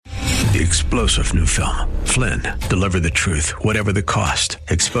The explosive new film, Flynn, deliver the truth, whatever the cost,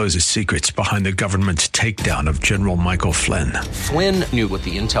 exposes secrets behind the government's takedown of General Michael Flynn. Flynn knew what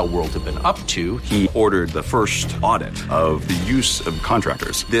the intel world had been up to. He ordered the first audit of the use of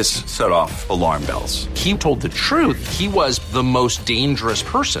contractors. This set off alarm bells. He told the truth. He was the most dangerous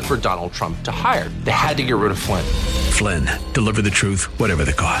person for Donald Trump to hire. They had to get rid of Flynn. Flynn, deliver the truth, whatever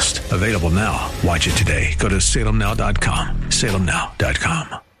the cost. Available now. Watch it today. Go to salemnow.com.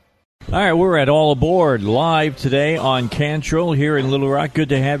 salemnow.com. All right, we're at All Aboard live today on Cantrell here in Little Rock. Good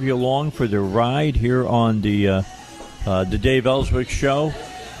to have you along for the ride here on the Dave Elswick Show.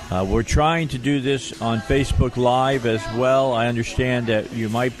 We're trying to do this on Facebook Live as well. I understand that you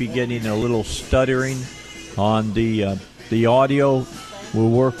might be getting a little stuttering on the audio. We'll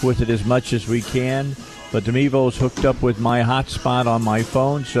work with it as much as we can. But the Mevo's hooked up with my hotspot on my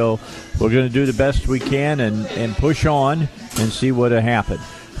phone, so we're going to do the best we can and push on and see what'll happen.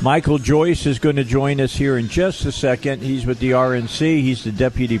 Michael Joyce is going to join us here in just a second. He's with the RNC. He's the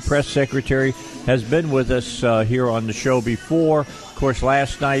Deputy Press Secretary, has been with us here on the show before. Of course,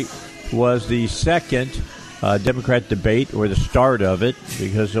 last night was the second Democrat debate, or the start of it,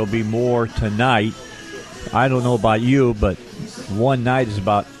 because there'll be more tonight. I don't know about you, but one night is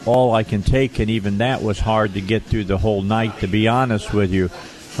about all I can take, and even that was hard to get through the whole night, to be honest with you.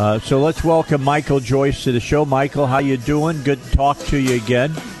 So let's welcome Michael Joyce to the show. Michael, how you doing? Good to talk to you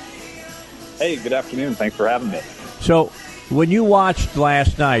again. Hey, good afternoon. Thanks for having me. So when you watched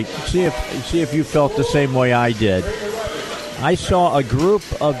last night, see if you felt the same way I did. I saw a group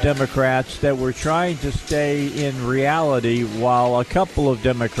of Democrats that were trying to stay in reality, while a couple of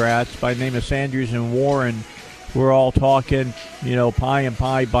Democrats by the name of Sanders and Warren were all talking, pie and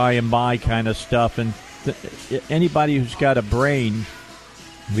pie, by and by kind of stuff. And anybody who's got a brain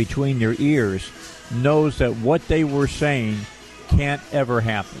between their ears knows that what they were saying can't ever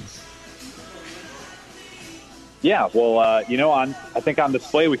happen. Yeah, well, I think on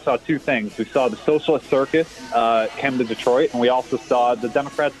display we saw two things. We saw the socialist circus come to Detroit, and we also saw the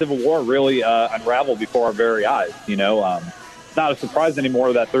Democrat Civil War really unravel before our very eyes. It's not a surprise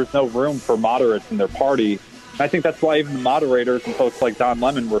anymore that there's no room for moderates in their party. And I think that's why even the moderators and folks like Don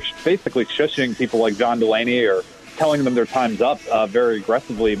Lemon were basically shushing people like John Delaney or telling them their time's up very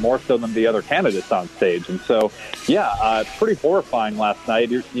aggressively, more so than the other candidates on stage. And so, pretty horrifying last night.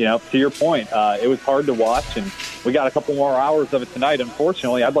 To your point, it was hard to watch, and we got a couple more hours of it tonight.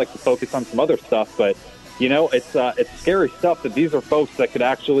 Unfortunately, I'd like to focus on some other stuff, but it's scary stuff that these are folks that could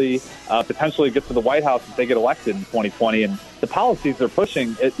actually potentially get to the White House if they get elected in 2020. And the policies they're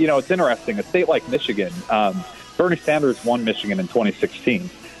pushing, it's interesting. A state like Michigan, Bernie Sanders won Michigan in 2016.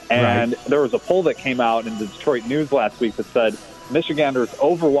 And There was a poll that came out in the Detroit News last week that said Michiganders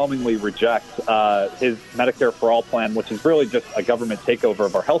overwhelmingly reject his Medicare for All plan, which is really just a government takeover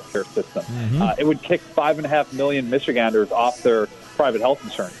of our healthcare system. Mm-hmm. It would kick 5.5 million Michiganders off their private health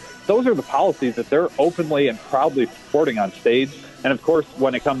insurance. Those are the policies that they're openly and proudly supporting on stage. And, of course,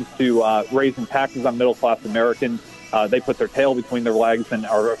 when it comes to raising taxes on middle-class Americans, they put their tail between their legs and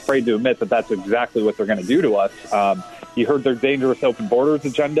are afraid to admit that that's exactly what they're going to do to us. You heard their dangerous open borders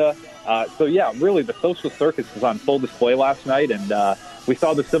agenda. Really, the socialist circus was on full display last night, and we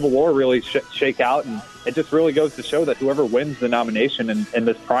saw the Civil War really shake out, and it just really goes to show that whoever wins the nomination in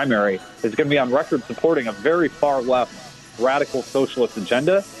this primary is going to be on record supporting a very far-left radical socialist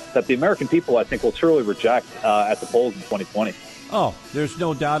agenda that the American people, I think, will truly reject at the polls in 2020. Oh, there's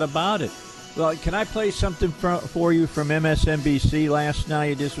no doubt about it. Well, can I play something for you from MSNBC last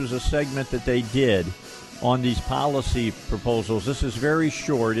night? This was a segment that they did on these policy proposals. This is very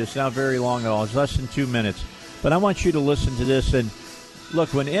short. It's not very long at all. It's less than 2 minutes. But I want you to listen to this. And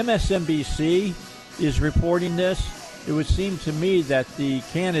look, when MSNBC is reporting this, it would seem to me that the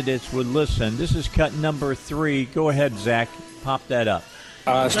candidates would listen. This is cut number 3. Go ahead, Zach. Pop that up.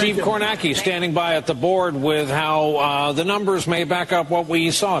 Steve Kornacki standing by at the board with how the numbers may back up what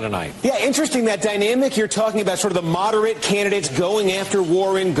we saw tonight. Yeah, interesting, that dynamic. You're talking about sort of the moderate candidates going after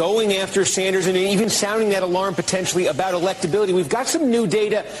Warren, going after Sanders, and even sounding that alarm potentially about electability. We've got some new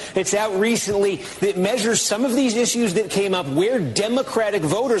data that's out recently that measures some of these issues that came up, where Democratic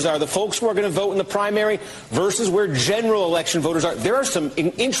voters are, the folks who are going to vote in the primary versus where general election voters are. There are some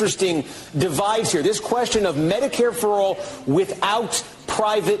interesting divides here. This question of Medicare for all without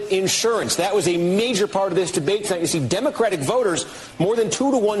private insurance. That was a major part of this debate tonight. You see Democratic voters, more than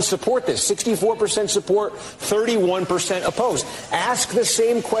 2-to-1 support this. 64% support, 31% oppose. Ask the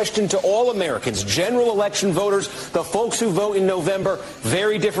same question to all Americans. General election voters, the folks who vote in November,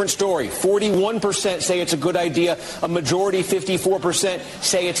 very different story. 41% say it's a good idea. A majority, 54%,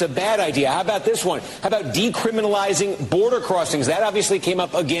 say it's a bad idea. How about this one? How about decriminalizing border crossings? That obviously came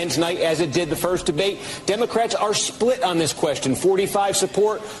up again tonight, as it did the first debate. Democrats are split on this question. 45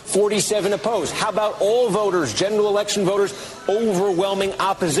 support, 47 oppose. How about all voters, general election voters, overwhelming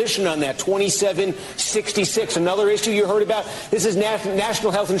opposition on that, 27-66. Another issue you heard about, this is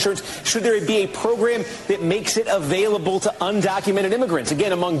national health insurance. Should there be a program that makes it available to undocumented immigrants?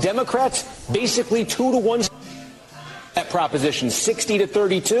 Again, among Democrats, basically 2-to-1. That proposition,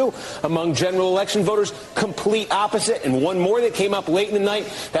 60-32 among general election voters, complete opposite. And one more that came up late in the night,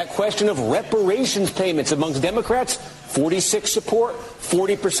 that question of reparations payments amongst Democrats, 46 support,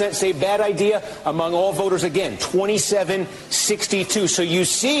 40% say bad idea. Among all voters, again, 27-62. So you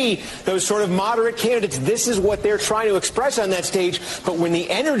see those sort of moderate candidates. This is what they're trying to express on that stage. But when the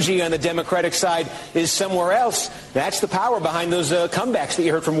energy on the Democratic side is somewhere else, that's the power behind those comebacks that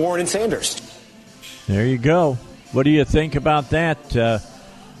you heard from Warren and Sanders. There you go. What do you think about that,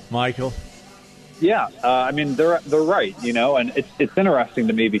 Michael? Yeah, I mean, they're right, and it's interesting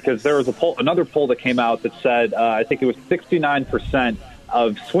to me because there was another poll that came out that said, I think it was 69%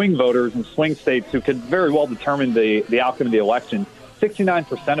 of swing voters in swing states who could very well determine the outcome of the election.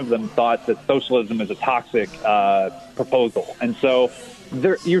 69% of them thought that socialism is a toxic proposal. And so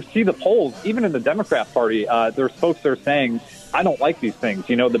you see the polls, even in the Democrat Party, there's folks that are saying, I don't like these things.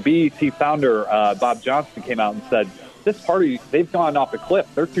 The BET founder, Bob Johnson, came out and said, this party, they've gone off a cliff.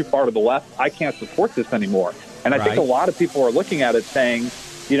 They're too far to the left. I can't support this anymore. And I think a lot of people are looking at it saying,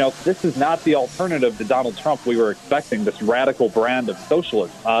 this is not the alternative to Donald Trump we were expecting, this radical brand of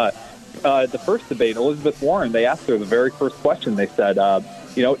socialism. The first debate, Elizabeth Warren, they asked her the very first question. They said,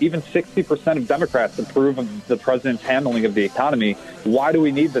 even 60% of Democrats approve of the president's handling of the economy. Why do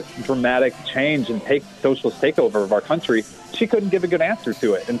we need this dramatic change and socialist takeover of our country? She couldn't give a good answer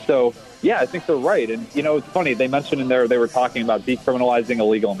to it. And so, yeah, I think they're right. And, it's funny. They mentioned in there they were talking about decriminalizing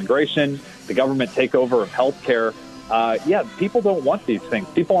illegal immigration, the government takeover of health care. People don't want these things.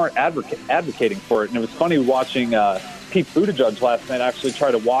 People aren't advocating for it. And it was funny watching Pete Buttigieg last night actually try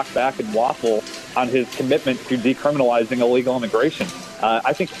to walk back and waffle on his commitment to decriminalizing illegal immigration.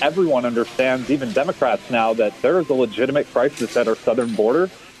 I think everyone understands, even Democrats now, that there is a legitimate crisis at our southern border,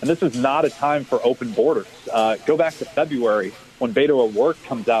 and this is not a time for open borders. Go back to February when Beto O'Rourke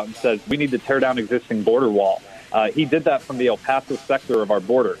comes out and says we need to tear down existing border wall. He did that from the El Paso sector of our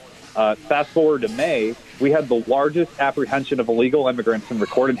border. Fast forward to May, we had the largest apprehension of illegal immigrants in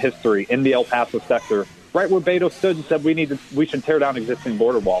recorded history in the El Paso sector, right where Beto stood and said we should tear down existing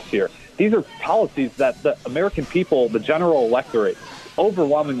border walls here. These are policies that the American people, the general electorate,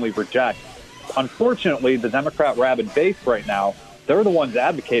 overwhelmingly reject. Unfortunately, the Democrat rabid base right now, they're the ones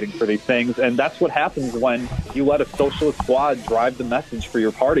advocating for these things, and that's what happens when you let a socialist squad drive the message for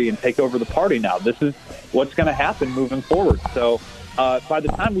your party and take over the party now. This is what's going to happen moving forward. So by the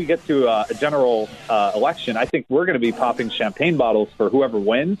time we get to a general election, I think we're going to be popping champagne bottles for whoever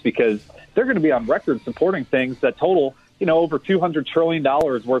wins, because they're going to be on record supporting things that total, over $200 trillion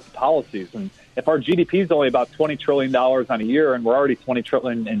worth of policies. And if our GDP is only about $20 trillion on a year and we're already $20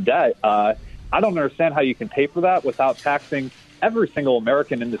 trillion in debt, I don't understand how you can pay for that without taxing every single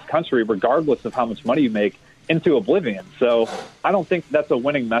American in this country, regardless of how much money you make, into oblivion. So I don't think that's a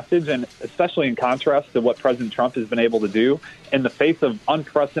winning message, and especially in contrast to what President Trump has been able to do in the face of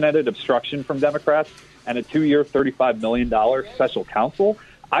unprecedented obstruction from Democrats and a 2-year, $35 million special counsel.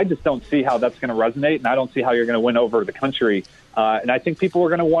 I just don't see how that's going to resonate, and I don't see how you're going to win over the country. And I think people are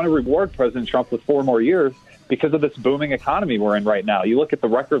going to want to reward President Trump with 4 more years because of this booming economy we're in right now. You look at the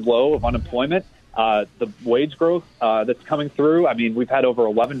record low of unemployment, the wage growth that's coming through. I mean, we've had over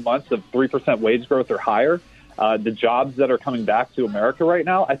 11 months of 3% wage growth or higher. The jobs that are coming back to America right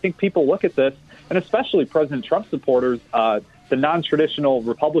now, I think people look at this, and especially President Trump supporters, the non-traditional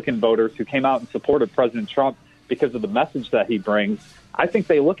Republican voters who came out and supported President Trump because of the message that he brings. I think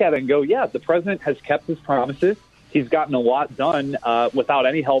they look at it and go, yeah, the president has kept his promises. He's gotten a lot done without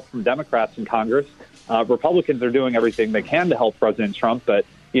any help from Democrats in Congress. Republicans are doing everything they can to help President Trump, but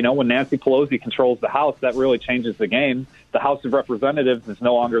when Nancy Pelosi controls the House, that really changes the game. The House of Representatives is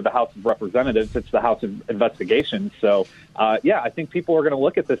no longer the House of Representatives. It's the House of Investigations. So, I think people are going to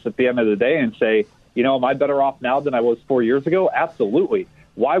look at this at the end of the day and say, am I better off now than I was 4 years ago? Absolutely.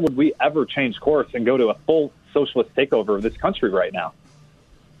 Why would we ever change course and go to a full socialist takeover of this country right now?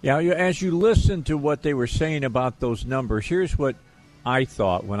 Yeah, as you listen to what they were saying about those numbers, here's what I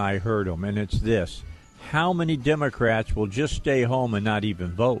thought when I heard him, and it's this: how many Democrats will just stay home and not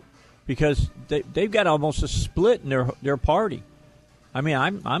even vote? Because they've got almost a split in their party. I mean,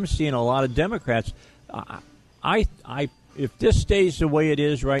 I'm seeing a lot of Democrats. If this stays the way it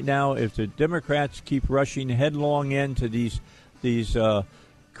is right now, if the Democrats keep rushing headlong into these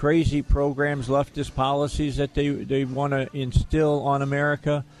crazy programs, leftist policies that they want to instill on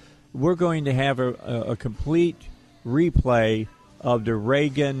America, we're going to have a complete replay of the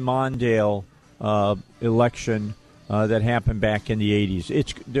Reagan-Mondale election that happened back in the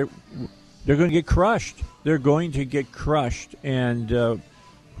 80s. They're going to get crushed. They're going to get crushed, and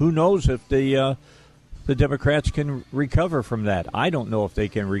who knows if the Democrats can recover from that. I don't know if they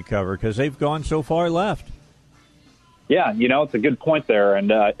can recover because they've gone so far left. Yeah, it's a good point there.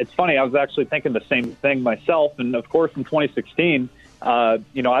 And it's funny, I was actually thinking the same thing myself. And, of course, in 2016, I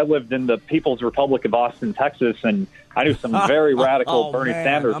lived in the People's Republic of Austin, Texas, and I knew some very radical Bernie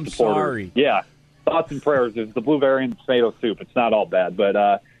Sanders supporters. Sorry. Yeah, thoughts and prayers. It's the blueberry and tomato soup. It's not all bad.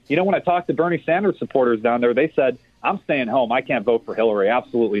 But, when I talked to Bernie Sanders supporters down there, they said, I'm staying home. I can't vote for Hillary.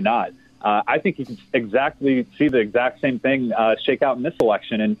 Absolutely not. I think you can exactly see the exact same thing shake out in this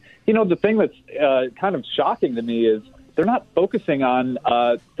election. And, the thing that's kind of shocking to me is they're not focusing on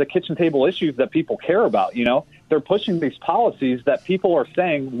the kitchen table issues that people care about. They're pushing these policies that people are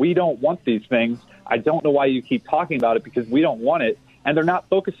saying, we don't want these things. I don't know why you keep talking about it because we don't want it. And they're not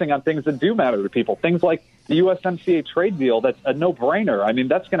focusing on things that do matter to people. Things like the USMCA trade deal, that's a no-brainer. I mean,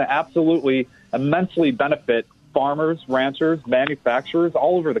 that's going to absolutely immensely benefit farmers, ranchers, manufacturers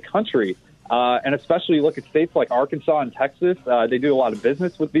all over the country. And especially look at states like Arkansas and Texas. They do a lot of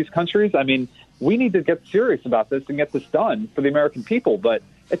business with these countries. I mean, we need to get serious about this and get this done for the American people. But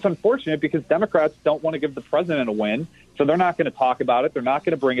it's unfortunate because Democrats don't want to give the president a win, so they're not going to talk about it. They're not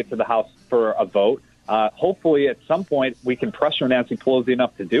going to bring it to the House for a vote. Hopefully at some point we can pressure Nancy Pelosi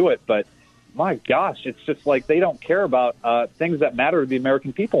enough to do it. But, my gosh, it's just like they don't care about things that matter to the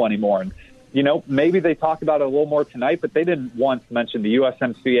American people anymore. And, maybe they talk about it a little more tonight, but they didn't once mention the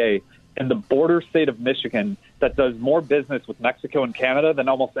USMCA and the border state of Michigan that does more business with Mexico and Canada than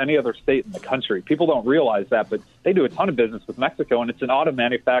almost any other state in the country. People don't realize that, but they do a ton of business with Mexico, and it's an auto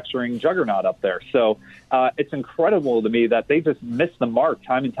manufacturing juggernaut up there. So it's incredible to me that they just miss the mark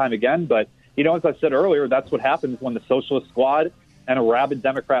time and time again. But, as I said earlier, that's what happens when the Socialist Squad and a rabid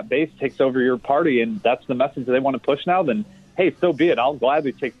Democrat base takes over your party, and that's the message they want to push now. Then, hey, so be it. I'll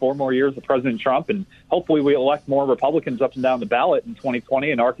gladly take 4 more years of President Trump, and hopefully we elect more Republicans up and down the ballot in 2020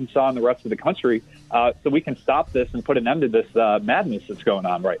 in Arkansas and the rest of the country so we can stop this and put an end to this madness that's going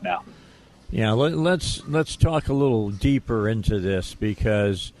on right now. Yeah, let's talk a little deeper into this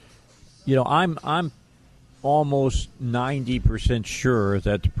because, I'm almost 90% sure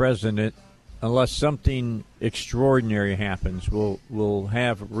that the president, unless something extraordinary happens, will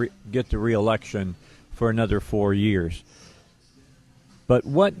get the re-election for another 4 years. But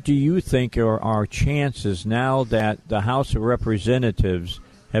what do you think are our chances now that the House of Representatives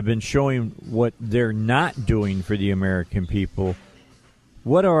have been showing what they're not doing for the American people?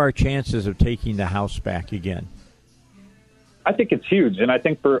 What are our chances of taking the House back again? I think it's huge, and I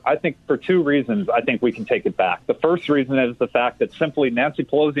think for 2 reasons I think we can take it back. The first reason is the fact that simply Nancy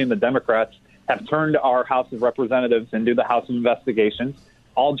Pelosi and the Democrats have turned our House of Representatives into the House of Investigations.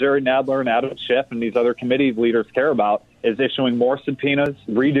 All Jerry Nadler and Adam Schiff and these other committee leaders care about is issuing more subpoenas,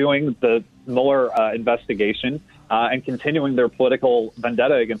 redoing the Mueller investigation, and continuing their political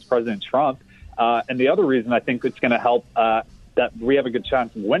vendetta against President Trump. And the other reason I think it's going to help that we have a good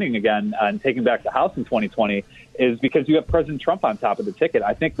chance of winning again and taking back the House in 2020 is because you have President Trump on top of the ticket.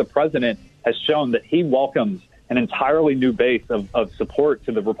 I think the president has shown that he welcomes an entirely new base of support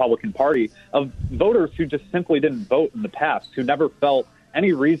to the Republican Party, of voters who just simply didn't vote in the past, who never felt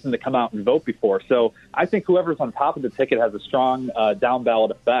any reason to come out and vote before. So I think whoever's on top of the ticket has a strong down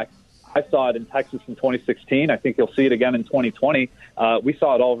ballot effect. I saw it in Texas in 2016. I think you'll see it again in 2020. We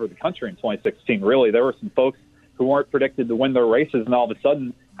saw it all over the country in 2016. Really, there were some folks who weren't predicted to win their races, and all of a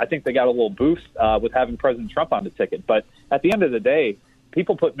sudden, I think they got a little boost with having President Trump on the ticket. But at the end of the day,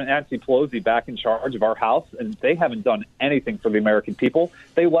 people put Nancy Pelosi back in charge of our House, and they haven't done anything for the American people.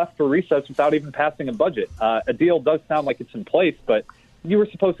 They left for recess without even passing a budget. A deal does sound like it's in place, but you were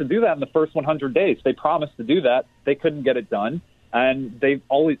supposed to do that in the first 100 days. They promised to do that. They couldn't get it done. And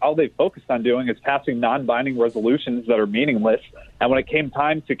all they've focused on doing is passing non-binding resolutions that are meaningless. And when it came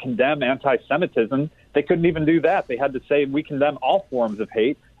time to condemn anti-Semitism, they couldn't even do that. They had to say, we condemn all forms of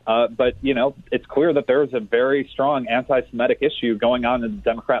hate, But, it's clear that there's a very strong anti-Semitic issue going on in the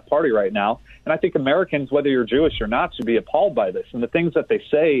Democrat Party right now. And I think Americans, whether you're Jewish or not, should be appalled by this. And the things that they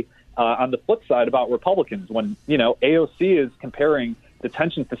say on the flip side about Republicans, when, AOC is comparing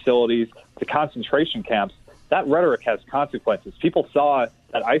detention facilities to concentration camps, that rhetoric has consequences. People saw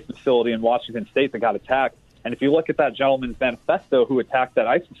that ICE facility in Washington State that got attacked. And if you look at that gentleman's manifesto who attacked that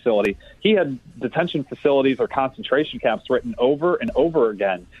ICE facility, he had detention facilities or concentration camps written over and over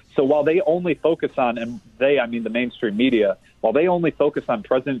again. So while they only focus on, and they, I mean the mainstream media, while they only focus on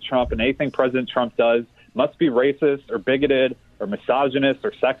President Trump and anything President Trump does must be racist or bigoted or misogynist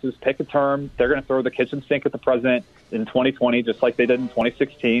or sexist, pick a term, they're going to throw the kitchen sink at the president in 2020, just like they did in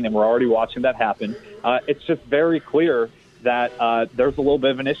 2016, and we're already watching that happen. It's just very clear that there's a little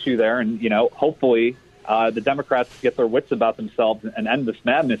bit of an issue there, and, hopefully the Democrats get their wits about themselves and end this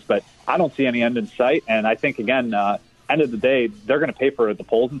madness, but I don't see any end in sight, and I think, again, end of the day, they're going to pay for it at the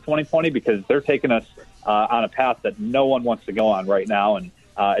polls in 2020 because they're taking us on a path that no one wants to go on right now, and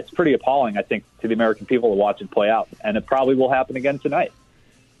it's pretty appalling, I think, to the American people to watch it play out, and it probably will happen again tonight.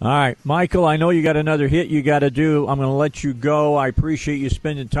 All right, Michael, I know you got another hit you got to do. I'm going to let you go. I appreciate you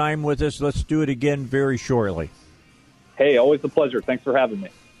spending time with us. Let's do it again very shortly. Hey, always a pleasure. Thanks for having me.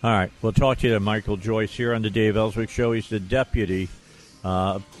 All right, we'll talk to you, Michael Joyce, here on the Dave Elswick Show. He's the Deputy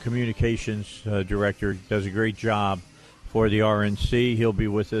Communications Director. Does a great job for the RNC. He'll be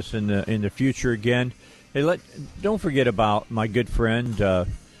with us in the future again. Hey, don't forget about my good friend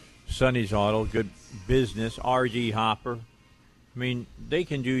Sonny's Auto, good business, RD Hopper. I mean, they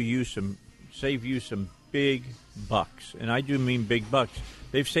can save you some big bucks, and I do mean big bucks.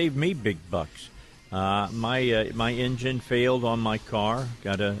 They've saved me big bucks. My engine failed on my car.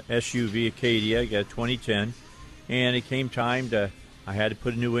 Got a SUV Acadia, got a 2010, and it came time I had to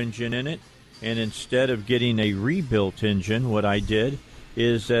put a new engine in it. And instead of getting a rebuilt engine, what I did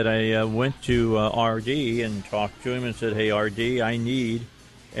is that I went to RD and talked to him and said, "Hey, RD, I need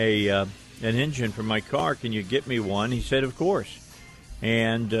an engine for my car. Can you get me one?" He said, "Of course."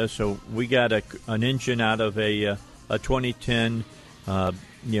 And so we got an engine out of a 2010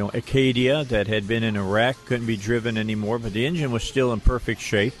 Acadia that had been in a wreck, couldn't be driven anymore, but the engine was still in perfect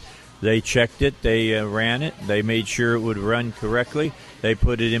shape. They checked it, they ran it, they made sure it would run correctly. They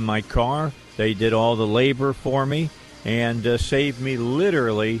put it in my car. They did all the labor for me and saved me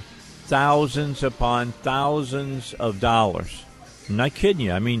literally thousands upon thousands of dollars. I'm not kidding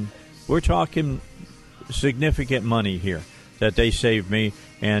you. I mean, we're talking significant money here that they saved me,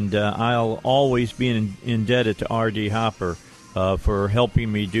 and I'll always be indebted to R.D. Hopper for helping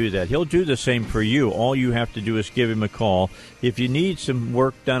me do that. He'll do the same for you. All you have to do is give him a call. If you need some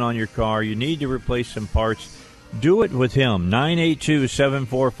work done on your car, you need to replace some parts, do it with him,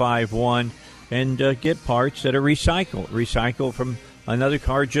 982-7451, and get parts that are recycled from another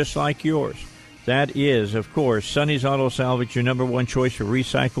car just like yours. That is, of course, Sonny's Auto Salvage, your number one choice for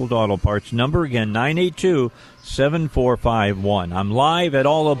recycled auto parts. Number again, 982-7451. I'm live at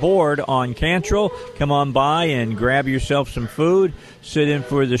All Aboard on Cantrell. Come on by and grab yourself some food, sit in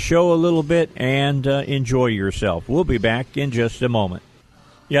for the show a little bit, and enjoy yourself. We'll be back in just a moment.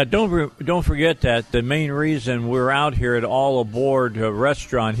 Yeah, don't forget that the main reason we're out here at All Aboard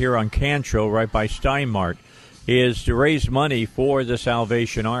restaurant here on Cantrell, right by Steinmart, is to raise money for the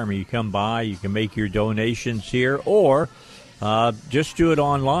Salvation Army. You come by, you can make your donations here, or just do it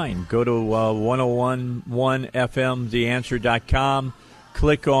online. Go to 1011fmtheanswer.com,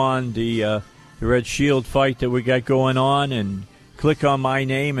 click on the Red Shield fight that we got going on, and click on my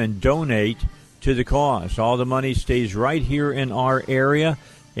name and donate to the cause. All the money stays right here in our area,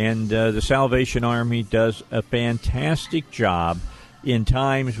 and the Salvation Army does a fantastic job in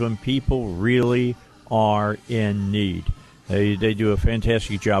times when people really are in need. They do a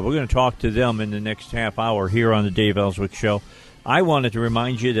fantastic job. We're going to talk to them in the next half hour here on the Dave Elswick Show. I wanted to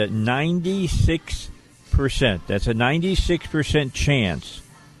remind you that 96%, that's a 96% chance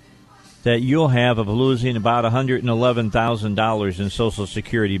that you'll have of losing about $111,000 in Social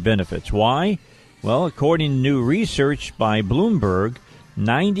Security benefits. Why? Well, according to new research by Bloomberg,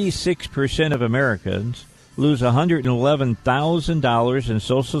 96% of Americans lose $111,000 in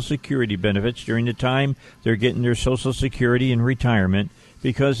Social Security benefits during the time they're getting their Social Security in retirement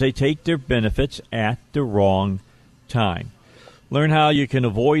because they take their benefits at the wrong time. Learn how you can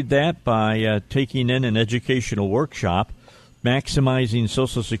avoid that by taking in an educational workshop, Maximizing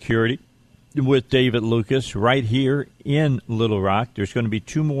Social Security with David Lucas, right here in Little Rock. There's going to be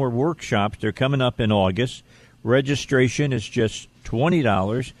 2 more workshops. They're coming up in August. Registration is just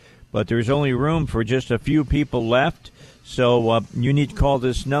 $20. But there's only room for just a few people left, so you need to call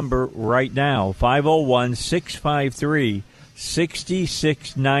this number right now, 501-653-6766,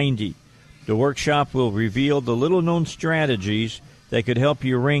 6690. The workshop will reveal the little-known strategies that could help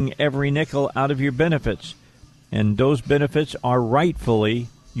you wring every nickel out of your benefits. And those benefits are rightfully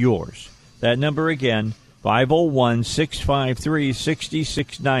yours. That number again,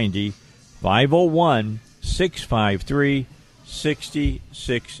 501-653-6690,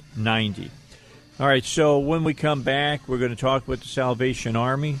 501-653-6690. All right, so when we come back, we're going to talk with the Salvation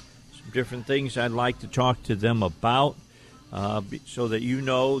Army, some different things I'd like to talk to them about, so that you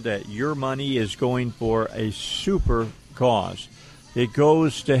know that your money is going for a super cause. It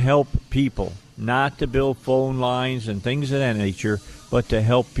goes to help people, not to build phone lines and things of that nature, but to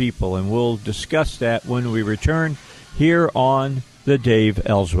help people. And we'll discuss that when we return here on the Dave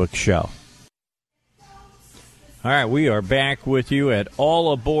Elswick Show. All right, we are back with you at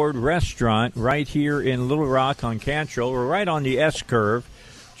All Aboard Restaurant right here in Little Rock on Cantrell. We're right on the S-curve,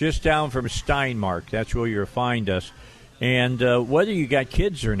 just down from Steinmark. That's where you'll find us. And whether you got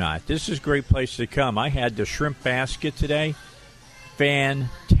kids or not, this is a great place to come. I had the shrimp basket today.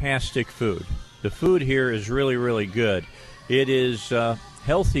 Fantastic food. The food here is really, really good. It is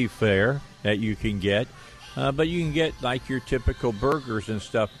healthy fare that you can get, but you can get like your typical burgers and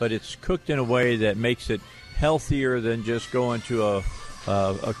stuff, but it's cooked in a way that makes it healthier than just going to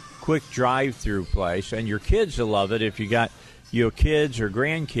a quick drive-through place. And your kids will love it if you got kids or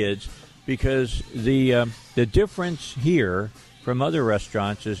grandkids, because the difference here from other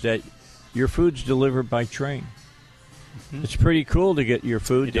restaurants is that your food's delivered by train. Mm-hmm. It's pretty cool to get your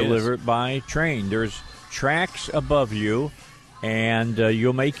food delivered by train. There's tracks above you, and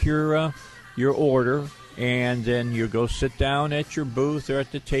you'll make your order, and then you go sit down at your booth or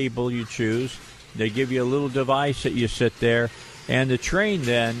at the table you choose. They give you a little device that you sit there, and the train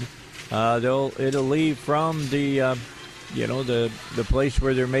then it'll leave from the place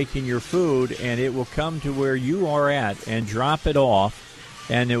where they're making your food, and it will come to where you are at and drop it off,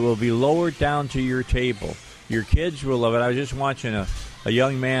 and it will be lowered down to your table. Your kids will love it. I was just watching a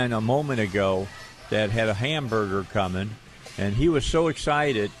young man a moment ago that had a hamburger coming, and he was so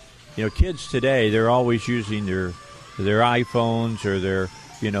excited. Kids today, they're always using their iPhones or their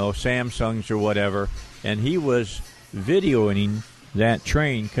Samsungs or whatever, and he was videoing that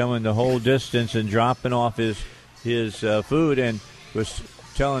train coming the whole distance and dropping off his food, and was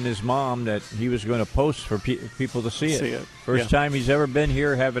telling his mom that he was going to post for people to see it. First time he's ever been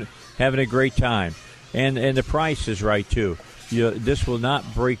here, having a great time. And the price is right, too. This will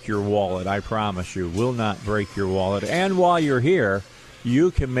not break your wallet, I promise you. Will not break your wallet. And while you're here,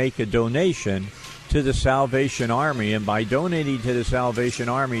 you can make a donation to the Salvation Army. And by donating to the Salvation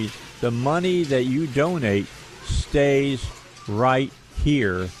Army, the money that you donate stays right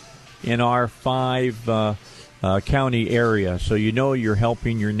here in our 5-county area. So you're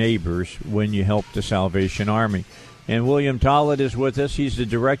helping your neighbors when you help the Salvation Army. And William Tollett is with us. He's the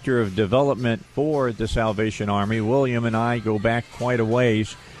Director of Development for the Salvation Army. William and I go back quite a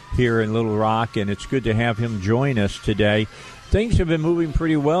ways here in Little Rock, and it's good to have him join us today. Things have been moving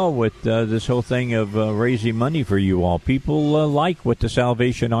pretty well with this whole thing of raising money for you all. People like what the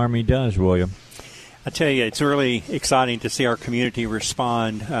Salvation Army does, William. I tell you, it's really exciting to see our community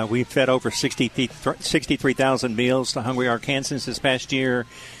respond. We've fed over 63,000 meals to hungry Arkansans this past year.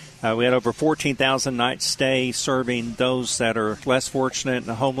 We had over 14,000 night stays serving those that are less fortunate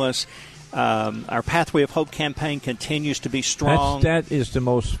and homeless. Our Pathway of Hope campaign continues to be strong. That is the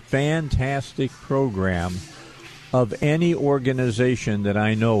most fantastic program of any organization that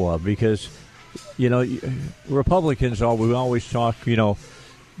I know of, because, Republicans, we always talk,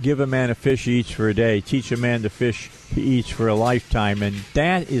 give a man a fish he eats for a day, teach a man to fish he eats for a lifetime, and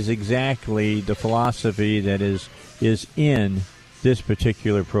that is exactly the philosophy that is in this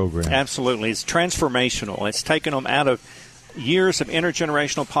particular program. Absolutely. It's transformational. It's taken them out of years of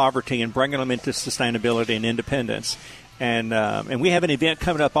intergenerational poverty and bringing them into sustainability and independence. And we have an event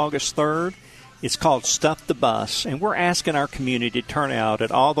coming up August 3rd. It's called Stuff the Bus, and we're asking our community to turn out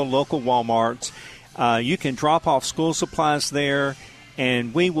at all the local Walmarts. You can drop off school supplies there,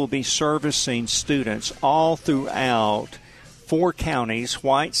 and we will be servicing students all throughout 4 counties,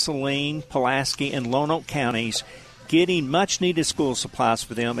 White, Saline, Pulaski, and Lonoke counties, getting much-needed school supplies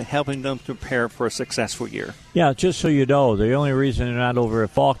for them and helping them to prepare for a successful year. Yeah, just so you know, the only reason they're not over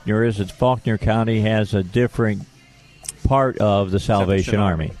at Faulkner is that Faulkner County has a different part of the Salvation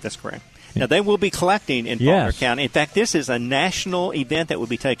Army. That's correct. Now, they will be collecting in Faulkner County. In fact, this is a national event that will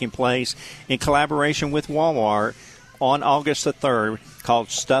be taking place in collaboration with Walmart on August the 3rd called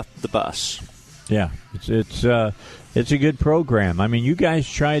Stuff the Bus. Yeah, it's a good program. I mean, you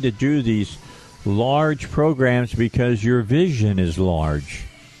guys try to do these large programs because your vision is large.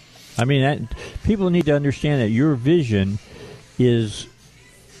 I mean, people need to understand that your vision is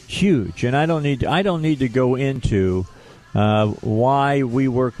huge, and I don't need to go into why we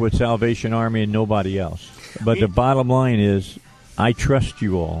work with Salvation Army and nobody else. But the bottom line is, I trust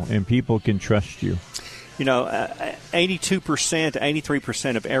you all, and people can trust you. 82% to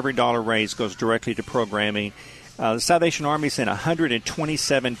 83% of every dollar raised goes directly to programming. The Salvation Army is in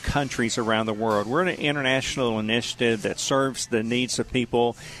 127 countries around the world. We're an international initiative that serves the needs of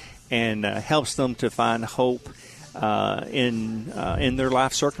people and helps them to find hope in their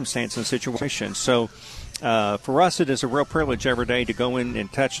life circumstances and situations. So for us, it is a real privilege every day to go in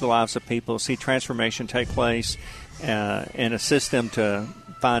and touch the lives of people, see transformation take place, and assist them to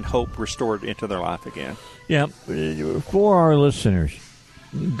find hope restored into their life again. Yeah, for our listeners,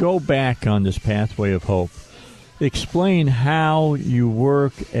 go back on this pathway of hope. Explain how you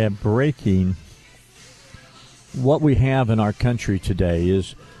work at breaking what we have in our country today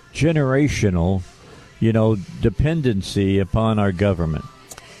is generational, dependency upon our government.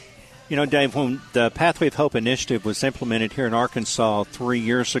 Dave, when the Pathway of Hope initiative was implemented here in Arkansas 3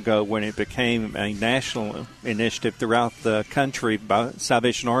 years ago, when it became a national initiative throughout the country by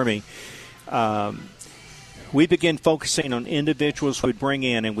Salvation Army, we began focusing on individuals we'd bring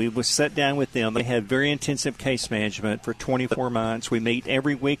in, and we would sit down with them. They had very intensive case management for 24 months. We meet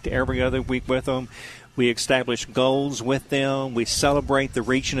every week to every other week with them. We establish goals with them. We celebrate the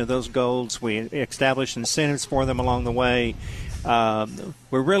reaching of those goals. We establish incentives for them along the way.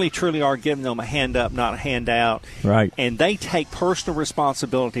 We really, truly are giving them a hand up, not a handout. Right. And they take personal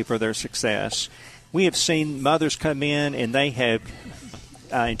responsibility for their success. We have seen mothers come in, and they have,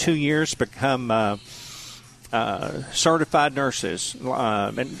 in 2 years, become certified nurses,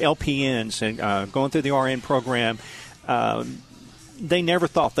 and LPNs, and going through the RN program. They never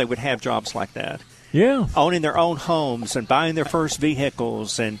thought they would have jobs like that. Yeah. Owning their own homes and buying their first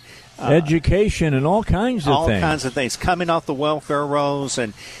vehicles and education and all kinds of things. All kinds of things. Coming off the welfare rolls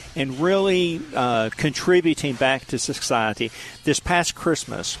and really contributing back to society. This past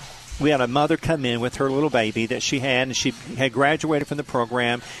Christmas, we had a mother come in with her little baby that she had, and she had graduated from the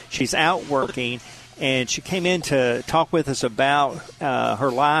program. She's out working, and she came in to talk with us about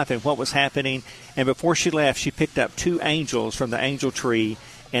her life and what was happening. And before she left, she picked up 2 angels from the angel tree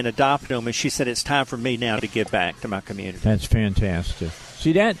and adopted them, and she said, it's time for me now to give back to my community. That's fantastic.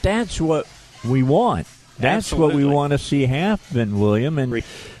 See, that's what we want. That's Absolutely. What we want to see happen, William. And,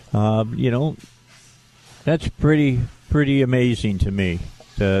 that's pretty amazing to me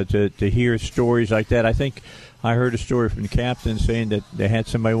to hear stories like that. I think I heard a story from the captain saying that they had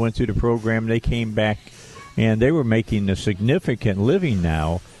somebody went through the program, they came back, and they were making a significant living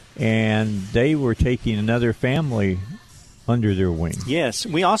now, and they were taking another family under their wing. Yes.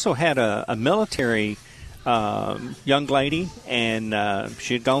 We also had a military young lady, and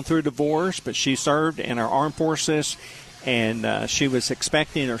she had gone through a divorce, but she served in our armed forces, and she was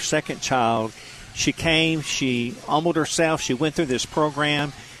expecting her second child. She came, she humbled herself, she went through this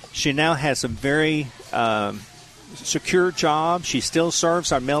program. She now has a very secure job. She still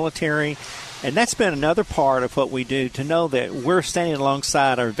serves our military, and that's been another part of what we do, to know that we're standing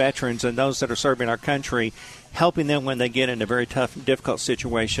alongside our veterans and those that are serving our country, helping them when they get in a very tough, difficult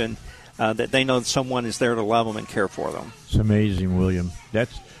situation, that they know someone is there to love them and care for them. It's amazing, William.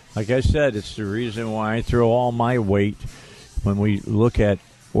 That's, like I said, it's the reason why I throw all my weight when we look at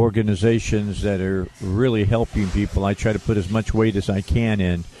organizations that are really helping people. I try to put as much weight as I can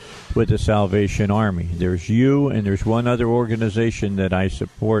in with the Salvation Army. There's you, and there's one other organization that I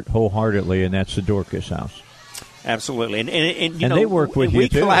support wholeheartedly, and that's the Dorcas House. Absolutely. And they work with you, we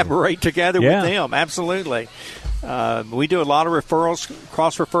too. collaborate together with them. Absolutely. We do a lot of referrals,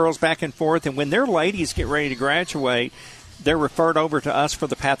 cross-referrals back and forth, and when their ladies get ready to graduate, they're referred over to us for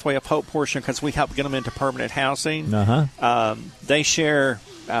the Pathway of Hope portion because we help get them into permanent housing. They share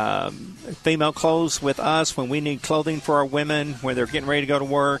female clothes with us when we need clothing for our women when they're getting ready to go to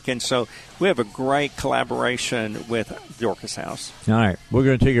work. And so we have a great collaboration with Dorcas House. All right. We're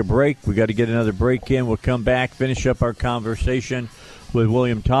going to take a break. We got to get another break in. We'll come back, finish up our conversation with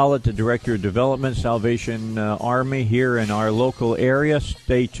William Tollett, the Director of Development, Salvation Army here in our local area.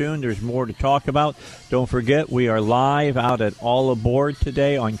 Stay tuned. There's more to talk about. Don't forget, we are live out at All Aboard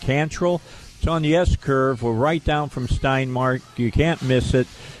today on Cantrell. It's on the S-curve. We're right down from Steinmark. You can't miss it.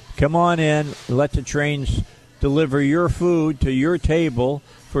 Come on in. Let the trains deliver your food to your table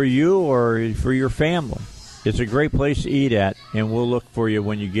for you or for your family. It's a great place to eat at, and we'll look for you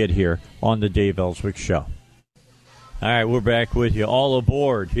when you get here on the Dave Elswick Show. All right, we're back with you. All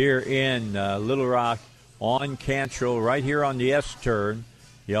Aboard here in Little Rock on Cantrell, right here on the S-turn.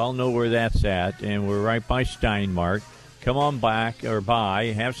 Y'all know where that's at, and we're right by Steinmark. Come on back or by,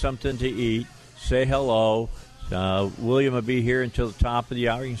 have something to eat, say hello, William will be here until the top of the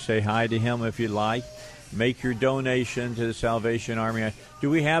hour. You can say hi to him if you'd like. Make your donation to the Salvation Army. Do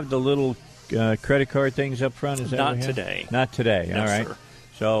we have the little credit card things up front? Is that Not today. Not today. No, all right. Sir.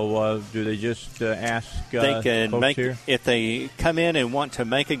 So do they just ask they can folks make here? If they come in and want to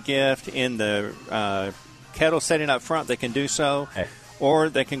make a gift in the kettle setting up front, they can do so. Okay. Or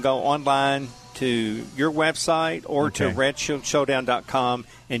they can go online to your website or to redshieldshowdown.com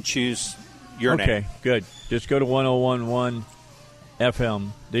and choose your name. Okay, good. Just go to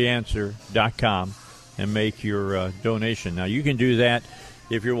 1011fmtheanswer.com and make your donation. Now, you can do that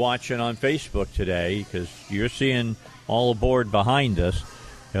if you're watching on Facebook today, because you're seeing all aboard behind us,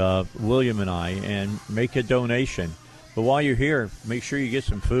 William and I, and make a donation. But while you're here, make sure you get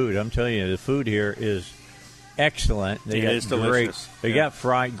some food. I'm telling you, the food here is excellent. It is delicious. They got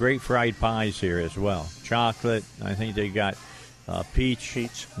great fried pies here as well. Chocolate. I think they got peach,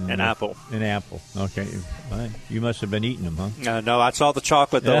 and apple. And apple. Okay. You must have been eating them, huh? No, I saw the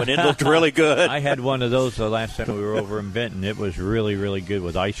chocolate, though, and it looked really good. I had one of those the last time we were over in Benton. It was really, really good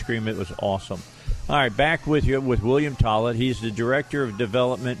with ice cream. It was awesome. All right, back with you with William Tollett. He's the Director of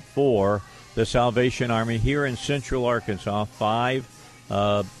Development for the Salvation Army here in Central Arkansas,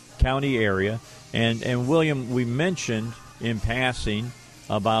 5-county area. And William, we mentioned in passing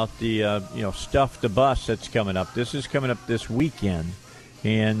about the Stuff the Bus that's coming up. This is coming up this weekend.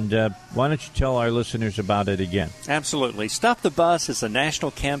 And why don't you tell our listeners about it again? Absolutely. Stuff the Bus is a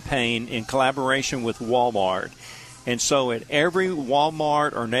national campaign in collaboration with Walmart. And so at every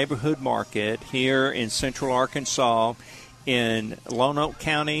Walmart or neighborhood market here in Central Arkansas, in Lone Oak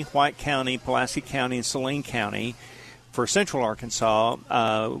County, White County, Pulaski County, and Saline County, for Central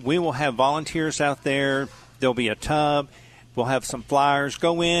Arkansas, we will have volunteers out there. There'll be a tub. We'll have some flyers.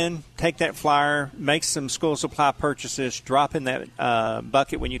 Go in, take that flyer, make some school supply purchases, drop in that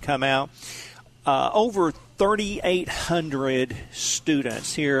bucket when you come out. Over 3,800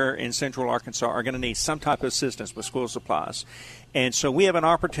 students here in Central Arkansas are going to need some type of assistance with school supplies. And so we have an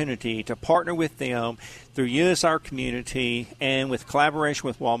opportunity to partner with them through USR Community and with collaboration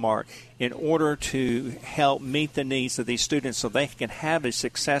with Walmart in order to help meet the needs of these students so they can have a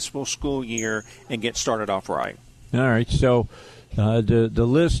successful school year and get started off right. All right, so the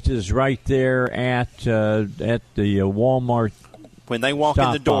list is right there at the Walmart. When they walk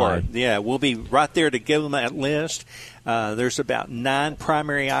in the door, by. We'll be right there to give them that list. There's about 9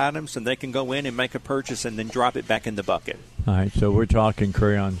 primary items, and they can go in and make a purchase and then drop it back in the bucket. All right, so we're talking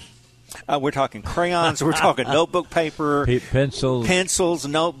crayons. We're talking crayons. We're talking notebook paper, pencils,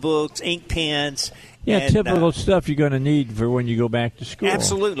 notebooks, ink pens. Yeah, and, typical stuff you're going to need for when you go back to school.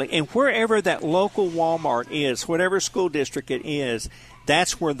 Absolutely. And wherever that local Walmart is, whatever school district it is,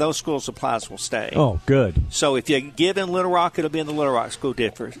 that's where those school supplies will stay. Oh, good. So if you give in Little Rock, it'll be in the Little Rock School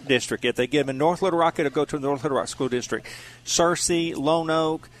District. If they give in North Little Rock, it'll go to the North Little Rock School District. Searcy, Lone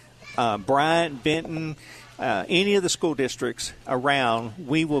Oak, Bryant, Benton, any of the school districts around,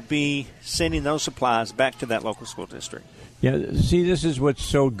 we will be sending those supplies back to that local school district. Yeah, see, this is what's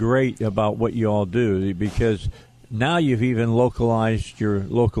so great about what you all do, because now you've even localized your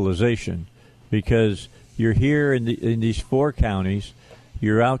localization, because you're here in these 4 counties,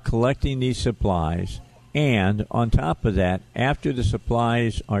 you're out collecting these supplies, and on top of that, after the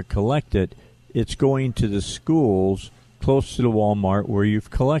supplies are collected, it's going to the schools close to the Walmart where you've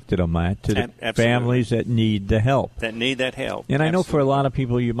collected them at, to the families that need the help. That need that help. And I know for a lot of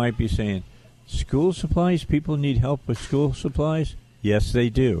people you might be saying, school supplies? People need help with school supplies? Yes, they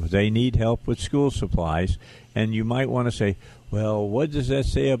do. They need help with school supplies. And you might want to say, well, what does that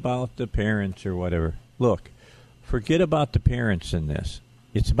say about the parents or whatever? Look, forget about the parents in this.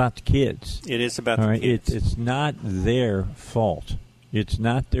 It's about the kids. It is about the kids. It's not their fault. It's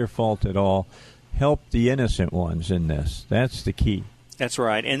not their fault at all. Help the innocent ones in this. That's the key. That's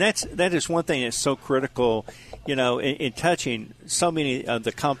right. And that is one thing that's so critical, in touching so many of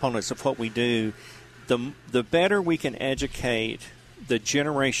the components of what we do. The better we can educate the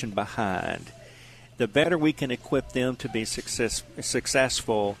generation behind, the better we can equip them to be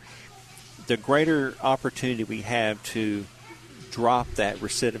successful, the greater opportunity we have to drop that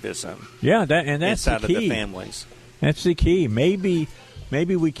recidivism. Yeah, that's inside the key. Of the families. That's the key. Maybe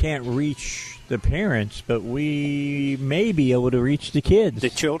we can't reach the parents, but we may be able to reach the kids. The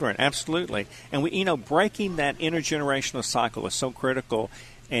children, absolutely. And breaking that intergenerational cycle is so critical.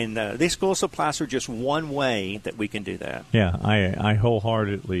 And these school supplies are just one way that we can do that. Yeah, I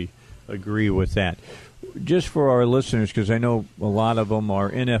wholeheartedly agree with that. Just for our listeners, because I know a lot of them are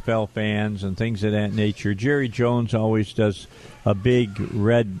NFL fans and things of that nature, Jerry Jones always does a big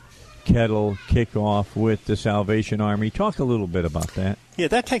red kettle kickoff with the Salvation Army. Talk a little bit about that. Yeah,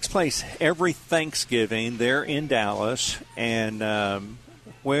 that takes place every Thanksgiving there in Dallas, and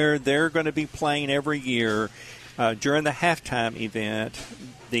where they're going to be playing every year during the halftime event.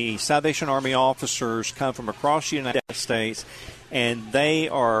 The Salvation Army officers come from across the United States, and they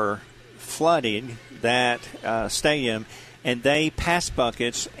are flooding that stadium, and they pass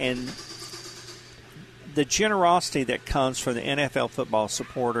buckets, and the generosity that comes from the NFL football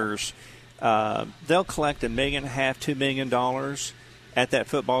supporters, they'll collect $1.5 million, $2 million at that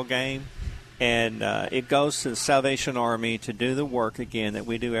football game, and it goes to the Salvation Army to do the work again that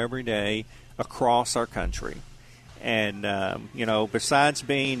we do every day across our country. And, besides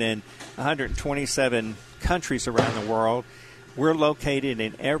being in 127 countries around the world, we're located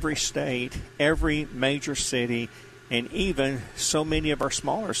in every state, every major city, and even so many of our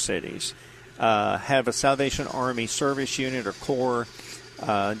smaller cities have a Salvation Army service unit or corps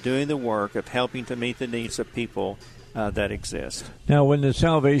doing the work of helping to meet the needs of people that exist. Now, when the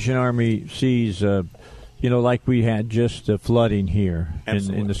Salvation Army sees, like we had just the flooding here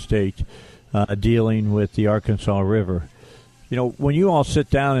in the state, dealing with the Arkansas River, when you all sit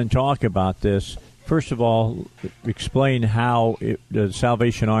down and talk about this, first of all, explain how the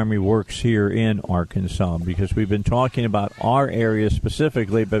Salvation Army works here in Arkansas, because we've been talking about our area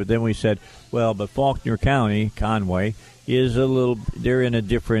specifically, but then we said, but Faulkner County, Conway, they're in a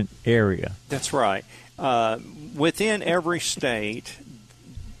different area. That's right. Within every state,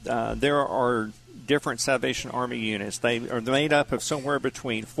 there are different Salvation Army units. They are made up of somewhere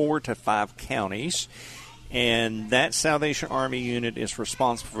between 4 to 5 counties, and that Salvation Army unit is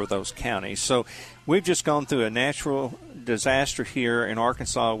responsible for those counties. So we've just gone through a natural disaster here in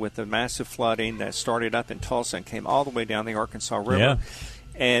Arkansas with the massive flooding that started up in Tulsa and came all the way down the Arkansas River.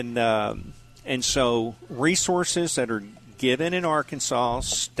 Yeah. And so resources that are given in Arkansas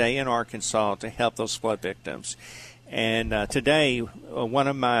stay in Arkansas to help those flood victims. And today, one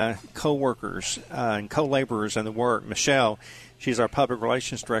of my co-workers and co-laborers in the work, Michelle, she's our public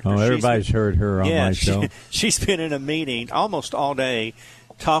relations director. Oh, everybody's heard her on my show. She's been in a meeting almost all day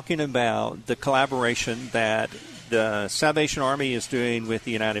talking about the collaboration that the Salvation Army is doing with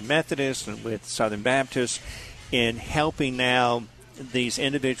the United Methodist and with Southern Baptist in helping now these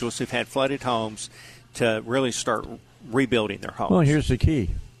individuals who've had flooded homes to really start rebuilding their homes. Well, here's the key.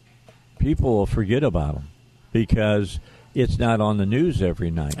 People will forget about them because it's not on the news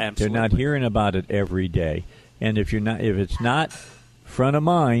every night. Absolutely. They're not hearing about it every day. And if it's not front of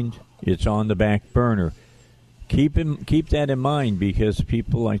mind, it's on the back burner. Keep that in mind, because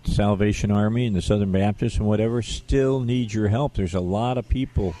people like the Salvation Army and the Southern Baptists and whatever still need your help. There's a lot of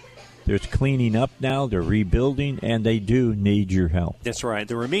people. There's cleaning up now. They're rebuilding, and they do need your help. That's right.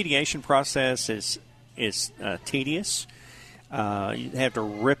 The remediation process is tedious. You have to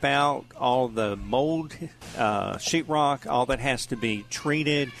rip out all the mold, sheetrock, all that has to be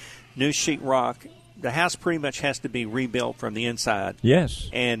treated, new sheetrock. The house pretty much has to be rebuilt from the inside. Yes.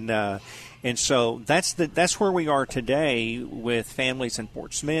 And so that's where we are today with families in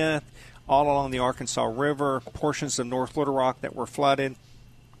Fort Smith, all along the Arkansas River, portions of North Little Rock that were flooded,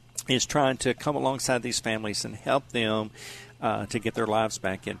 is trying to come alongside these families and help them to get their lives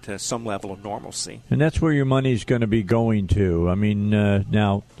back into some level of normalcy. And that's where your money's going to be going to. I mean,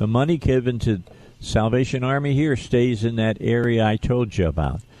 now, the money given to Salvation Army here stays in that area I told you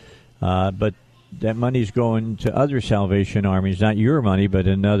about. But that money's going to other Salvation Armies, not your money, but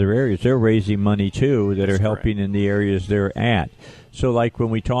in other areas. They're raising money, too, that are helping in the areas they're at. So, like when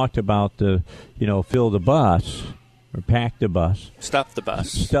we talked about the, fill the bus or pack the bus. Stuff the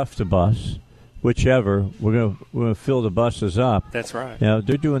bus. Whichever, we're going to fill the buses up. That's right. Now,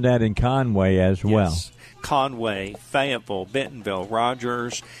 they're doing that in Conway as well. Conway, Fayetteville, Bentonville,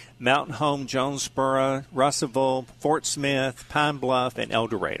 Rogers, Mountain Home, Jonesboro, Russellville, Fort Smith, Pine Bluff, and El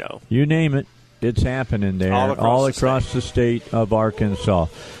Dorado. You name it, it's happening there. All across the state of Arkansas.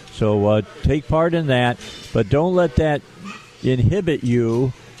 So take part in that, but don't let that inhibit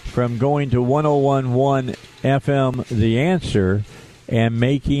you from going to 101.1 FM The Answer and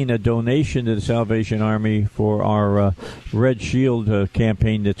making a donation to the Salvation Army for our Red Shield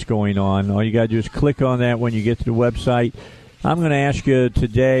campaign that's going on. All you got to do is click on that when you get to the website. I'm going to ask you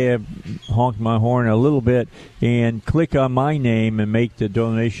today, honk my horn a little bit, and click on my name and make the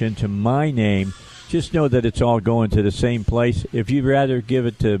donation to my name. Just know that it's all going to the same place. If you'd rather give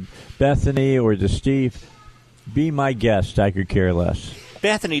it to Bethany or to Steve, be my guest. I could care less.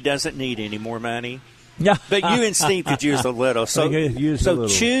 Bethany doesn't need any more money. Yeah. But you and Steve could use a little. So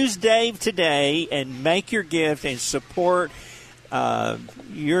choose Dave today and make your gift and support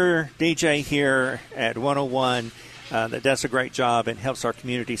your DJ here at 101 that does a great job and helps our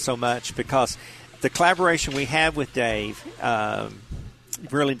community so much, because the collaboration we have with Dave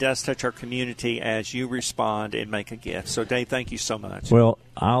really does touch our community as you respond and make a gift. So, Dave, thank you so much. Well,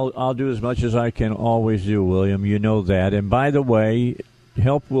 I'll do as much as I can always do, William. You know that. And by the way,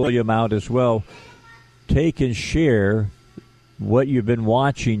 help William out as well. Take and share what you've been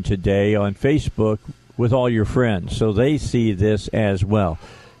watching today on Facebook with all your friends so they see this as well.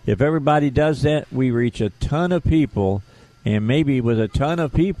 If everybody does that, we reach a ton of people, and maybe with a ton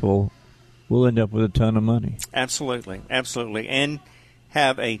of people, we'll end up with a ton of money. Absolutely, absolutely. And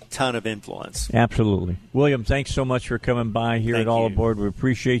have a ton of influence. Absolutely. William, thanks so much for coming by here at All Aboard. We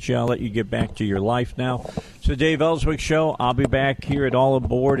appreciate you. I'll let you get back to your life now. It's the Dave Elswick Show. I'll be back here at All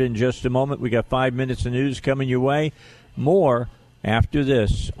Aboard in just a moment. We got 5 minutes of news coming your way. More after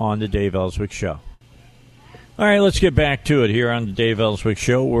this on the Dave Elswick Show. All right, let's get back to it here on the Dave Elswick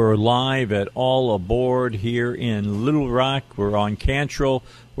Show. We're live at All Aboard here in Little Rock. We're on Cantrell.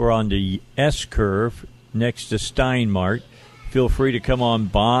 We're on the S-curve next to Steinmart. Feel free to come on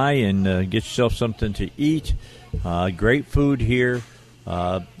by and get yourself something to eat. Great food here.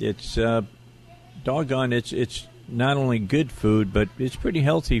 It's doggone. It's not only good food, but it's pretty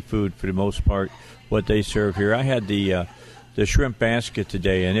healthy food for the most part. What they serve here. I had the shrimp basket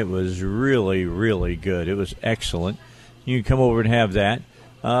today, and it was really, really good. It was excellent. You can come over and have that.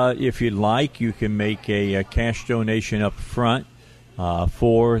 If you'd like, you can make a cash donation up front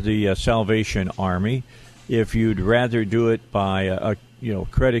for the Salvation Army. If you'd rather do it by a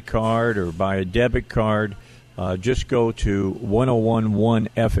credit card or by a debit card, just go to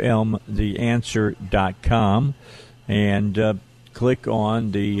 1011fmtheanswer.com and click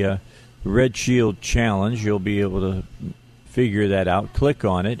on the Red Shield Challenge. You'll be able to figure that out. Click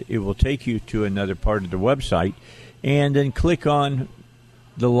on it. It will take you to another part of the website, and then click on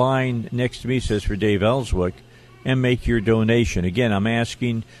the line next to me says for Dave Elswick and make your donation. Again, I'm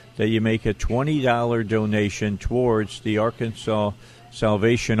asking that you make a $20 donation towards the Arkansas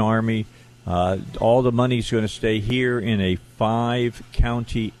Salvation Army. All the money is going to stay here in a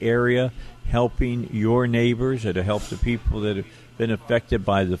 5-county area, helping your neighbors. It'll help the people that have been affected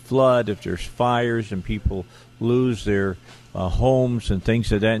by the flood. If there's fires and people lose their homes and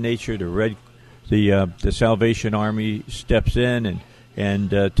things of that nature, the Salvation Army steps in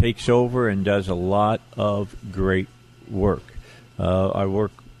and takes over and does a lot of great work. I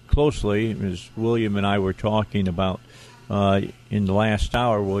work closely, as William and I were talking about in the last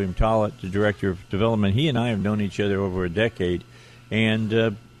hour. William Tollett, the Director of Development, he and I have known each other over a decade.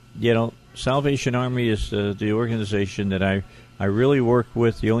 And, Salvation Army is the organization that I really work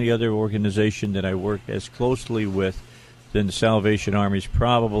with. The only other organization that I work as closely with than the Salvation Army is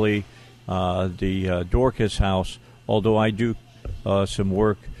probably the Dorcas House, although I do some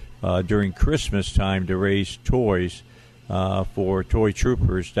work during Christmas time to raise toys for toy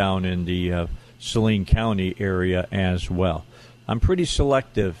troopers down in the Saline County area as well. I'm pretty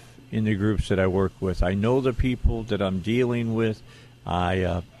selective in the groups that I work with. I know the people that I'm dealing with.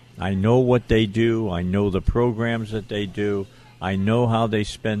 I know what they do. I know the programs that they do. I know how they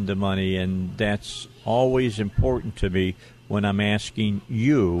spend the money, and that's always important to me when I'm asking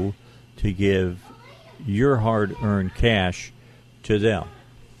you to give your hard-earned cash to them.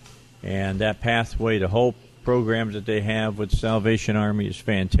 And that Pathway to Hope program that they have with Salvation Army is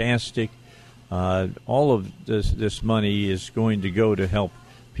fantastic. All of this money is going to go to help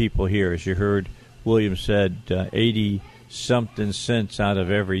people here. As you heard, William said 80-something cents out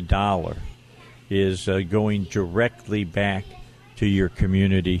of every dollar is going directly back to your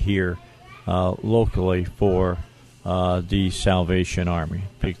community here locally for the Salvation Army.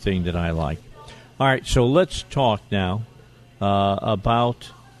 Big thing that I like. All right, so let's talk now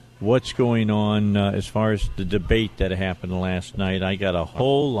about what's going on as far as the debate that happened last night. I got a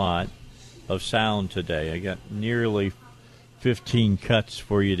whole lot of sound today. I got nearly 15 cuts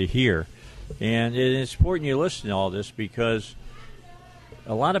for you to hear. And it's important you listen to all this because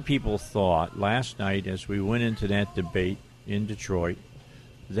a lot of people thought last night as we went into that debate in Detroit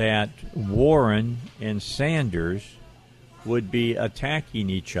that Warren and Sanders would be attacking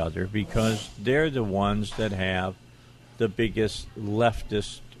each other because they're the ones that have the biggest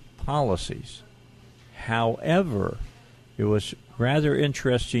leftist policies. However, it was rather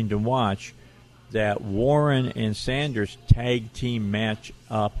interesting to watch that Warren and Sanders tag team match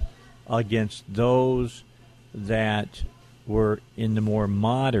up against those that were in the more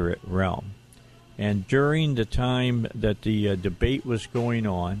moderate realm. And during the time that the debate was going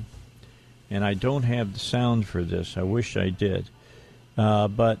on, and I don't have the sound for this, I wish I did,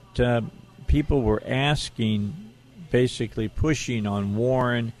 but people were asking, basically pushing on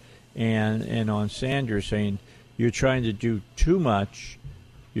Warren and on Sanders, saying, you're trying to do too much.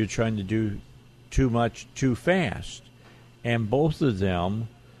 You're trying to do too much too fast. And both of them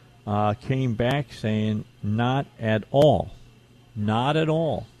came back saying, not at all. Not at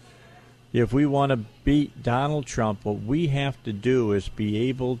all. If we want to beat Donald Trump, what we have to do is be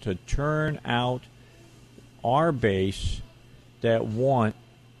able to turn out our base that want,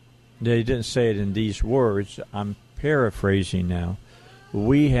 they didn't say it in these words, I'm paraphrasing now,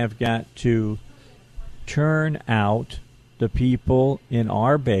 we have got to turn out the people in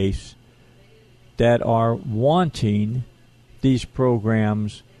our base that are wanting these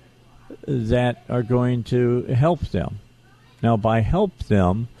programs that are going to help them. Now, by help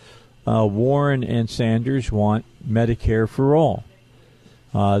them, Warren and Sanders want Medicare for all.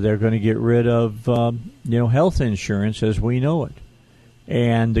 They're going to get rid of health insurance as we know it,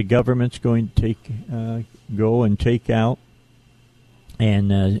 and the government's going to go and take out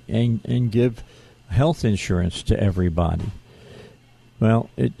and give health insurance to everybody. Well,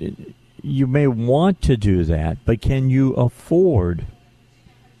 you may want to do that, but can you afford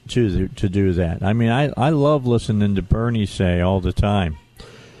to do that? I mean, I love listening to Bernie say all the time,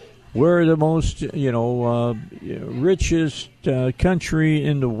 we're the most, richest country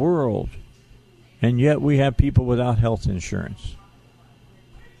in the world, and yet we have people without health insurance.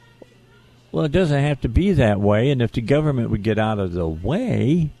 Well, it doesn't have to be that way, and if the government would get out of the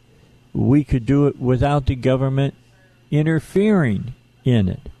way, we could do it without the government interfering in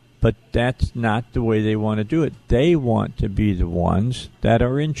it. But that's not the way they want to do it. They want to be the ones that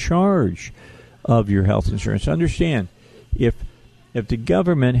are in charge of your health insurance. Understand, if the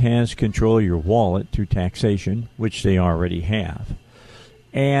government has control of your wallet through taxation, which they already have,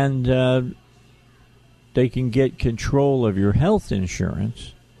 and they can get control of your health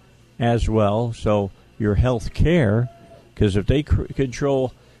insurance as well, so your health care, because if they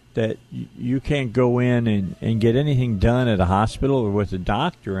control that you can't go in and get anything done at a hospital or with a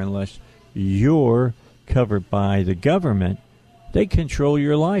doctor unless you're covered by the government, they control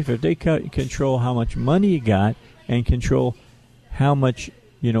your life. If they control how much money you got and control how much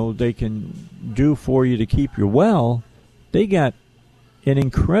they can do for you to keep you well, they got an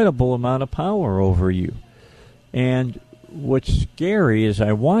incredible amount of power over you. And what's scary as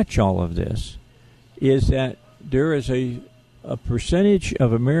I watch all of this is that there is a percentage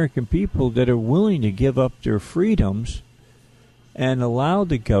of American people that are willing to give up their freedoms and allow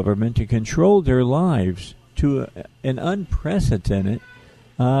the government to control their lives to an unprecedented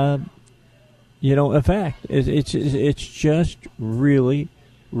effect. It's just really,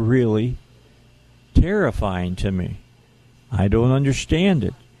 really terrifying to me. I don't understand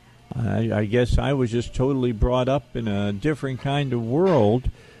it. I guess I was just totally brought up in a different kind of world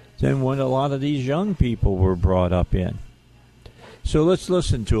than what a lot of these young people were brought up in. So let's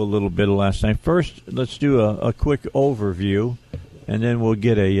listen to a little bit of last night. First, let's do a quick overview, and then we'll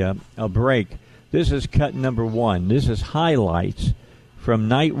get a break. This is cut number one. This is highlights from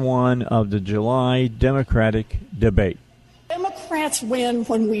night one of the July Democratic debate. Democrats win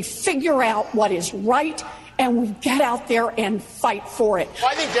when we figure out what is right and we get out there and fight for it.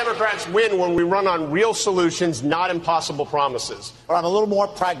 I think Democrats win when we run on real solutions, not impossible promises. Or I'm a little more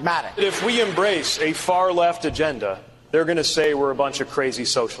pragmatic. If we embrace a far-left agenda, they're going to say we're a bunch of crazy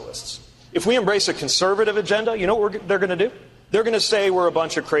socialists. If we embrace a conservative agenda, you know what they're going to do? They're going to say we're a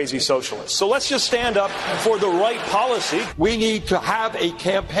bunch of crazy socialists. So let's just stand up for the right policy. We need to have a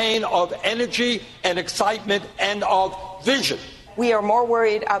campaign of energy and excitement and of vision. We are more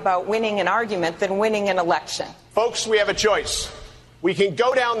worried about winning an argument than winning an election. Folks, we have a choice. We can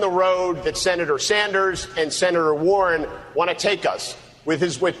go down the road that Senator Sanders and Senator Warren want to take us,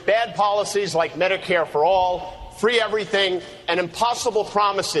 with bad policies like Medicare for all, free everything, and impossible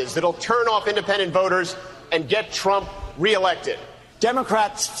promises that'll turn off independent voters and get Trump reelected.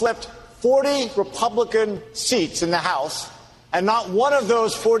 Democrats flipped 40 Republican seats in the House, and not one of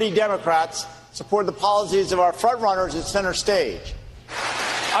those 40 Democrats supported the policies of our frontrunners at center stage.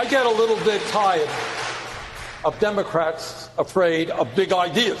 I get a little bit tired of Democrats afraid of big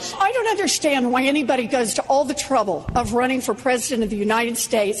ideas. I don't understand why anybody goes to all the trouble of running for president of the United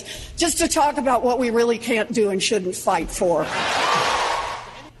States just to talk about what we really can't do and shouldn't fight for.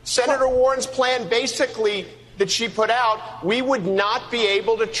 Senator Warren's plan basically that she put out, we would not be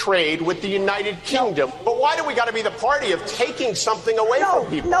able to trade with the United Kingdom. But why do we got to be the party of taking something away from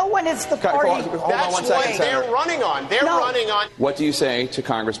people? No one is the party. That's what they're running on. They're running on. What do you say to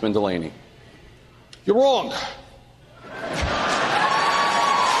Congressman Delaney? You're wrong.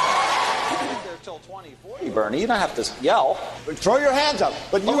 Till 2040, Bernie. You don't have to yell. Throw your hands up.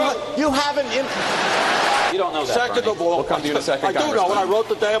 But you haven't. You don't know that, Second Bernie. of all, We'll come to you in a second, I do know, Congressman. and I wrote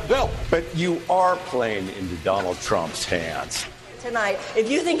the damn bill. But you are playing into Donald Trump's hands. Tonight,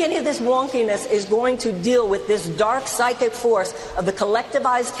 if you think any of this wonkiness is going to deal with this dark psychic force of the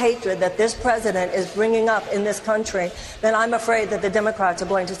collectivized hatred that this president is bringing up in this country, then I'm afraid that the Democrats are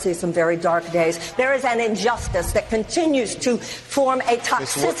going to see some very dark days. There is an injustice that continues to form a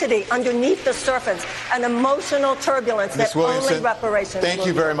toxicity underneath the surface, an emotional turbulence that only reparations Thank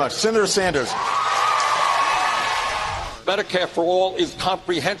you very much. Senator Sanders. Medicare for all is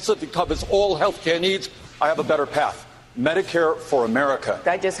comprehensive. It covers all health care needs. I have a better path. Medicare for America.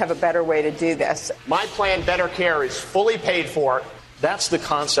 I just have a better way to do this. My plan, Better Care, is fully paid for. That's the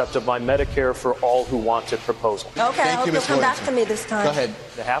concept of my Medicare for all who want it proposal. Okay, I hope you'll come back to me this time. Go ahead.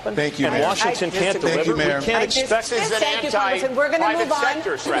 To happen? Thank you, and Mayor. Washington can't Thank deliver. you, Mayor. We can't expect This is an Thank you, Congressman. We're going to move on. anti-private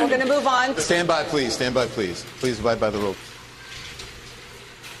sector strategy. We're going to move on. Stand by, please. Stand by, please. Please abide by the rule.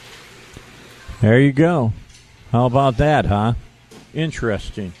 There you go. How about that, huh?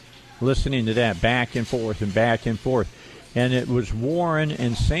 Interesting. Listening to that back and forth and back and forth. And it was Warren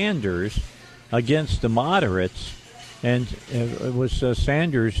and Sanders against the moderates. And it was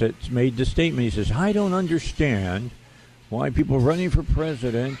Sanders that made the statement. He says, I don't understand why people running for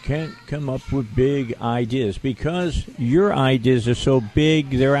president can't come up with big ideas. Because your ideas are so big,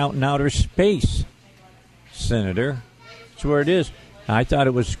 they're out in outer space, Senator. That's where it is. I thought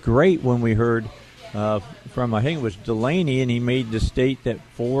it was great when we heard from, I think it was Delaney, and he made the state that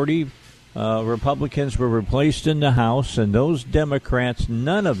 40 Republicans were replaced in the House, and those Democrats,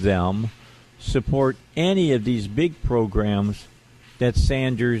 none of them support any of these big programs that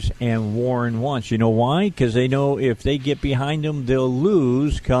Sanders and Warren wants. You know why? Because they know if they get behind them, they'll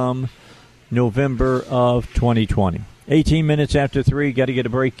lose come November of 2020. 18 minutes after 3, got to get a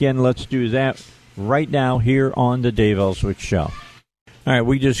break in. Let's do that right now here on the Dave Elswick Show. All right,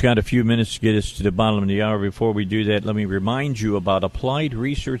 we just got a few minutes to get us to the bottom of the hour. Before we do that, let me remind you about Applied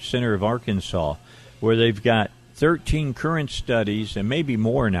Research Center of Arkansas, where they've got 13 current studies, and maybe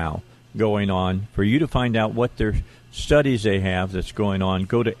more now, going on. For you to find out what their studies they have that's going on,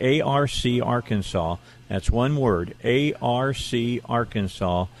 go to ARC Arkansas. That's one word,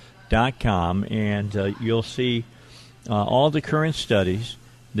 arcarkansas.com, and you'll see all the current studies.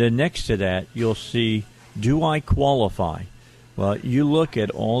 Then next to that, you'll see, do I qualify? Well, you look at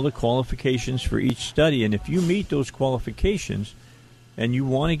all the qualifications for each study, and if you meet those qualifications and you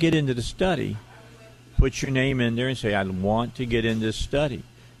want to get into the study, put your name in there and say, I want to get in this study.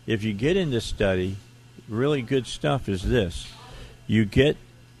 If you get in this study, really good stuff is this. You get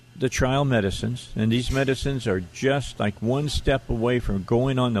the trial medicines, and these medicines are just like one step away from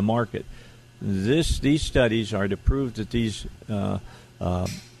going on the market. These studies are to prove that these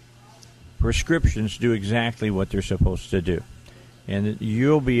prescriptions do exactly what they're supposed to do. And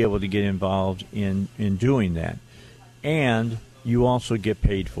you'll be able to get involved in doing that. And you also get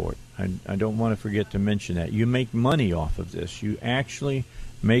paid for it. I don't want to forget to mention that. You make money off of this. You actually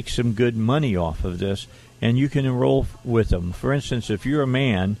make some good money off of this, and you can enroll with them. For instance, if you're a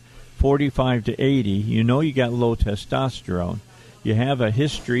man, 45 to 80, you know you got low testosterone, you have a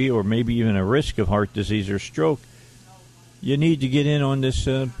history or maybe even a risk of heart disease or stroke, you need to get in on this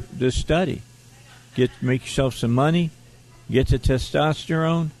study. Make yourself some money, get the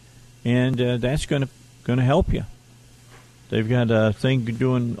testosterone, and that's going to help you. They've got a thing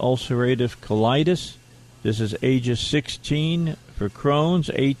doing ulcerative colitis. This is ages 16 for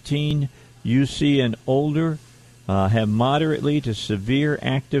Crohn's, 18 UC and older. Have moderately to severe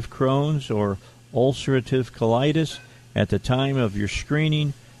active Crohn's or ulcerative colitis at the time of your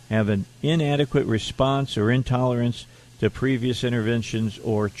screening. Have an inadequate response or intolerance to previous interventions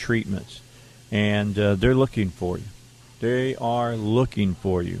or treatments. And they're looking for you. They are looking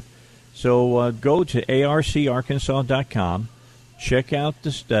for you. So go to arcarkansas.com, check out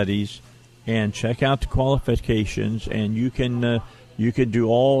the studies, and check out the qualifications, and you can do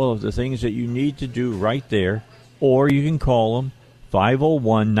all of the things that you need to do right there, or you can call them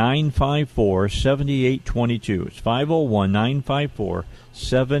 501-954-7822. It's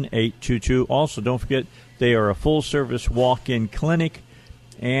 501-954-7822. Also, don't forget, they are a full-service walk-in clinic,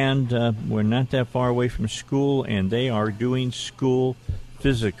 and we're not that far away from school, and they are doing school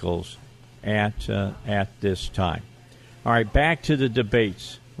physicals at this time. All right, back to the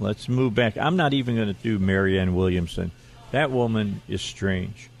debates. Let's move back. I'm not even going to do Marianne Williamson. That woman is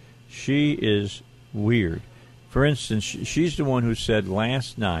strange. She is weird. For instance, she's the one who said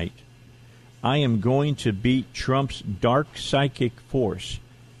last night, I am going to beat Trump's dark psychic force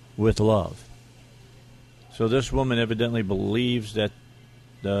with love. So this woman evidently believes that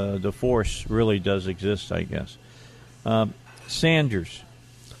the force really does exist, I guess. Sanders.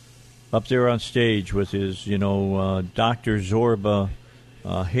 up there on stage with his, Dr. Zorba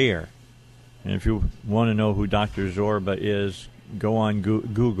hair. And if you want to know who Dr. Zorba is, go on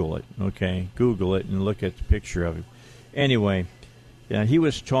Google it, okay? Google it and look at the picture of him. Anyway, he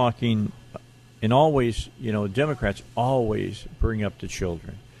was talking, and always, Democrats always bring up the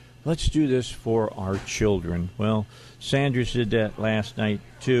children. Let's do this for our children. Well, Sanders did that last night,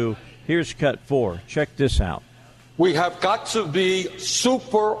 too. Here's cut 4. Check this out. We have got to be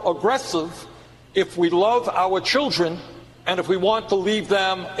super aggressive if we love our children and if we want to leave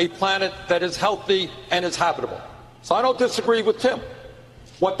them a planet that is healthy and is habitable. So I don't disagree with Tim.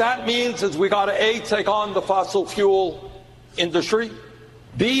 What that means is we got to, A, take on the fossil fuel industry.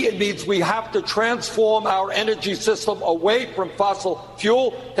 B, it means we have to transform our energy system away from fossil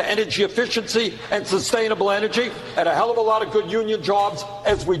fuel to energy efficiency and sustainable energy, and a hell of a lot of good union jobs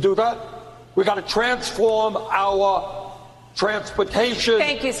as we do that. We got to transform our transportation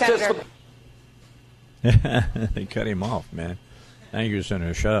Thank you, Senator. system. They cut him off, man. Thank you,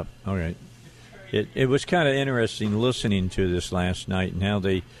 Senator. Shut up. All right. It was kind of interesting listening to this last night and how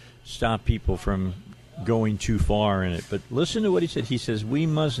they stop people from going too far in it. But listen to what he said. He says, we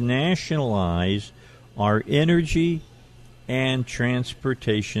must nationalize our energy and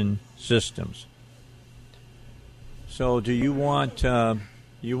transportation systems. So do you want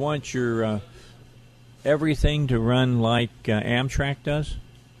your everything to run like Amtrak does?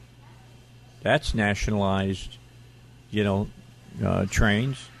 That's nationalized,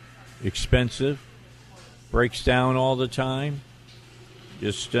 trains, expensive, breaks down all the time.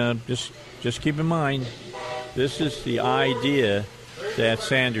 Just keep in mind, this is the idea that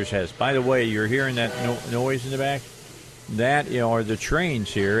Sanders has. By the way, you're hearing that noise in the back? That are the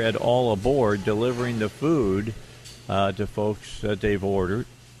trains here at All Aboard delivering the food to folks that they've ordered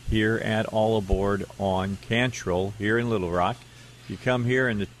here at All Aboard on Cantrell here in Little Rock. You come here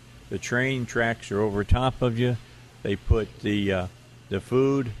and the train tracks are over top of you. They put the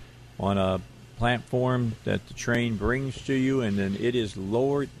food on a platform that the train brings to you, and then it is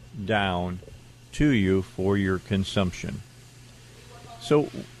lowered down to you for your consumption. So,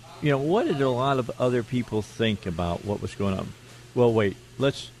 what did a lot of other people think about what was going on? Well, wait,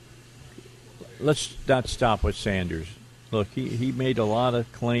 let's not stop with Sanders. Look, he made a lot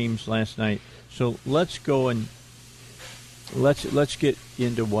of claims last night. So let's go and let's get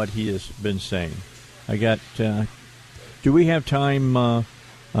into what he has been saying. I got. Do we have time,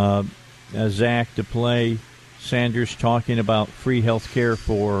 Zach, to play Sanders talking about free health care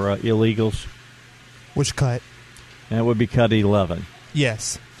for illegals? Which cut? That would be cut 11.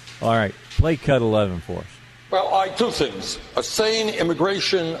 Yes. All right. Play cut 11 for us. Well, two things. A sane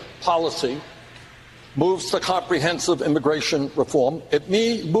immigration policy moves to comprehensive immigration reform. It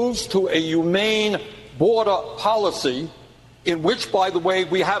moves to a humane border policy in which, by the way,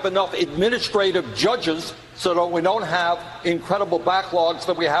 we have enough administrative judges so that we don't have incredible backlogs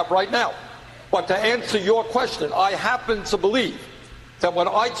that we have right now. But to answer your question, I happen to believe that when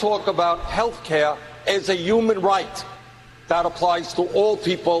I talk about health care as a human right, that applies to all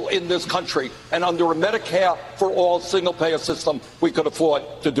people in this country. And under a Medicare for all single-payer system, we could afford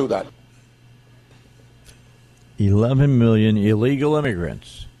to do that. 11 million illegal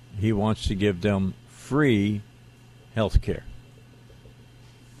immigrants. He wants to give them free health care.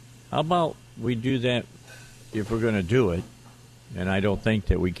 How about we do that if we're going to do it? And I don't think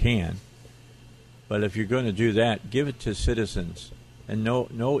that we can. But if you're going to do that, give it to citizens. And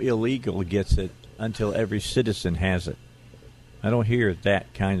no illegal gets it until every citizen has it. I don't hear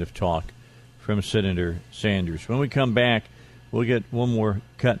that kind of talk from Senator Sanders. When we come back, we'll get one more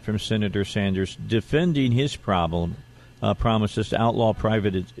cut from Senator Sanders defending his promises to outlaw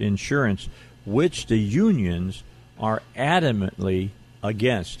private insurance, which the unions are adamantly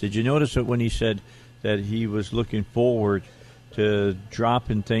against. Did you notice that when he said that he was looking forward to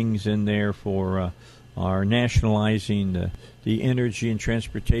dropping things in there for our nationalizing the energy and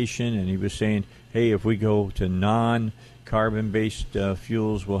transportation, and he was saying, hey, if we go to non-carbon-based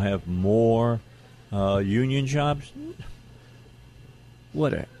fuels, we'll have more union jobs?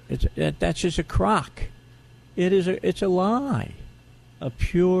 That's just a crock. It's a lie, a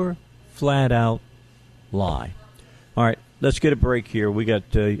pure, flat-out lie. All right, let's get a break here. I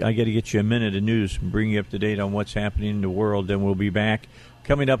got to get you a minute of news and bring you up to date on what's happening in the world. Then we'll be back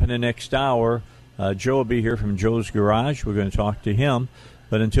coming up in the next hour. Joe will be here from Joe's Garage. We're going to talk to him.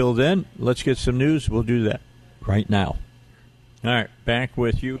 But until then, let's get some news. We'll do that right now. All right, back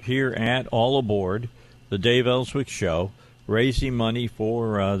with you here at All Aboard, the Dave Elswick Show, raising money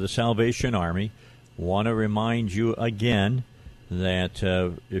for the Salvation Army. Want to remind you again that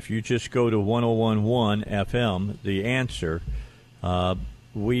if you just go to 101.1 FM, The Answer,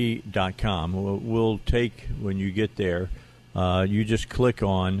 we.com. We'll take, when you get there, you just click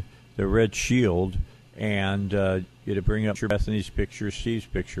on the red shield, and it'll bring up your Bethany's picture, Steve's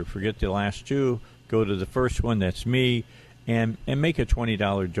picture. Forget the last two. Go to the first one, that's me, and make a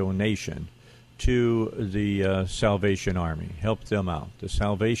 $20 donation to the Salvation Army. Help them out. The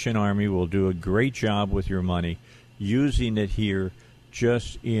Salvation Army will do a great job with your money using it here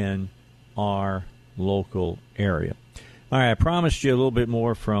just in our local area. All right, I promised you a little bit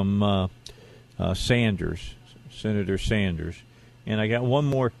more from Sanders, Senator Sanders, and I got one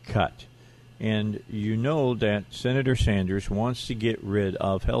more cut. And you know that Senator Sanders wants to get rid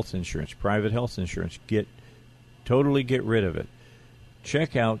of health insurance, private health insurance, totally get rid of it.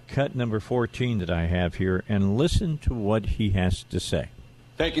 Check out cut number 14 that I have here and listen to what he has to say.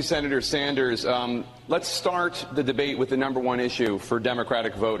 Thank you, Senator Sanders. Let's start the debate with the number one issue for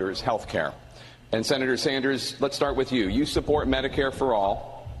Democratic voters, health care. And Senator Sanders, let's start with you. You support Medicare for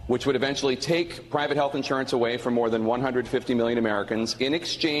all, which would eventually take private health insurance away from more than 150 million Americans in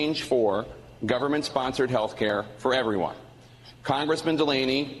exchange for government-sponsored health care for everyone. Congressman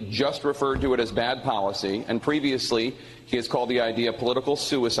Delaney just referred to it as bad policy, and previously he has called the idea political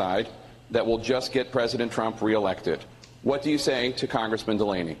suicide that will just get President Trump reelected. What do you say to Congressman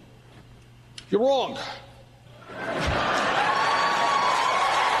Delaney? You're wrong.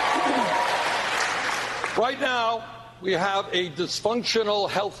 Right now, we have a dysfunctional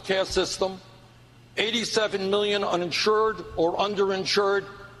health care system, 87 million uninsured or underinsured,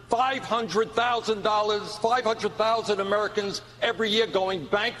 500,000 Americans every year going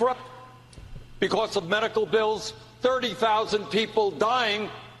bankrupt because of medical bills, 30,000 people dying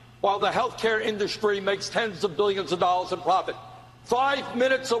while the healthcare industry makes tens of billions of dollars in profit. 5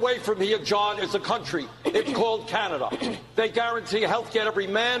 minutes away from here, John, is a country. It's called Canada. They guarantee health care to every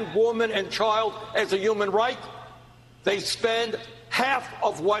man, woman, and child as a human right. They spend half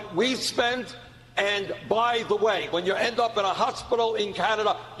of what we spend. And by the way, when you end up in a hospital in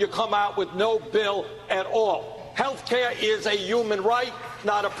Canada, you come out with no bill at all. Health care is a human right,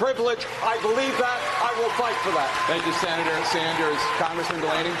 not a privilege. I believe that. I will fight for that. Thank you, Senator Sanders. Congressman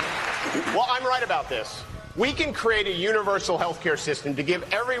Delaney? Well, I'm right about this. We can create a universal health care system to give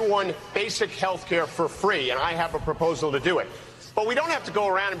everyone basic health care for free, and I have a proposal to do it. But we don't have to go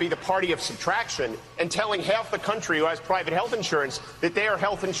around and be the party of subtraction and telling half the country who has private health insurance that their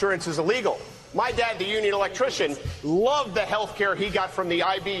health insurance is illegal. My dad, the union electrician, loved the health care he got from the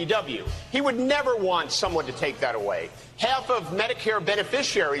IBEW. He would never want someone to take that away. Half of Medicare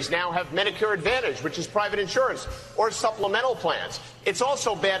beneficiaries now have Medicare Advantage, which is private insurance, or supplemental plans. It's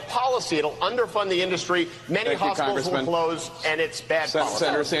also bad policy. It'll underfund the industry. Many hospitals will close, and it's bad policy.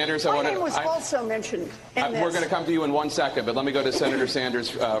 Senator Sanders, my name was also mentioned in this. We're going to come to you in 1 second, but let me go to Senator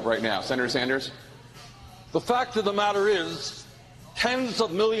Sanders right now. Senator Sanders? The fact of the matter is, tens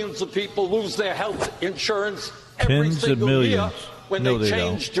of millions of people lose their health insurance every single year when they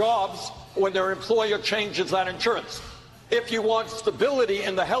change jobs, when their employer changes that insurance. If you want stability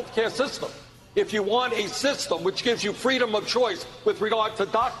in the healthcare system, if you want a system which gives you freedom of choice with regard to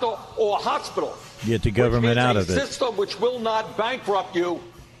doctor or hospital, get the government out of it. A system which will not bankrupt you.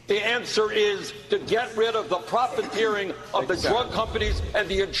 The answer is to get rid of the profiteering of the drug companies and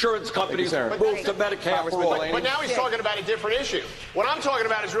the insurance companies, move to Medicare for all. But now he's talking about a different issue. What I'm talking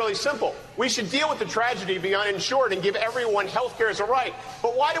about is really simple. We should deal with the tragedy of being uninsured and give everyone health care as a right.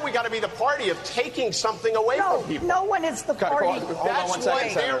 But why do we got to be the party of taking something away from people? No one is the party. That's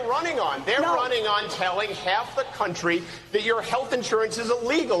what they're running on. They're running on telling half the country that your health insurance is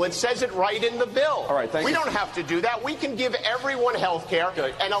illegal. It says it right in the bill. All right, thank we you. don't have to do that. We can give everyone health care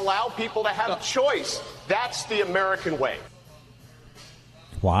and allow people to have choice. That's the American way.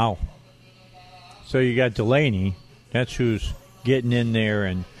 Wow. So you got Delaney. That's who's getting in there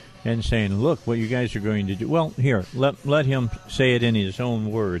and saying, look, what you guys are going to do. Well, here, let him say it in his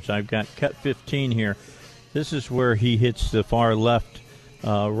own words. I've got cut 15 here. This is where he hits the far left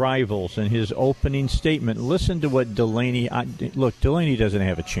rivals in his opening statement. Listen to what Delaney... Look, Delaney doesn't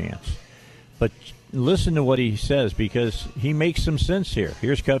have a chance. But listen to what he says, because he makes some sense here.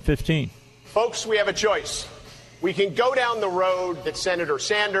 Here's cut 15. Folks, we have a choice. We can go down the road that Senator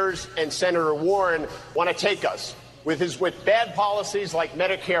Sanders and Senator Warren want to take us, with bad policies like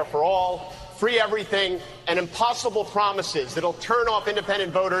Medicare for all, free everything, and impossible promises that'll turn off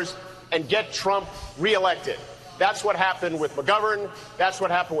independent voters and get Trump reelected. That's what happened with McGovern. That's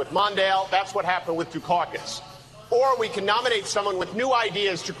what happened with Mondale. That's what happened with Dukakis. Or we can nominate someone with new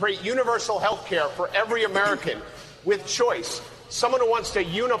ideas to create universal health care for every American with choice. Someone who wants to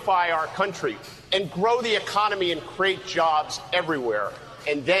unify our country and grow the economy and create jobs everywhere.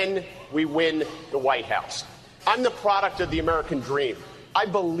 And then we win the White House. I'm the product of the American dream. I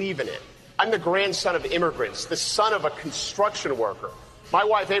believe in it. I'm the grandson of immigrants, the son of a construction worker. My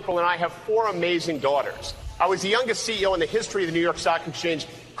wife, April, and I have 4 amazing daughters. I was the youngest CEO in the history of the New York Stock Exchange,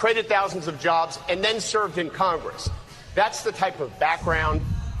 created thousands of jobs, and then served in Congress. That's the type of background,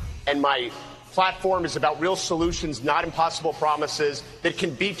 and my platform is about real solutions, not impossible promises that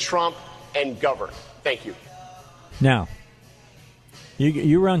can beat Trump and govern. Thank you. Now,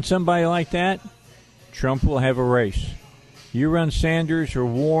 you run somebody like that, Trump will have a race. You run Sanders or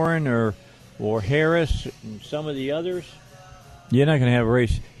Warren or Harris and some of the others, you're not going to have a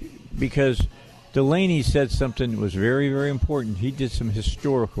race, because Delaney said something that was very, very important. He did some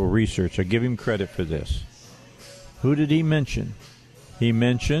historical research. I give him credit for this. Who did he mention? He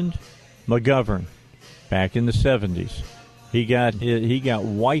mentioned McGovern back in the 70s. He got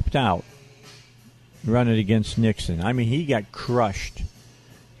wiped out running against Nixon. I mean, he got crushed.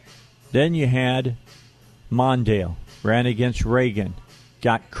 Then you had Mondale, ran against Reagan,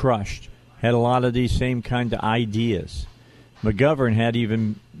 got crushed, had a lot of these same kind of ideas. McGovern had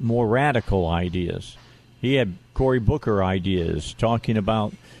even more radical ideas. He had Cory Booker ideas, talking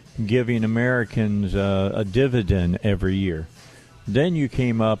about giving Americans a dividend every year. Then you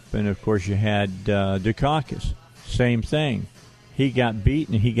came up, and of course you had Dukakis. Same thing. He got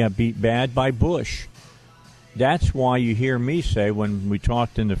beaten. He got beat bad by Bush. That's why you hear me say, when we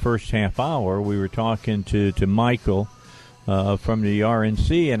talked in the first half hour, we were talking to Michael from the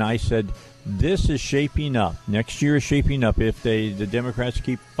RNC, and I said, this is shaping up. Next year is shaping up if the Democrats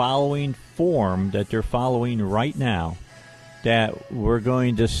keep following form that they're following right now, that we're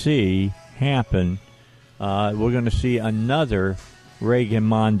going to see happen. We're going to see another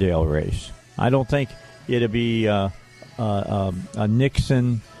Reagan-Mondale race. I don't think it'll be a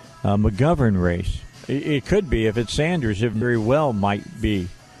Nixon-McGovern race. It could be. If it's Sanders, it very well might be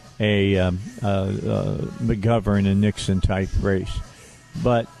a McGovern and Nixon type race.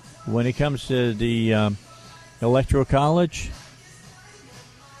 But when it comes to the Electoral College,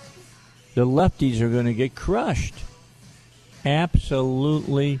 the lefties are going to get crushed.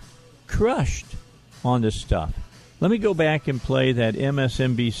 Absolutely crushed on this stuff. Let me go back and play that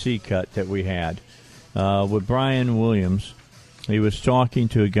MSNBC cut that we had with Brian Williams. He was talking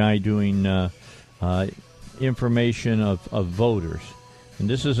to a guy doing information of voters. And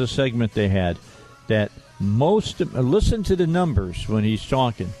this is a segment they had that listen to the numbers when he's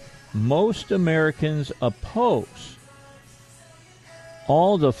talking. Most Americans oppose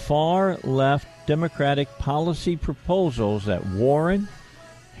all the far-left Democratic policy proposals that Warren,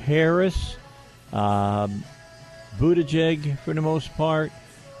 Harris, Buttigieg, for the most part,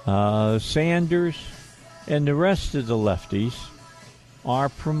 Sanders, and the rest of the lefties are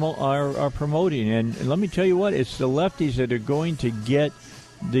promoting. And let me tell you what, it's the lefties that are going to get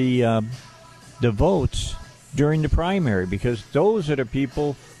the votes during the primary, because those are the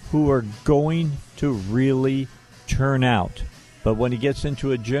people who are going to really turn out. But when it gets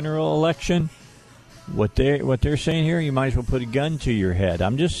into a general election, what they're saying here, you might as well put a gun to your head.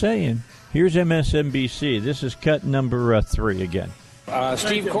 I'm just saying. Here's MSNBC. This is cut number 3 again.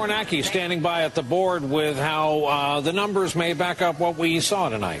 Steve Kornacki standing by at the board with how the numbers may back up what we saw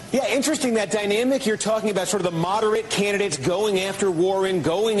tonight. Yeah, interesting, that dynamic. You're talking about sort of the moderate candidates going after Warren,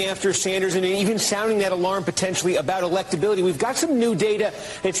 going after Sanders, and even sounding that alarm potentially about electability. We've got some new data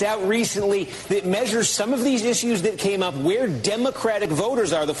that's out recently that measures some of these issues that came up, where Democratic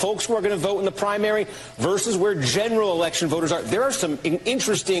voters are, the folks who are going to vote in the primary versus where general election voters are. There are some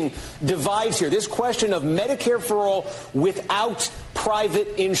interesting divides here. This question of Medicare for all without private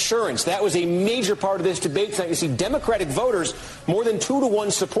insurance. That was a major part of this debate tonight. You see Democratic voters, more than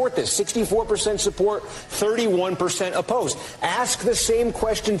 2-to-1 support this. 64% support, 31% oppose. Ask the same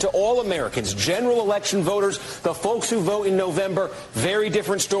question to all Americans. General election voters, the folks who vote in November, very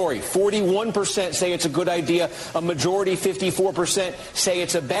different story. 41% say it's a good idea. A majority, 54%, say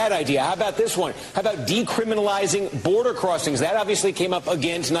it's a bad idea. How about this one? How about decriminalizing border crossings? That obviously came up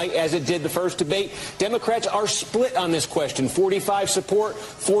again tonight, as it did the first debate. Democrats are split on this question. 45 support,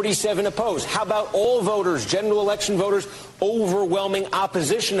 47 oppose. How about all voters, general election voters, overwhelming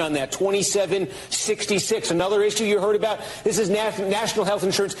opposition on that, 27-66. Another issue you heard about, this is national health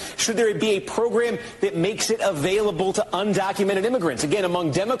insurance. Should there be a program that makes it available to undocumented immigrants? Again, among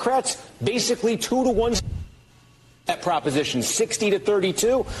Democrats, basically 2-to-1. That proposition,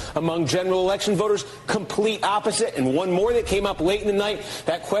 60-32 among general election voters, complete opposite. And one more that came up late in the night,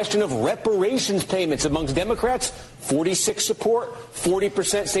 that question of reparations payments amongst Democrats, 46 support,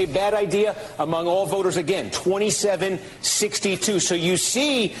 40% say bad idea. Among all voters, again, 27-62. So you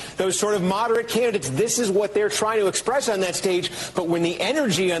see those sort of moderate candidates, this is what they're trying to express on that stage. But when the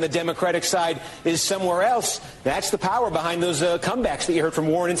energy on the Democratic side is somewhere else, that's the power behind those comebacks that you heard from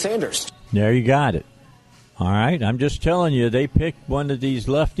Warren and Sanders. There you got it. All right, I'm just telling you, they picked one of these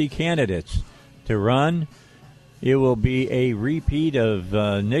lefty candidates to run. It will be a repeat of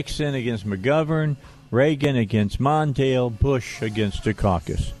Nixon against McGovern, Reagan against Mondale, Bush against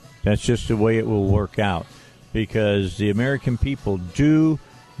Dukakis. That's just the way it will work out, because the American people do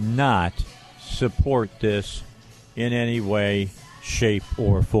not support this in any way, shape,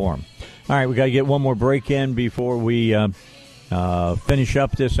 or form. All right, we got to get one more break in before we finish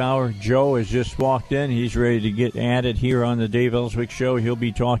up this hour. Joe has just walked in. He's ready to get at it here on the Dave Elswick Show. He'll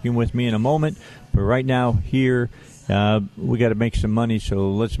be talking with me in a moment. But right now here, we got to make some money.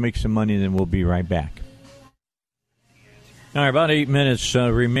 So let's make some money, and then we'll be right back. All right, about 8 minutes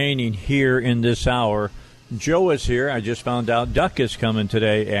remaining here in this hour. Joe is here. I just found out Duck is coming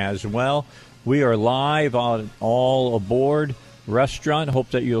today as well. We are live on All Aboard Restaurant. Hope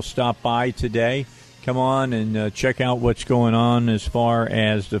that you'll stop by today. Come on and check out what's going on as far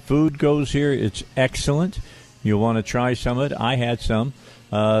as the food goes here. It's excellent. You'll want to try some of it. I had some.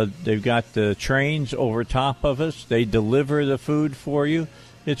 They've got the trains over top of us. They deliver the food for you.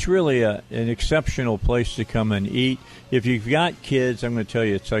 It's really an exceptional place to come and eat. If you've got kids, I'm going to tell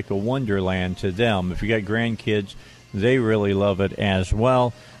you, it's like a wonderland to them. If you got grandkids, they really love it as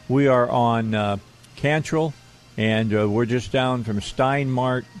well. We are on Cantrell, and we're just down from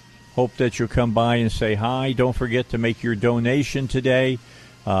Steinmart. Hope that you'll come by and say hi. Don't forget to make your donation today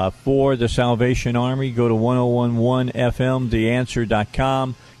for the Salvation Army. Go to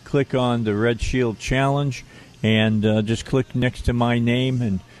 1011fmtheanswer.com. Click on the Red Shield Challenge, and just click next to my name.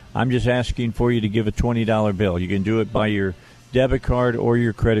 And I'm just asking for you to give a $20 bill. You can do it by your debit card or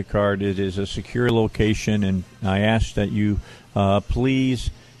your credit card. It is a secure location, and I ask that you please,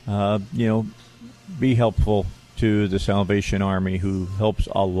 be helpful to the Salvation Army, who helps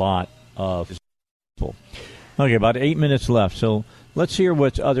a lot of people. Okay, about 8 minutes left, so let's hear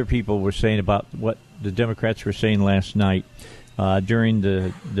what other people were saying about what the Democrats were saying last night during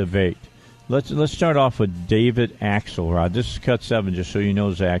the debate. Let's start off with David Axelrod. This is Cut 7, just so you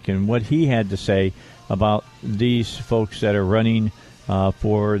know, Zach, and what he had to say about these folks that are running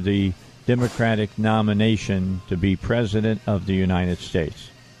for the Democratic nomination to be President of the United States.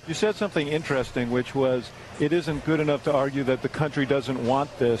 You said something interesting, which was it isn't good enough to argue that the country doesn't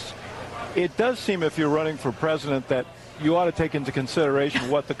want this. It does seem, if you're running for president, that you ought to take into consideration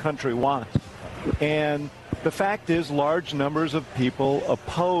what the country wants. And the fact is, large numbers of people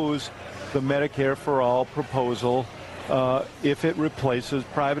oppose the Medicare for All proposal if it replaces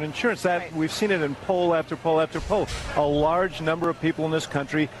private insurance. That we've seen it in poll after poll after poll. A large number of people in this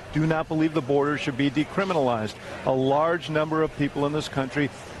country do not believe the border should be decriminalized. A large number of people in this country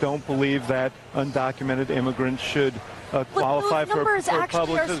don't believe that undocumented immigrants should qualify for public assistance. Those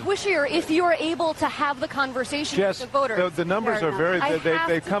numbers actually are squishier if you are able to have the conversation with the voters. The numbers are very.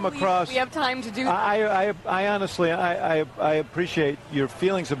 They come across. We have time to do that. I honestly, I appreciate your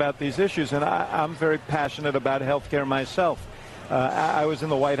feelings about these issues, and I'm very passionate about health care myself. I was in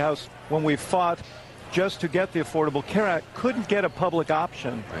the White House when we fought just to get the Affordable Care Act. Couldn't get a public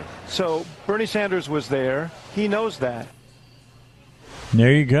option. Right. So Bernie Sanders was there. He knows that.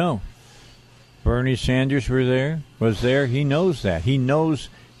 There you go. Bernie Sanders was there. He knows that. He knows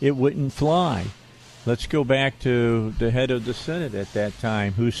it wouldn't fly. Let's go back to the head of the Senate at that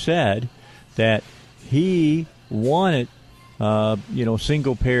time, who said that he wanted,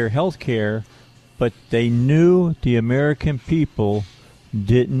 single-payer health care, but they knew the American people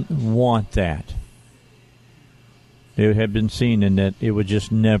didn't want that. It had been seen in that it would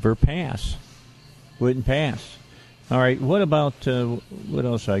just never pass. Wouldn't pass. All right, what about, what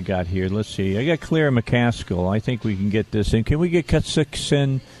else I got here? Let's see. I got Clara McCaskill. I think we can get this in. Can we get cut 6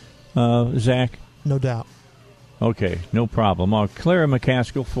 in, Zach? No doubt. Okay, no problem. Clara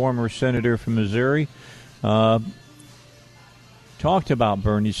McCaskill, former senator from Missouri, talked about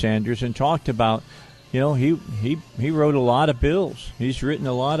Bernie Sanders and talked about, he wrote a lot of bills. He's written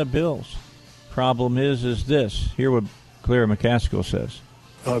a lot of bills. Problem is this. Hear what Clara McCaskill says.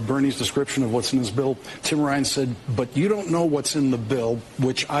 Bernie's description of what's in his bill, Tim Ryan said, but you don't know what's in the bill,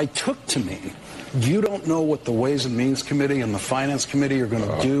 which I took to mean you don't know what the Ways and Means Committee and the Finance Committee are going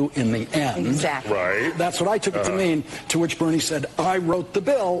to do in the end. Exactly. Right. That's what I took it to mean, to which Bernie said, I wrote the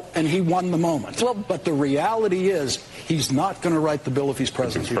bill, and he won the moment. Well, but the reality is he's not going to write the bill if he's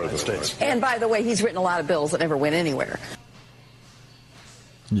president of the United States. And by the way, he's written a lot of bills that never went anywhere.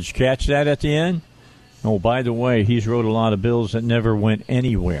 Did you catch that at the end? Oh, by the way, he's wrote a lot of bills that never went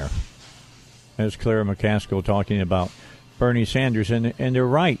anywhere. That's Clara McCaskill talking about Bernie Sanders. And they're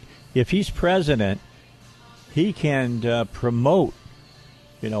right. If he's president, he can promote,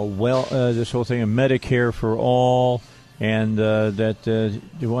 this whole thing of Medicare for all, and that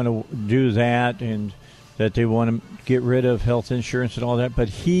they want to do that, and that they want to get rid of health insurance and all that. But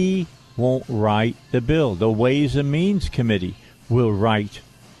he won't write the bill. The Ways and Means Committee will write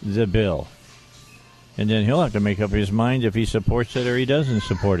the bill. And then he'll have to make up his mind if he supports it or he doesn't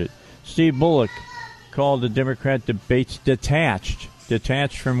support it. Steve Bullock called the Democrat debates detached.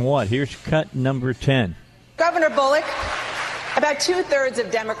 Detached from what? Here's cut number 10. Governor Bullock, about 2/3 of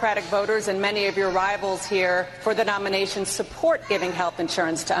Democratic voters and many of your rivals here for the nomination support giving health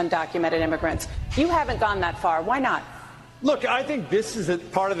insurance to undocumented immigrants. You haven't gone that far. Why not? Look, I think this is a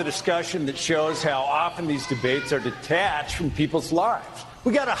part of the discussion that shows how often these debates are detached from people's lives.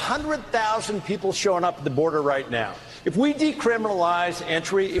 We got 100,000 people showing up at the border right now. If we decriminalize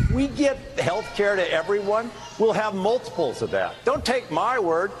entry, if we get health care to everyone, we'll have multiples of that. Don't take my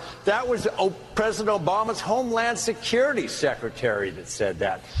word. That was President Obama's Homeland Security Secretary that said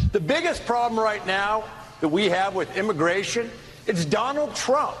that. The biggest problem right now that we have with immigration, it's Donald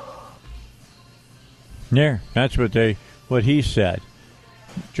Trump. There, that's what he said.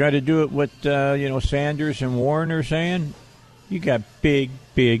 Try to do it what Sanders and Warren are saying. You got big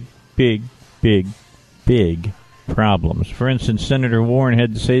problems. For instance, Senator Warren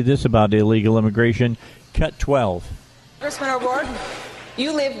had to say this about illegal immigration. Cut 12. Congressman O'Rourke,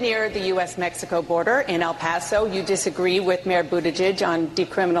 you live near the U.S.-Mexico border in El Paso. You disagree with Mayor Buttigieg on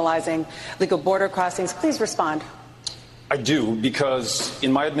decriminalizing legal border crossings. Please respond. I do, because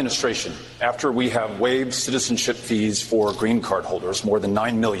in my administration, after we have waived citizenship fees for green card holders, more than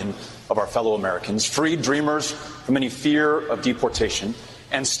 9 million of our fellow Americans, freed dreamers from any fear of deportation,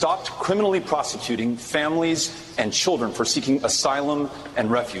 and stopped criminally prosecuting families and children for seeking asylum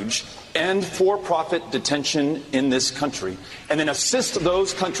and refuge, end for-profit detention in this country, and then assist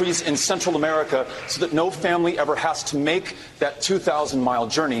those countries in Central America so that no family ever has to make that 2,000-mile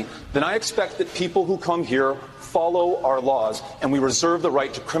journey, then I expect that people who come here follow our laws, and we reserve the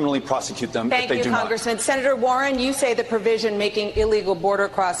right to criminally prosecute them if they do not. Thank you, Congressman. Senator Warren, you say the provision making illegal border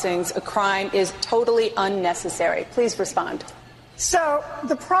crossings a crime is totally unnecessary. Please respond. So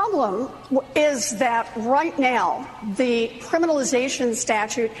the problem is that right now the criminalization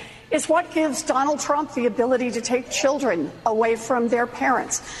statute is what gives Donald Trump the ability to take children away from their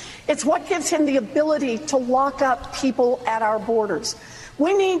parents. It's what gives him the ability to lock up people at our borders.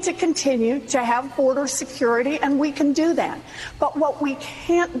 We need to continue to have border security, and we can do that. But what we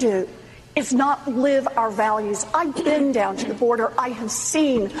can't do is not live our values. I've been down to the border. I have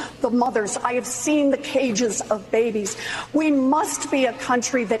seen the mothers. I have seen the cages of babies. We must be a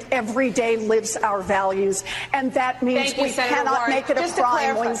country that every day lives our values, and that means we cannot make it a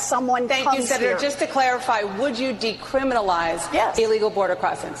crime when someone comes here. Thank you, Senator. Just to clarify, would you decriminalize illegal border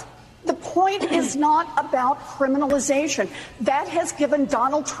crossings? The point is not about criminalization. That has given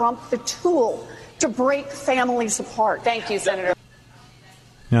Donald Trump the tool to break families apart. Thank you, Senator.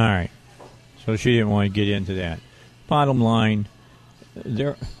 All right. So she didn't want to get into that. Bottom line,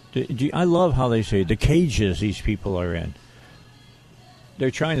 I love how they say the cages these people are in.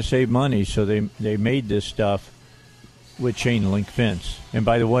 They're trying to save money, so they made this stuff with chain link fence. And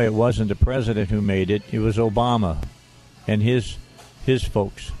by the way, it wasn't the president who made it. It was Obama and his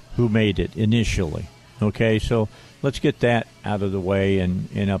folks who made it initially. Okay, so let's get that out of the way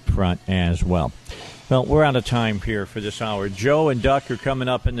and up front as well. Well, we're out of time here for this hour. Joe and Duck are coming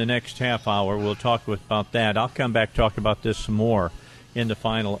up in the next half hour. We'll talk about that. I'll come back talk about this some more in the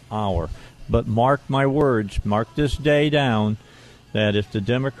final hour. But mark my words, mark this day down, that if the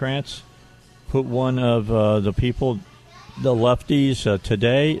Democrats put one of the people, the lefties,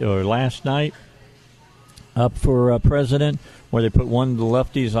 today or last night up for president, or they put one of the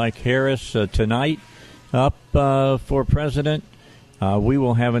lefties like Harris tonight up for president, we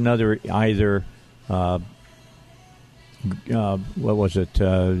will have another either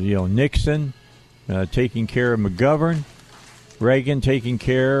Nixon taking care of McGovern, Reagan taking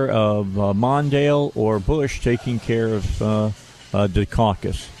care of Mondale, or Bush taking care of the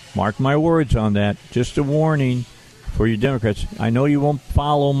caucus. Mark my words on that. Just a warning for you Democrats. I know you won't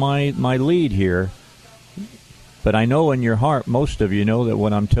follow my lead here, but I know in your heart, most of you know that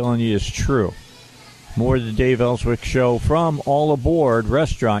what I'm telling you is true. More of the Dave Elswick Show from All Aboard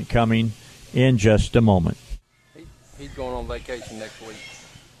Restaurant coming in just a moment. He's going on vacation next week.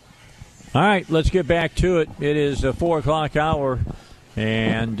 All right, let's get back to it. It is a 4 o'clock hour,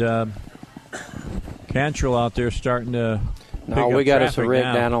 and Cantrell out there starting to No, we got us a wreck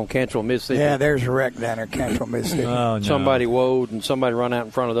down on Cantrell, Mississippi. Yeah, there's a wreck down there, Cantrell, Mississippi. Oh, no. Somebody woed and somebody run out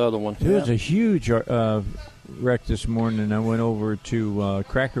in front of the other one. There was a huge wreck this morning. I went over to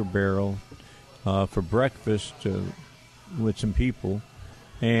Cracker Barrel for breakfast with some people,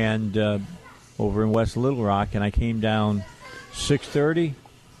 and over in West Little Rock, and I came down 6:30,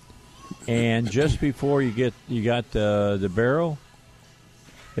 and just before you got the barrel,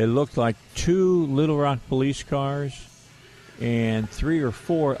 it looked like 2 Little Rock police cars and 3 or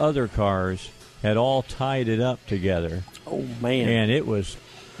 4 other cars had all tied it up together. Oh man! And it was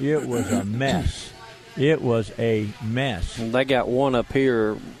a mess. It was a mess. And they got one up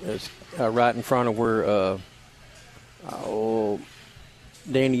here, right in front of where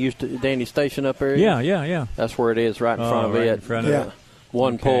Danny's station up there. Yeah. That's where it is, right in front of right it. In front of it.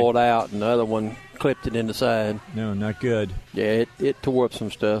 One pulled out, and the other one clipped it in the side. No, not good. Yeah, it tore up some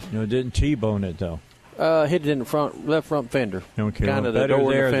stuff. No, it didn't T-bone it though. Hit it in the left front fender. Okay, kind of better the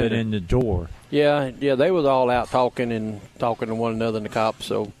door there the than in the door. Yeah, they was all out talking to one another in the cops.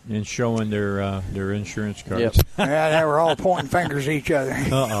 So and showing their insurance cards. Yep. Yeah, they were all pointing fingers at each other.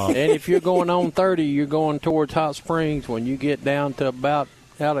 Uh-oh. And if you're going on 30, you're going towards Hot Springs. When you get down to about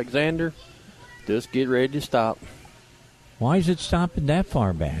Alexander, just get ready to stop. Why is it stopping that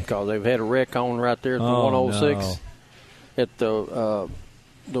far back? Because they've had a wreck on right there at the 106 at the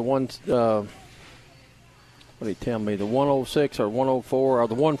one. What did he tell me? The 106 or 104 or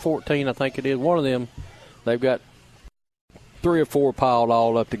the 114, I think it is. One of them, they've got 3 or 4 piled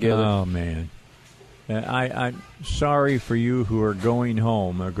all up together. Oh, man. I'm sorry for you who are going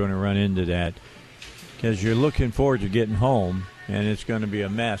home are going to run into that because you're looking forward to getting home, and it's going to be a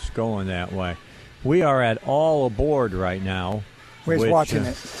mess going that way. We are at All Aboard right now. We're watching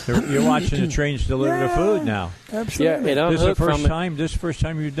it. You're watching the trains deliver the food now. Absolutely. Yeah, this is the first time. This is the first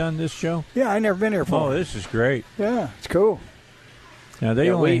time you've done this show. Yeah, I never been here before. Oh, this is great. Yeah, it's cool. Now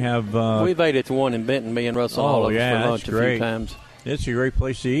they only have. We've ate at the one in Benton, me and Russell, all of us for lunch a few times. It's a great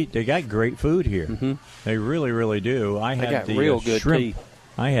place to eat. They got great food here. Mm-hmm. They really, really do. They got real good shrimp. tea.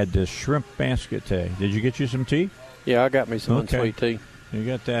 I had the shrimp basket today. Did you get you some tea? Yeah, I got me some unsweet tea. You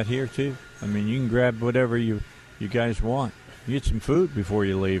got that here too. I mean, you can grab whatever you guys want. You get some food before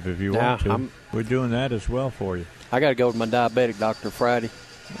you leave if you want to. We're doing that as well for you. I got to go to my diabetic doctor Friday.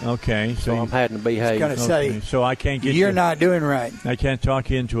 Okay, so I'm having to behave. I was going to say, so I can't get you're not doing right. I can't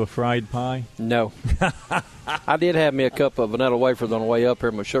talk you into a fried pie? No. I did have me a cup of vanilla wafers on the way up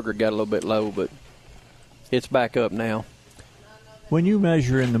here. My sugar got a little bit low, but it's back up now. When you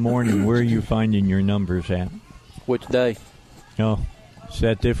measure in the morning, where are you finding your numbers at? Which day? Oh, is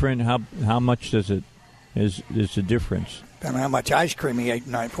that different? How much does it is the difference? Depending on how much ice cream he ate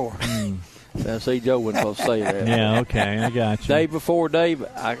the night before. Now, see, Joe wasn't supposed to say that. Yeah, okay, I got you. Day before day,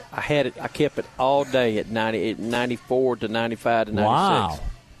 I had it. I kept it all day at 94 to 95 to 96. Wow,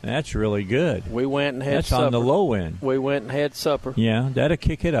 that's really good. We went and had supper. That's on the low end. We went and had supper. Yeah, that'll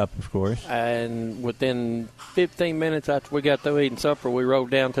kick it up, of course. And within 15 minutes after we got through eating supper, we rode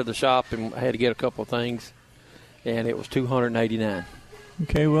down to the shop and had to get a couple of things, and it was $289.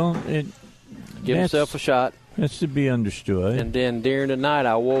 Okay, well, give himself a shot. That's to be understood. And then during the night,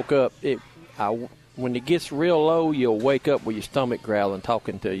 I woke up. When it gets real low, you'll wake up with your stomach growling,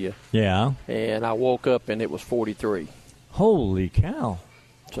 talking to you. Yeah. And I woke up, and it was 43. Holy cow.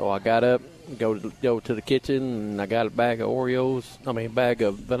 So I got up, go to the kitchen, and I got a bag of bag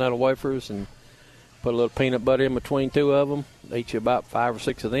of vanilla wafers, and put a little peanut butter in between 2 of them. Eat you about 5 or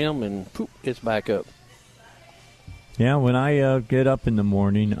 6 of them, and poof, it's back up. Yeah, when I get up in the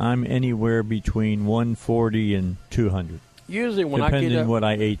morning, I'm anywhere between 140 and 200. Usually when I get up, depending on what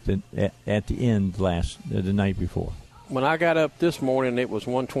I ate at the end the night before. When I got up this morning, it was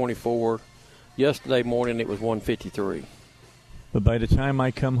 124. Yesterday morning, it was 153. But by the time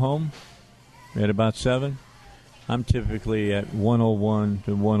I come home at about 7, I'm typically at 101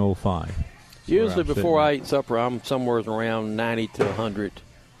 to 105. Usually before I eat supper, I'm somewhere around 90 to 100.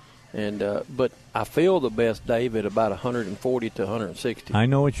 And but I feel the best, Dave, at about 140 to 160. I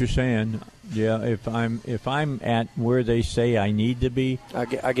know what you're saying. Yeah, if I'm at where they say I need to be, I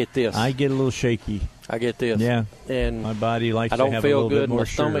get this. I get a little shaky. I get this. Yeah, and my body likes to have a little bit more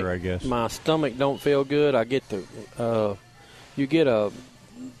sugar, I guess. My stomach don't feel good. I get you get a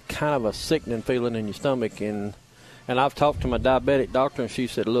kind of a sickening feeling in your stomach, and And I've talked to my diabetic doctor, and she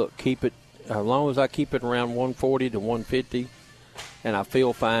said, look, keep it, as long as I keep it around 140 to 150, and I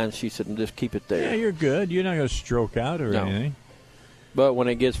feel fine, she said, just keep it there. Yeah, you're good. You're not going to stroke out or anything. But when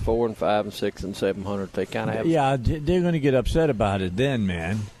it gets 4 and 5 and 6 and 700, they kind of have. Yeah, they're going to get upset about it then,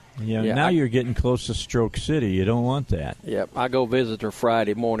 man. Now you're getting close to Stroke City. You don't want that. Yep, I go visit her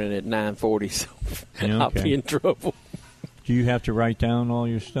Friday morning at 9:40, so I'll be in trouble. Do you have to write down all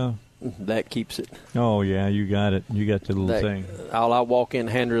your stuff? That keeps it. Oh, yeah, you got it. You got the little thing. I walk in,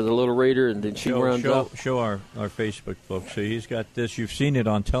 hand her the little reader, and then she runs up. Show our Facebook folks. So he's got this. You've seen it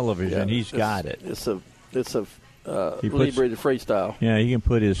on television. He's got it. It's a Libre the Freestyle. Yeah, he can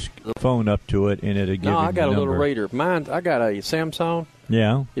put his phone up to it, and it'll give him I got the a little number. reader. Mine, I got a Samsung.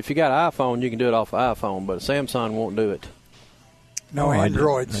 Yeah. If you got an iPhone, you can do it off an iPhone, but a Samsung won't do it. No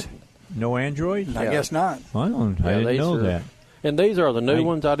Androids. No Android? I guess not. I didn't know that. And these are the new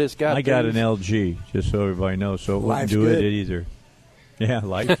ones I just got. I got an LG, just so everybody knows, so it wouldn't do it either. Yeah,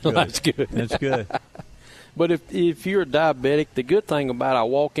 life's good. Life's good. That's good. But if you're a diabetic, the good thing about it, I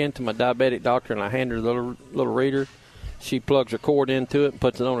walk into my diabetic doctor and I hand her the little reader. She plugs her cord into it and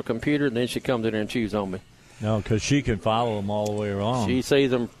puts it on her computer, and then she comes in there and chews on me. No, because she can follow them all the way along. She sees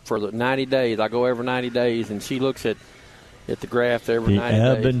them for the 90 days. I go every 90 days, and she looks at the graph every 90 days.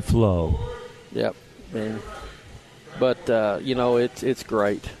 The ebb and flow. Yep. But it's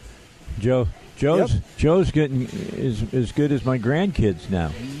great. Joe's getting as good as my grandkids now.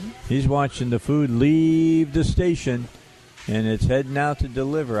 Mm-hmm. He's watching the food leave the station, and it's heading out to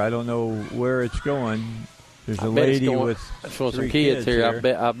deliver. I don't know where it's going. There's a lady with some kids here.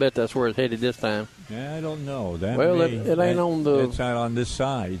 I bet that's where it's headed this time. Yeah, I don't know. It ain't on the. It's not on this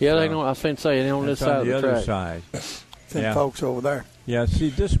side. Yeah, it ain't on. I was going to say it ain't on this side of the other track. side. Some folks over there. Yeah, see,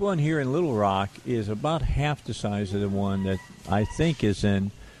 this one here in Little Rock is about half the size of the one that I think is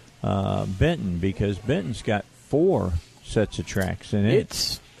in Benton, because Benton's got 4 sets of tracks in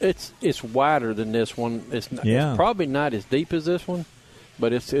it. It's wider than this one. It's probably not as deep as this one,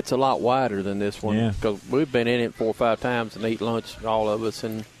 but it's a lot wider than this one. Because we've been in it 4 or 5 times and eat lunch, all of us.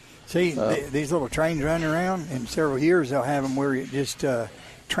 And see, these little trains running around. In several years, they'll have them where it just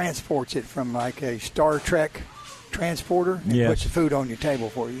transports it from like a Star Trek transporter and puts the food on your table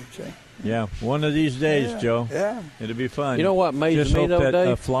for you. See? Yeah, one of these days, Joe. Yeah, it'll be fun. You know what amazes me though, that Dave?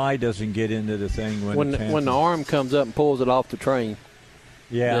 a fly doesn't get into the thing when the arm comes up and pulls it off the train.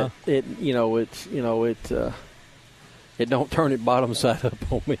 Yeah, it don't turn it bottom side up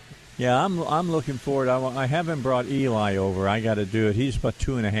on me. Yeah, I'm looking forward. I haven't brought Eli over. I got to do it. He's about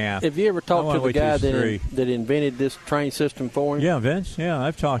 2.5. Have you ever talked to the guy that invented this train system for him? Yeah, Vince. Yeah,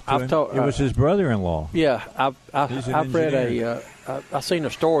 I've talked to him. It was his brother-in-law. Yeah, I've read I seen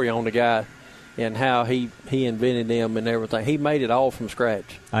a story on the guy and how he invented them and everything. He made it all from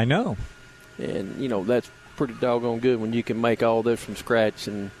scratch. I know. And that's pretty doggone good when you can make all this from scratch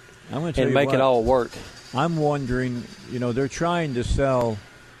and make it all work. I'm wondering, they're trying to sell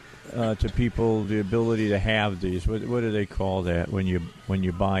to people the ability to have these. What do they call that when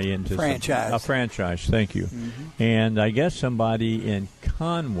you buy into franchise? A franchise. Thank you. Mm-hmm. And I guess somebody in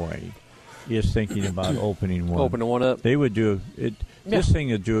Conway is thinking about opening one. Opening one up. They would do it. Yeah. This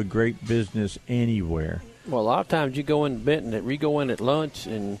thing would do a great business anywhere. Well, a lot of times you go in Benton, we go in at lunch,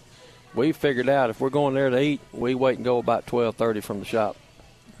 and we figured out if we're going there to eat, we wait and go about 12:30 from the shop.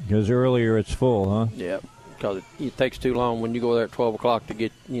 Because earlier it's full, huh? Yeah. Because it takes too long when you go there at 12 o'clock to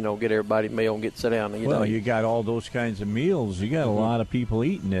get everybody a meal and get sit down. You got all those kinds of meals. You got a lot of people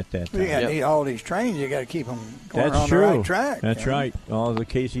eating at that time. You got to eat all these trains. You got to keep them going on the right track. That's right. All the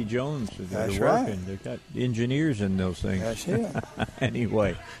Casey Jones. That's they're right. working. They've got engineers in those things. That's it.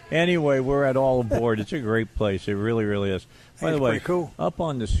 Anyway, we're at All Aboard. It's a great place. It really, really is. By the way, pretty cool. Up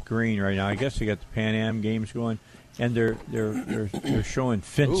on the screen right now, I guess they got the Pan Am games going, and they're showing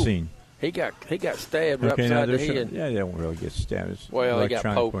fencing. Ooh. He got stabbed right beside the head. They don't really get stabbed. It's he got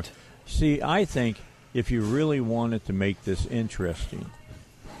poked. Point. See, I think if you really wanted to make this interesting,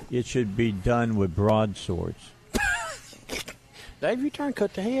 it should be done with broadswords. Dave, you trying to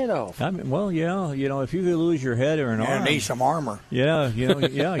cut the head off. I mean, if you could lose your head or an arm. need some armor. Yeah,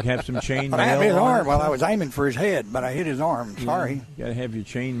 have some chain mail. I have his arm. Well, I was aiming for his head, but I hit his arm. Sorry. You got to have your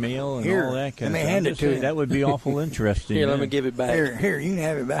chain mail and here, all that kind of stuff. Let me hand it to you. That would be awful interesting. Here, let me give it back. Here, you can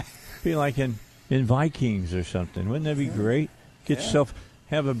have it back. Be like in Vikings or something. Wouldn't that be great?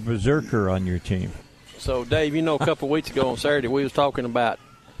 Have a berserker on your team. So, Dave, a couple of weeks ago on Saturday, we was talking about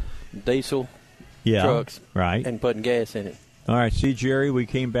diesel trucks and putting gas in it. All right. See, Jerry, we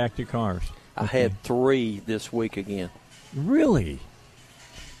came back to cars. I had 3 this week again. Really?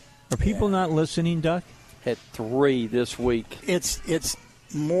 Are people not listening, Duck? Had 3 this week. It's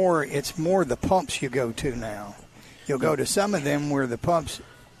more the pumps you go to now. You'll go to some of them where the pumps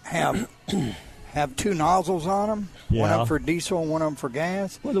have two nozzles on them. Yeah. One of them for diesel and one of them for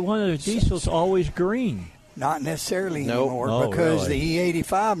gas. Well, the one of the diesel's always green. Not necessarily Nope. anymore because really? the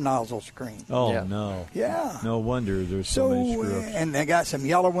E85 nozzle's green. Oh, Yeah. no. Yeah. No wonder there's so many screw-ups. And they got some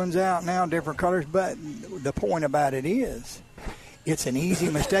yellow ones out now, different colors. But the point about it is, it's an easy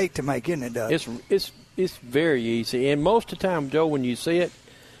mistake to make, isn't it, Doug? It's very easy, and most of the time, Joe, when you see it,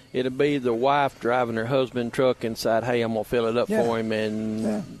 it'll be the wife driving her husband's truck inside. Hey, I'm gonna fill it up for him,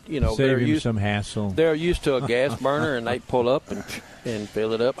 and Save they're him used some hassle. They're used to a gas burner, and they pull up and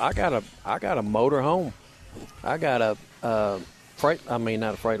fill it up. I got a motor home. I got a not a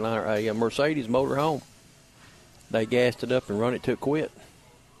Freightliner, a Mercedes motor home. They gassed it up and run it till it quit.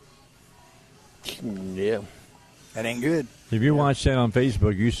 Yeah. That ain't good. If you watched that on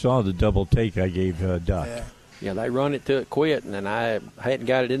Facebook, you saw the double take I gave Duck. Yeah, they run it till it quit, and I hadn't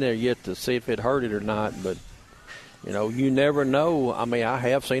got it in there yet to see if it hurt it or not. But, you never know. I mean, I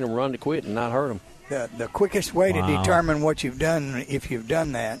have seen them run to quit and not hurt them. The quickest way to determine what you've done, if you've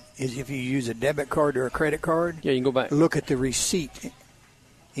done that, is if you use a debit card or a credit card. Yeah, you can go back. Look at the receipt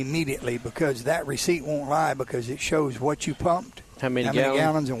immediately, because that receipt won't lie, because it shows what you pumped, how many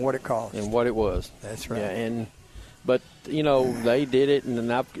gallons, and what it cost. And what it was. That's right. Yeah, but they did it, and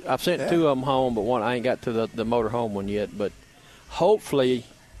then I've sent two of them home, but one I ain't got to the motor home one yet. But hopefully,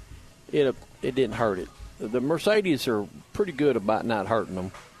 it didn't hurt it. The Mercedes are pretty good about not hurting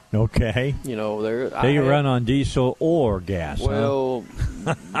them. Okay. They run on diesel or gas. Well,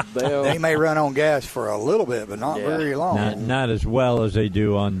 they may run on gas for a little bit, but not very long. Not as well as they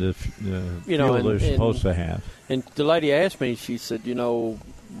do on the fuel they're supposed to have. And the lady asked me, she said,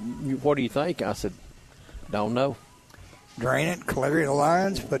 what do you think? I said, don't know. Drain it, clear the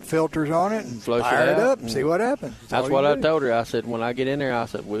lines, put filters on it, and flush fire it out up and see what happens. That's what I told her. I said, when I get in there, I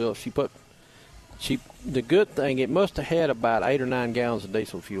said, well, the good thing, it must have had about 8 or 9 gallons of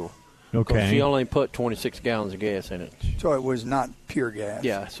diesel fuel. Okay. She only put 26 gallons of gas in it. So it was not pure gas.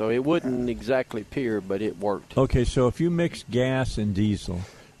 Yeah, so it wasn't exactly pure, but it worked. Okay, so if you mix gas and diesel,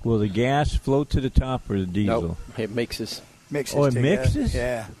 will the gas float to the top or the diesel? Nope, it mixes. Oh, it mixes?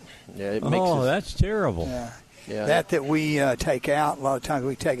 Yeah. Yeah, it mixes. Oh, that's terrible. Yeah. That we take out, a lot of times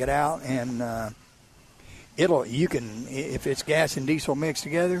we take it out, and if it's gas and diesel mixed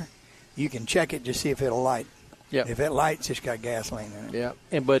together, you can check it to see if it'll light. Yep. If it lights, it's got gasoline in it.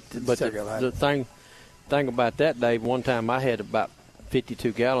 Yeah, but the thing about that, Dave, one time I had about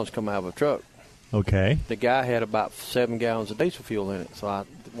 52 gallons come out of a truck. Okay. The guy had about 7 gallons of diesel fuel in it. So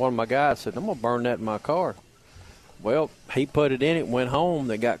one of my guys said, I'm going to burn that in my car. Well, he put it in it, went home.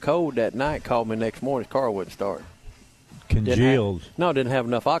 They got cold that night, called me next morning. His car wouldn't start. Congealed. Didn't have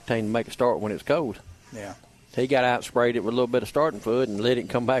enough octane to make it start when it's cold. Yeah. He got out, sprayed it with a little bit of starting fluid, and let it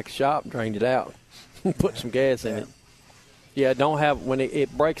come back to the shop, drained it out, put some gas in it. Yeah, when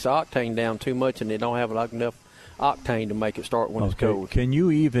it breaks the octane down too much, and they don't have enough octane to make it start when it's cold. Can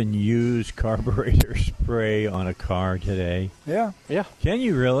you even use carburetor spray on a car today? Yeah. Can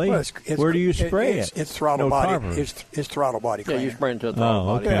you really? Well, where do you spray it? It's throttle body. It's throttle body cleaner. Yeah, you spray into a throttle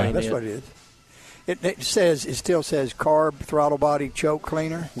body. Yeah, that's what it is. It still says carb throttle body choke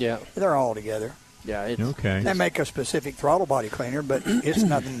cleaner. Yeah, they're all together. Yeah, They make a specific throttle body cleaner, but it's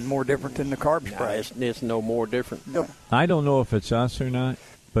nothing more different than the carb spray. It's no more different. No. I don't know if it's us or not,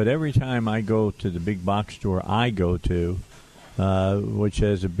 but every time I go to the big box store I go to, which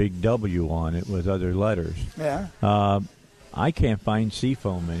has a big W on it with other letters, I can't find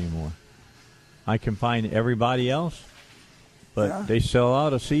Seafoam anymore. I can find everybody else, but they sell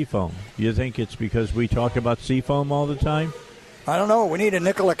out of Seafoam. You think it's because we talk about Seafoam all the time? I don't know. We need a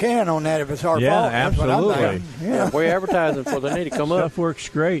nickel a can on that if it's our fault. Yeah, absolutely. We're advertising for they need to come up. Stuff works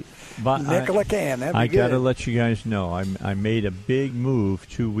great. But nickel a can, that'd be I good. got to let you guys know, I made a big move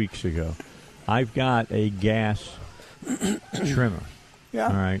 2 weeks ago. I've got a gas trimmer. Yeah.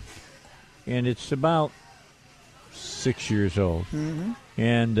 All right. And it's about 6 years old. Mm-hmm.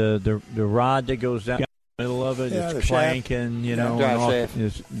 And the rod that goes down the middle of it, it's clanking, and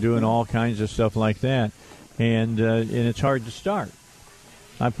it's doing all kinds of stuff like that. And it's hard to start.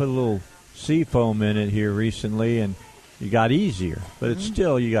 I put a little Seafoam in it here recently, and it got easier. But it's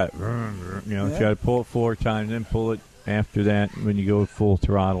still, you got, you got to pull it 4 times, then pull it after that when you go full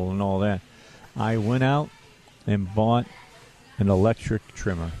throttle and all that. I went out and bought an electric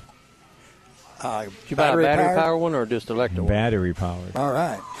trimmer. Did you buy a battery powered one or just electric one? Battery powered. All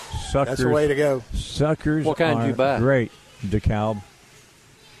right. Suckers, that's the way to go. Suckers What kind did you buy? Great. DeKalb.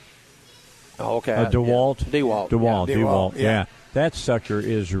 Oh, okay. DeWalt? DeWalt. Yeah. That sucker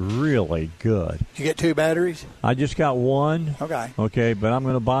is really good. Did you get 2 batteries? I just got one. Okay, but I'm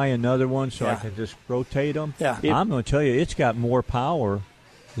going to buy another one so I can just rotate them. Yeah. I'm going to tell you, it's got more power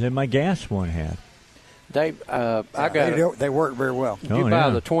than my gas one had. Dave, they work very well. Did you buy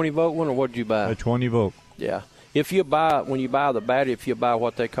the 20-volt one, or what did you buy? A 20-volt. Yeah. When you buy the battery, if you buy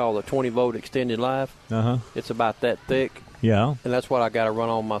what they call the 20-volt extended life, it's about that thick. Yeah. And that's what I got to run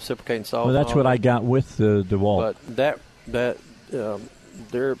on my reciprocating saw. Well, that's what I got with the DeWalt. But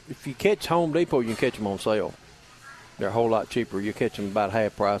if you catch Home Depot, you can catch them on sale. They're a whole lot cheaper. You catch them about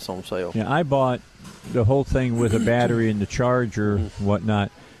half price on sale. Yeah, I bought the whole thing with a battery and the charger,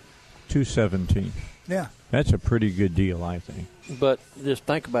 whatnot, $217. Yeah. That's a pretty good deal, I think. But just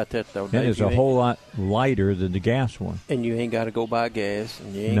think about that, though, Dave. That is a whole lot lighter than the gas one. And you ain't got to go buy gas.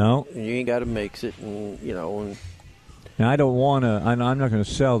 And you ain't got to mix it. And, Now, I don't want to, I'm not going to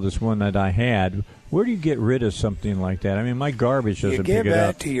sell this one that I had. Where do you get rid of something like that? I mean, my garbage doesn't pick it up. You give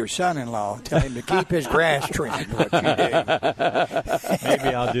that to your son-in-law. Tell him to keep his grass trimmed, what you do.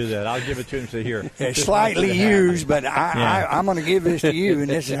 Maybe I'll do that. I'll give it to him and say, here. It's slightly used, but I'm going to give this to you, and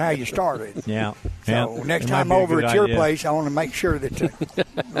this is how you start it. Yeah. So next time over at your place, I want to make sure that it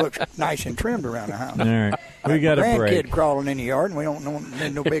looks nice and trimmed around the house. All right. We got a break. Grandkid crawling in the yard, and we don't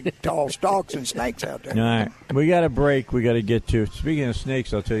need no big, tall stalks and snakes out there. All right. We got a break we got to get to. Speaking of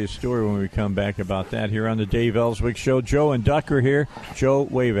snakes, I'll tell you a story when we come back about that here on the Dave Elswick Show. Joe and Duck are here. Joe,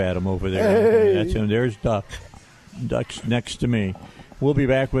 wave at him over there. Hey. That's him. There's Duck. Duck's next to me. We'll be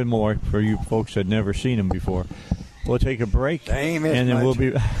back with more for you folks that never seen him before. We'll take a break, and then we'll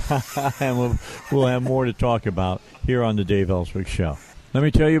be and we'll have more to talk about here on the Dave Elswick Show. Let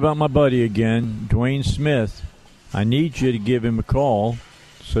me tell you about my buddy again, Dwayne Smith. I need you to give him a call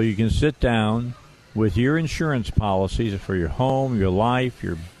so you can sit down with your insurance policies for your home, your life,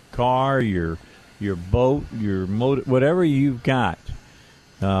 your car, your boat, your motor, whatever you've got,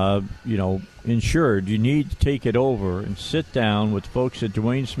 insured. You need to take it over and sit down with folks at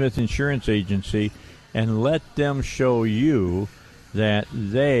Dwayne Smith Insurance Agency and let them show you that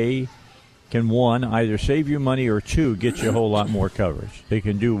they can, one, either save you money, or two, get you a whole lot more coverage. They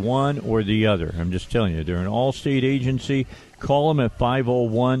can do one or the other. I'm just telling you, they're an all-state agency. Call them at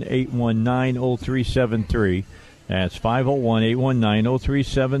 501-819-0373. That's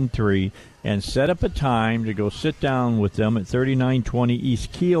 501-819-0373. And set up a time to go sit down with them at 3920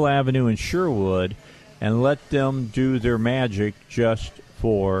 East Keel Avenue in Sherwood and let them do their magic just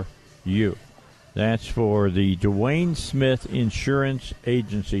for you. That's for the Dwayne Smith Insurance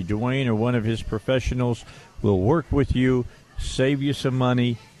Agency. Dwayne or one of his professionals will work with you, save you some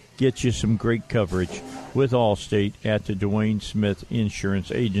money, get you some great coverage with Allstate at the Dwayne Smith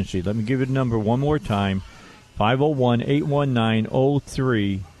Insurance Agency. Let me give you the number one more time,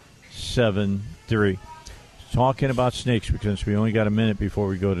 501-819-0373. Talking about snakes, because we only got a minute before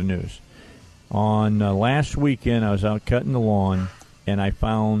we go to news. On last weekend, I was out cutting the lawn, and I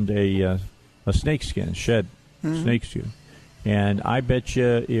found a snakeskin, shed snakeskin. And I bet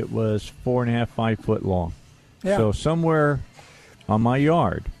you it was 4.5, 5 foot long. Yeah. So somewhere on my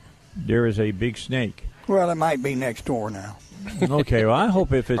yard, there is a big snake. Well, it might be next door now. Okay, well, I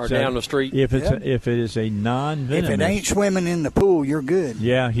hope if it's or down the street. If it's if it is a non-venomous. If it ain't swimming in the pool, you're good.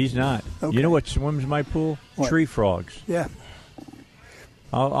 Yeah, he's not. Okay. You know what swims in my pool? What? Tree frogs. Yeah.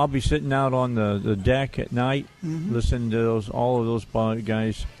 I'll be sitting out on the deck at night, listening to all of those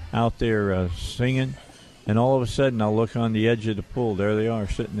guys out there singing, and all of a sudden I'll look on the edge of the pool. There they are,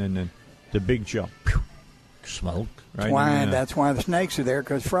 sitting in the big jump. Smoke. Right. That's why the snakes are there,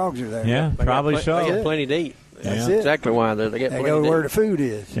 because frogs are there. Yeah, probably so. They got plenty to eat. That's it. Exactly why they get plenty go to where eat. the food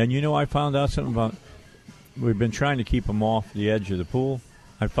is. And I found out something about. We've been trying to keep them off the edge of the pool.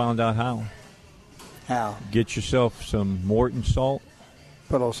 I found out how. How? Get yourself some Morton salt.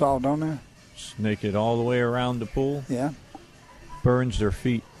 Put a little salt on there. Snake it all the way around the pool. Yeah. Burns their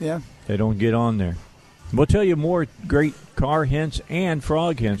feet. Yeah. They don't get on there. We'll tell you more great car hints and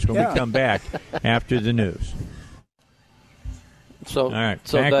frog hints when we come back after the news. So, all right,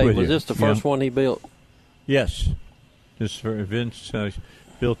 so back Dave, with was you. this the first one he built? Yes. Vince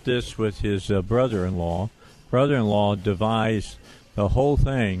built this with his brother-in-law. Brother-in-law devised the whole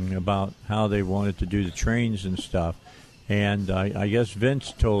thing about how they wanted to do the trains and stuff. And I guess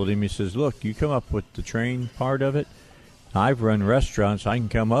Vince told him, he says, look, you come up with the train part of it. I've run restaurants. I can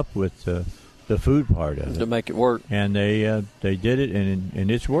come up with the food part of it. To make it work. And they did it, and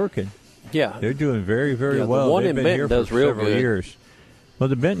it's working. Yeah. They're doing very, very well. The one They've in been Benton here does for real several good. years. Well,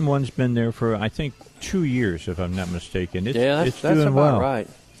 the Benton one's been there for, I think, 2 years, if I'm not mistaken. It's that's doing about well. right.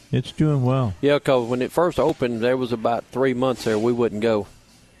 It's doing well. Yeah, because when it first opened, there was about 3 months there we wouldn't go.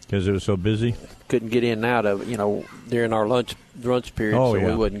 Because it was so busy? Couldn't get in and out of it, during our lunch period,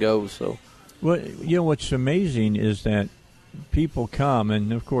 we wouldn't go. So, well, what's amazing is that people come,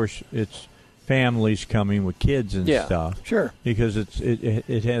 and of course it's families coming with kids and stuff. Sure. Because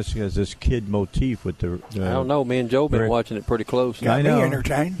it has this kid motif with the I don't know. Me and Joe been watching it pretty close. I know. Me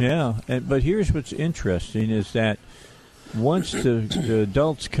entertained. Yeah, but here's what's interesting is that once the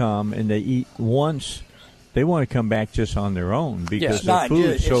adults come and they eat once, they want to come back just on their own because the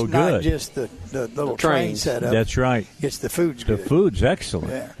food's so good. It's not just the little train setup. That's right. It's the food's good. The food's excellent.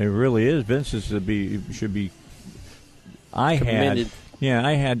 Yeah. It really is. Vince's should be. I commended.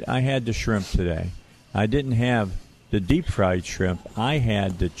 had the shrimp today. I didn't have the deep fried shrimp. I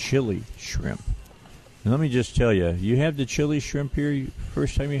had the chili shrimp. And let me just tell you, you have the chili shrimp here.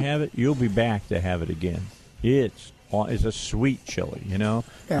 First time you have it, you'll be back to have it again. It's a sweet chili, Yeah.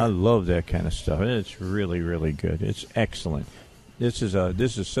 I love that kind of stuff. It's really, really good. It's excellent. This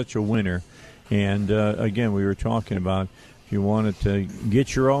is such a winner. And again, we were talking about if you wanted to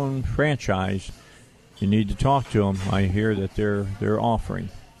get your own franchise, you need to talk to them. I hear that they're offering.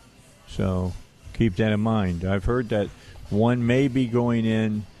 So keep that in mind. I've heard that one may be going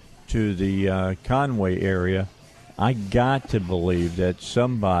in to the Conway area. I got to believe that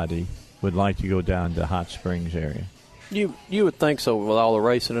somebody would like to go down to Hot Springs area. You would think so with all the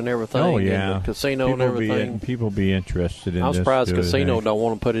racing and everything. Oh, yeah. And the casino and everything. People be interested in I'm this. surprised the casino don't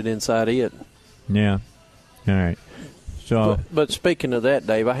want to put it inside it. Yeah. All right. So, but speaking of that,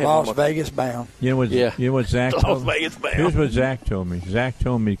 Dave, I had Las Vegas bound. You know what Zach told me? Las Vegas bound. Here's what Zach told me. Zach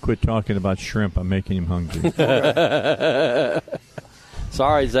told me to quit talking about shrimp. I'm making him hungry.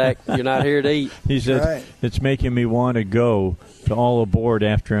 Sorry, Zach, you're not here to eat. He said it's making me want to go to All Aboard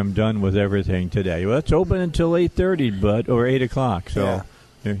after I'm done with everything today. Well, it's open until 8:30, bud, or 8 o'clock. So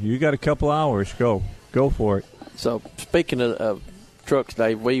you got a couple hours. Go for it. So speaking of trucks,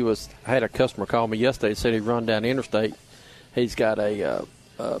 Dave, I had a customer call me yesterday. Said he'd run down the interstate. He's got a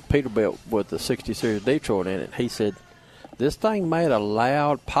Peterbilt with the 60 Series Detroit in it. He said, this thing made a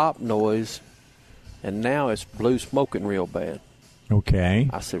loud pop noise, and now it's blue smoking real bad. Okay.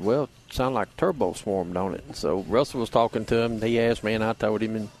 I said, well, it sounded like turbo swarm, don't it? And so Russell was talking to him. He asked me, and I told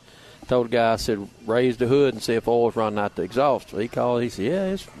him, and told the guy, I said, raise the hood and see if oil's running out the exhaust. So he called. He said,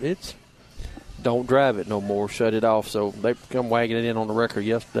 yeah, it's don't drive it no more. Shut it off. So they come wagging it in on the record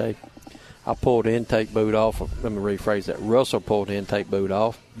yesterday. I pulled the intake boot off. Let me rephrase that. Russell pulled the intake boot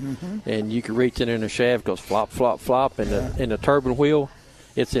off, and you can reach in there and the shaft goes flop, flop, flop, and the turbine wheel,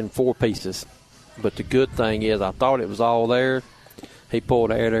 it's in 4 pieces. But the good thing is I thought it was all there. He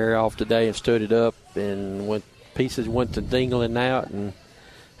pulled the air off today and stood it up, and pieces went to dingling out, and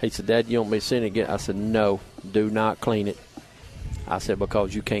he said, Dad, you want me to send it again? I said, no, do not clean it. I said,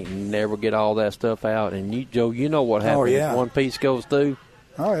 because you can't never get all that stuff out. And, Joe, you know what happens if one piece goes through.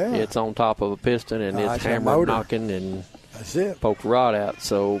 Oh, yeah. It's on top of a piston, and it's hammered, knocking, and that's it. Poked the rod out.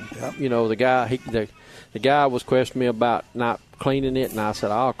 So, the guy was questioning me about not cleaning it, and I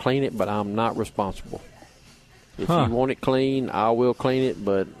said, I'll clean it, but I'm not responsible. If you want it clean, I will clean it,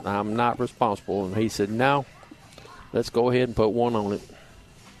 but I'm not responsible. And he said, no, let's go ahead and put one on it.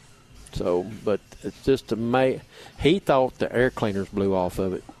 So, but it's just he thought the air cleaners blew off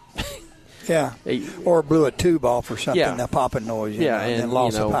of it. Yeah, or blew a tube off or something, a popping noise, and then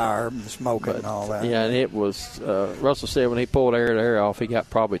loss of power, and smoking and all that. Yeah, and it was, Russell said when he pulled the air off, he got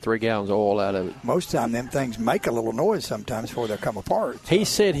probably 3 gallons of oil out of it. Most of the time, them things make a little noise sometimes before they come apart. So. He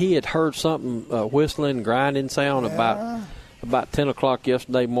said he had heard something, whistling, grinding sound about 10 o'clock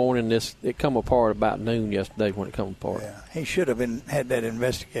yesterday morning. It come apart about noon yesterday when it come apart. Yeah, he should have had that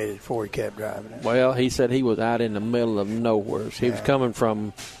investigated before he kept driving it. Well, he said he was out in the middle of nowhere. So he was coming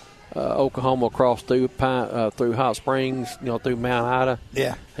from Oklahoma across through Hot Springs, through Mount Ida.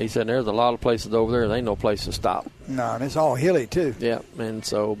 Yeah. He said there's a lot of places over there. There ain't no place to stop. No, and it's all hilly, too. Yeah, and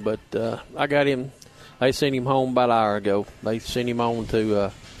so, but I got him. They sent him home about an hour ago. They sent him on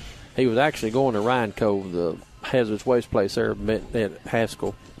to, he was actually going to Ryan Cove, the hazardous waste place there at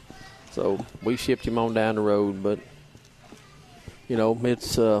Haskell. So we shipped him on down the road, but,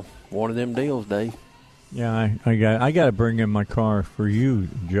 it's one of them deals, Dave. Yeah, I got to bring in my car for you,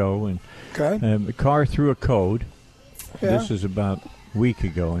 Joe. And the car threw a code. Yeah. This is about a week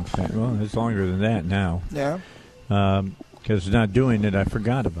ago, in fact. Well, it's longer than that now. Yeah. Because not doing it, I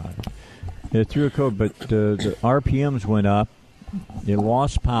forgot about it. It threw a code, but the RPMs went up. It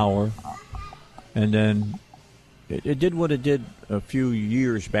lost power, and then it did what it did a few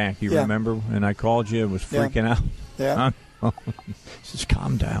years back. You remember? And I called you and was freaking out. Yeah. Just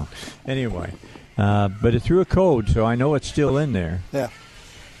calm down. Anyway. But it threw a code, so I know it's still in there. Yeah.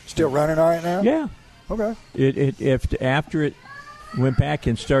 Still running all right now? Yeah. Okay. If after it went back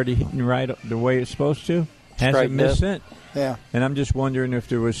and started hitting right the way it's supposed to. Hasn't missed it. Yeah. And I'm just wondering if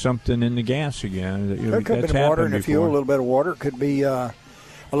there was something in the gas again. There could have been water in the fuel, a little bit of water. It could be a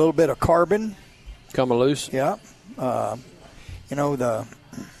little bit of carbon. Coming loose. Yeah.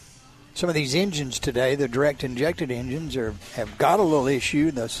 Some of these engines today, the direct injected engines, have got a little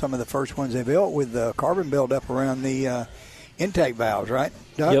issue. Some of the first ones they built with the carbon buildup around the intake valves, right,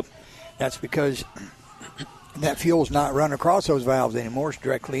 Doug? Yep. That's because that fuel's not run across those valves anymore. It's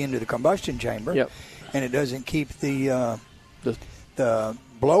directly into the combustion chamber. Yep. And it doesn't keep the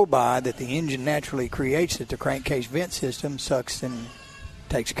blow-by that the engine naturally creates that the crankcase vent system sucks and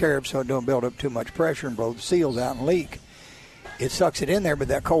takes care of, so it don't build up too much pressure and blow the seals out and leak. It sucks it in there, but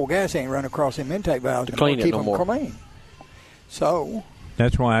that cold gas ain't run across them intake valves to clean it keep no them more. Clean. So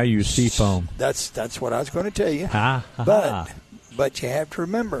that's why I use seafoam. That's what I was going to tell you. But you have to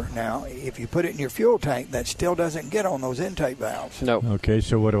remember now, if you put it in your fuel tank, that still doesn't get on those intake valves. No. Okay,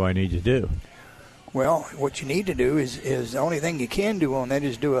 so what do I need to do? Well, what you need to do is the only thing you can do on that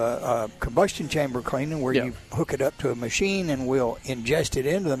is do a combustion chamber cleaning where you hook it up to a machine and we'll ingest it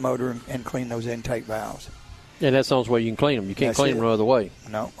into the motor and clean those intake valves. And that's the only way you can clean them. You can't clean them no other way.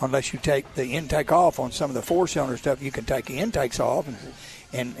 No, unless you take the intake off on some of the four-cylinder stuff. You can take the intakes off,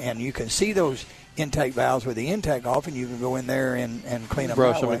 and you can see those intake valves with the intake off, and you can go in there and clean them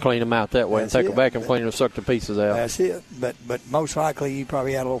Brush that them way. and clean them out that way. That's and take it. a vacuum cleaner and suck the pieces out. That's it. But most likely you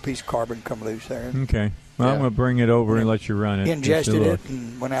probably had a little piece of carbon come loose there. Okay. Well, I'm going to bring it over and let you run it. Ingested it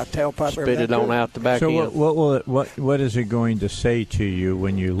and went out tailpipe. Spit it on out the back so end. what is it going to say to you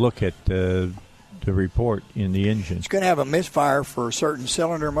when you look at the report in the engine? It's going to have a misfire for a certain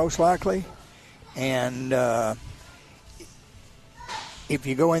cylinder most likely. And if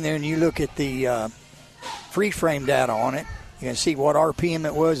you go in there and you look at the freeze frame data on it, you can see what RPM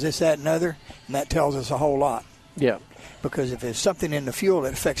it was, this, that, and other, and that tells us a whole lot. Yeah. Because if there's something in the fuel,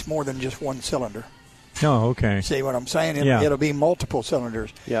 it affects more than just one cylinder. Oh, okay. See what I'm saying? Yeah. It'll be multiple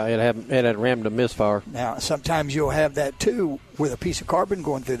cylinders. Yeah, it had random misfire. Now, sometimes you'll have that, too, with a piece of carbon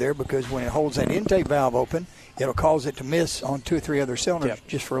going through there because when it holds that intake valve open, it'll cause it to miss on 2 or 3 other cylinders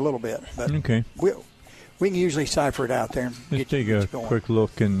just for a little bit. But okay. We can usually cipher it out there. And Let's take a quick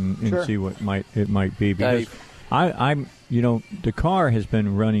look and see what it might be. Because I'm the car has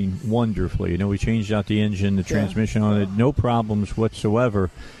been running wonderfully. We changed out the engine, the transmission on it, no problems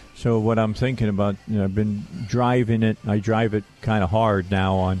whatsoever. So what I'm thinking about, I've been driving it. I drive it kind of hard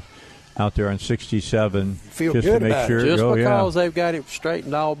now out there on 67. Feel just good to make about sure. it. Just because they've got it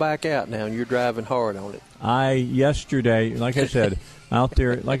straightened all back out now, and you're driving hard on it. Yesterday, like I said, out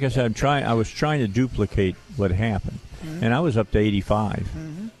there, like I said, I was trying to duplicate what happened, and I was up to 85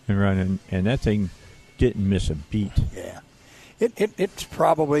 and running, and that thing didn't miss a beat. Yeah. It's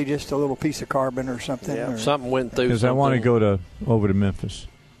probably just a little piece of carbon or something. Yeah, something went through. Because I want to go over to Memphis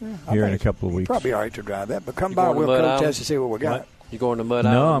here in a couple of weeks. Probably all right to drive that, but come by, we'll go test to see what we got. You going to Mud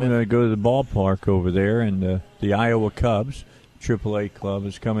No, Island? I'm going to go to the ballpark over there, and the Iowa Cubs, AAA club,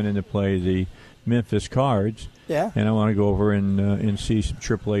 is coming in to play the Memphis Cards. Yeah. And I want to go over and see some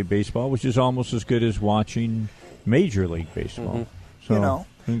AAA baseball, which is almost as good as watching Major League Baseball. So I'm going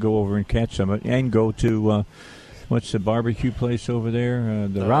to go over and catch some of it and go to what's the barbecue place over there?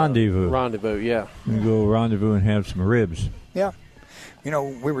 The Rendezvous. Rendezvous, yeah. I'm going to go Rendezvous and have some ribs. Yeah. We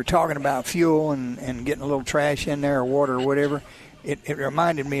were talking about fuel and getting a little trash in there or water or whatever. It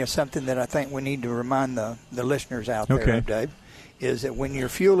reminded me of something that I think we need to remind the listeners out there, Dave, is that when you're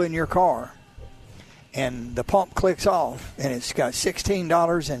fueling your car and the pump clicks off and it's got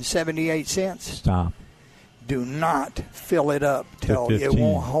 $16.78. Stop. Do not fill it up till it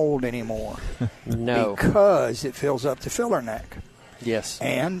won't hold anymore. No. Because it fills up the filler neck. Yes.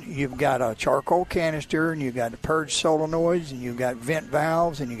 And you've got a charcoal canister, and you've got the purge solenoids, and you've got vent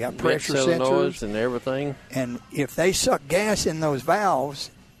valves, and you've got pressure sensors. And everything. And if they suck gas in those valves,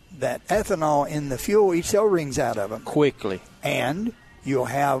 that ethanol in the fuel, each O-rings out of them. Quickly. And you'll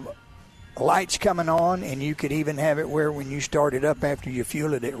have lights coming on, and you could even have it where when you start it up after you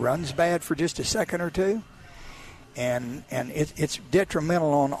fuel it, it runs bad for just a second or two. And it's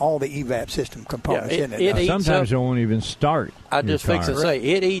detrimental on all the evap system components, isn't it? Sometimes it won't even start. I just fixed to say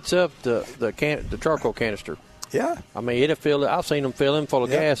it eats up the charcoal canister. Yeah. I mean, it'll fill it. I've seen them fill in full of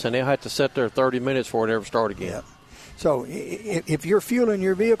gas, and they'll have to sit there 30 minutes before it ever start again. Yeah. So if you're fueling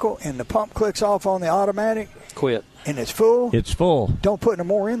your vehicle and the pump clicks off on the automatic, quit. And it's full. It's full. Don't put no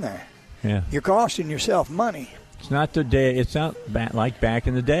more in there. Yeah. You're costing yourself money. It's not the day. It's not like back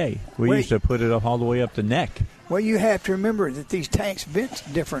in the day. We used to put it up all the way up the neck. Well, you have to remember that these tanks vent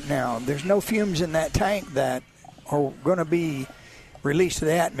different now. There's no fumes in that tank that are going to be released to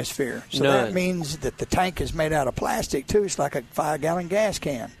the atmosphere. So that means that the tank is made out of plastic, too. It's like a 5-gallon gas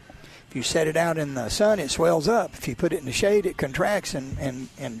can. If you set it out in the sun, it swells up. If you put it in the shade, it contracts and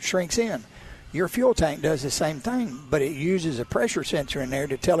shrinks in. Your fuel tank does the same thing, but it uses a pressure sensor in there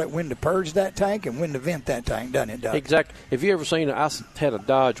to tell it when to purge that tank and when to vent that tank, doesn't it, Doug? Exactly. Have you ever seen, I had a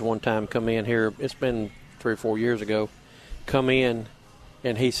Dodge one time come in here, it's been 3 or 4 years ago, come in,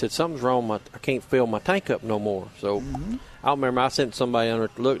 and he said, something's wrong, I can't fill my tank up no more. So I remember I sent somebody under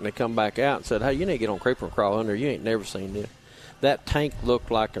to look, and they come back out and said, hey, you need to get on Creeper and Crawl under. You ain't never seen this. That tank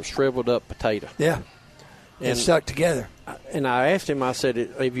looked like a shriveled up potato. Yeah. It's stuck together. And I asked him, I said,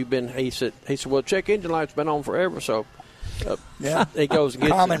 have you been, he said, well, check engine light's been on forever. So he goes and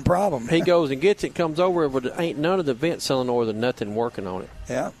gets common problem. He goes and gets it, comes over, but there ain't none of the vent solenoids or nothing working on it.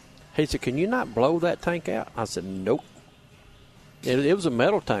 Yeah. He said, can you not blow that tank out? I said, nope. It was a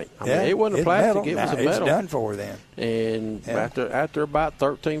metal tank. I mean, it wasn't a plastic. It was a metal. It's done for then. And after about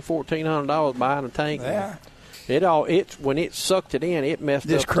 $1,300-$1,400 buying a tank, when it sucked it in, it messed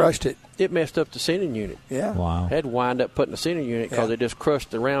up. Just crushed it. It messed up the sending unit. Yeah. Wow. Had to wind up putting the sending unit because it just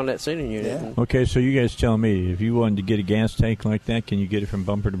crushed around that sending unit. Yeah. Okay, so you guys tell me, if you wanted to get a gas tank like that, can you get it from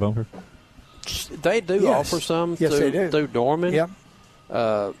bumper to bumper? They do offer some through Dorman. Yep.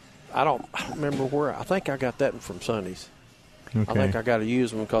 I don't remember where. I think I got that from Sonny's. Okay. I think I got to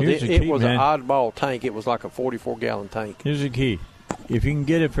use them because it was an oddball tank. It was like a 44-gallon tank. Here's the key. If you can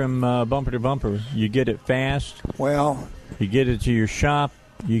get it from bumper to bumper, you get it fast. Well, you get it to your shop,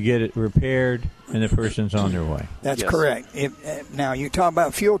 you get it repaired, and the person's on their way. That's correct. Now, you talk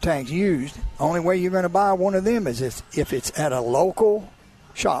about fuel tanks used. Only way you're going to buy one of them is if it's at a local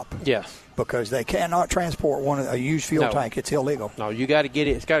shop. Yes. Because they cannot transport a used fuel tank. It's illegal. No, you got to get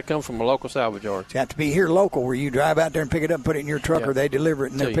it. It's got to come from a local salvage yard. You have to be here local where you drive out there and pick it up and put it in your truck, or they deliver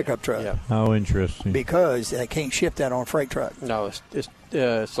it in their pickup truck. Yeah. How interesting. Because they can't ship that on a freight truck. No,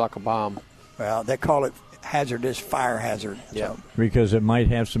 it's like a bomb. Well, they call it hazardous, fire hazard. Yeah. So. Because it might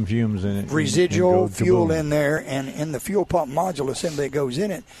have some fumes in it. Residual fuel in there, and in the fuel pump module assembly that goes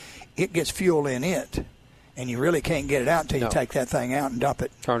in it, it gets fuel in it. And you really can't get it out until you take that thing out and dump it.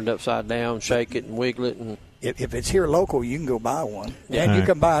 Turn it upside down, shake it, and wiggle it. And if it's here local, you can go buy one. Yeah. And you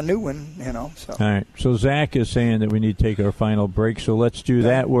can buy a new one, So. All right. So Zach is saying that we need to take our final break. So let's do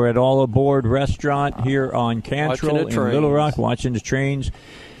that. We're at All Aboard Restaurant here on Cantrell in Little Rock, watching the trains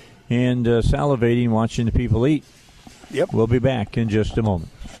and salivating, watching the people eat. Yep. We'll be back in just a moment.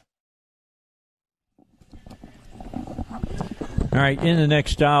 All right, in the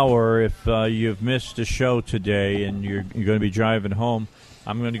next hour, if you've missed the show today and you're going to be driving home,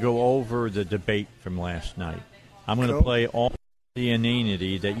 I'm going to go over the debate from last night. I'm going to play all the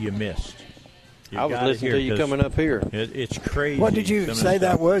inanity that you missed. I was listening to you coming up here. It's crazy. What did you say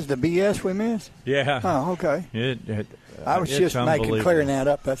that was, the BS we missed? Yeah. Oh, okay. I was just clearing that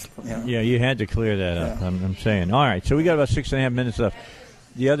up. That's Yeah, you had to clear that up, I'm saying. All right, so we got about 6.5 minutes left.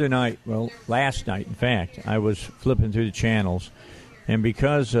 The other night, last night, in fact, I was flipping through the channels, and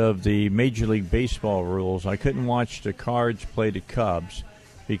because of the Major League Baseball rules, I couldn't watch the Cards play the Cubs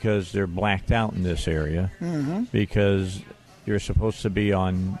because they're blacked out in this area because you're supposed to be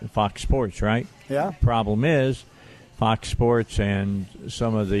on Fox Sports, right? Yeah. Problem is, Fox Sports and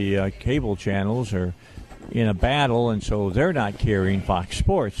some of the cable channels are in a battle, and so they're not carrying Fox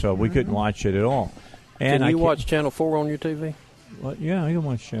Sports, so we couldn't watch it at all. And can you watch Channel 4 on your TV? Well, yeah, I can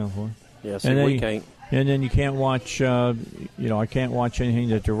watch Channel 4. Yeah, so we can't. And then you can't watch, I can't watch anything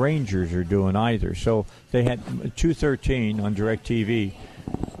that the Rangers are doing either. So they had 213 on DirecTV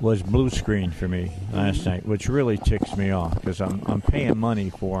was blue screen for me last night, which really ticks me off because I'm paying money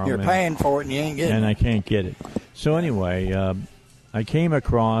for them. You're paying for it and you ain't getting it. And I can't get it. So anyway, I came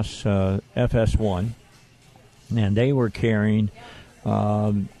across FS1, and they were carrying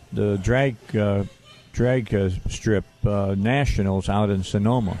the drag strip nationals out in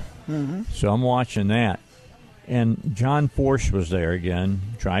Sonoma. So I'm watching that. And John Force was there again,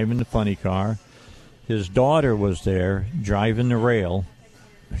 driving the funny car. His daughter was there, driving the rail.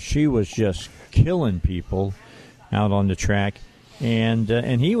 She was just killing people out on the track. And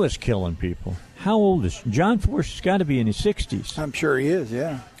he was killing people. How old is John Force? Has got to be in his 60s. I'm sure he is,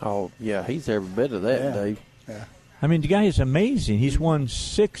 yeah. Oh, yeah, he's every bit of that, Dave. Yeah. I mean, the guy is amazing. He's won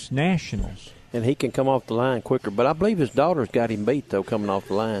 6 nationals. And he can come off the line quicker. But I believe his daughter's got him beat, though, coming off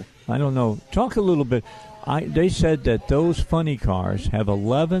the line. I don't know. Talk a little bit. They said that those funny cars have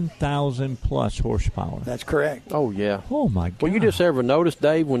 11,000-plus horsepower. That's correct. Oh, yeah. Oh, my God. Well, you just ever notice,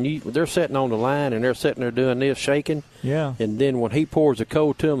 Dave, when they're sitting on the line and they're sitting there doing this, shaking? Yeah. And then when he pours the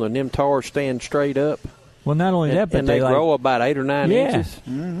coal to them and them tires stand straight up. Well, not only that, but they grow about 8 or 9 inches.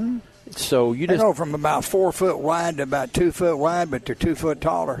 So you they just go from about 4 foot wide to about 2 foot wide, but they're 2 foot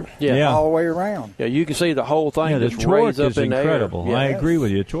taller. All the way around. Yeah, you can see the whole thing the just torque raise up is in incredible. the air. I agree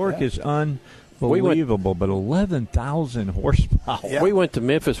with you. Torque is unbelievable, but 11,000 horsepower. We went to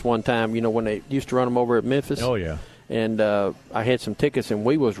Memphis one time, when they used to run them over at Memphis. Oh, yeah. And I had some tickets, and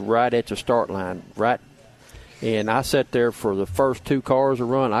we was right at the start line, right. And I sat there for the first 2 cars to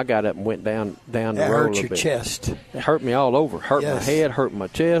run. I got up and went down the road a little bit. Hurt your chest. It hurt me all over. Hurt my head, hurt my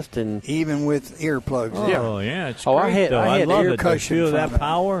chest, and even with earplugs. Oh yeah, it's I great, had though. I had love ear it. I feel that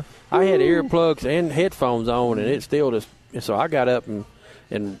power. I had earplugs and headphones on, and it still just. So I got up and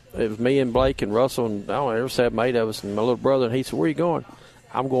it was me and Blake and Russell and I don't know, there was 7, 8 of us and my little brother. And he said, "Where are you going?"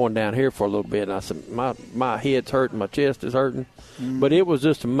 I'm going down here for a little bit. And I said, my head's hurting, my chest is hurting, but it was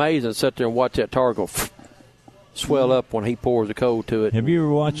just amazing to sit there and watch that tar go. Swell up when he pours the coal to it. Have you ever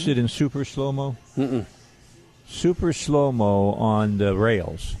watched it in super slow-mo? Mm-mm. Super slow-mo on the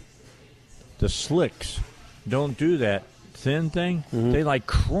rails. The slicks don't do that thin thing. Mm-hmm. They like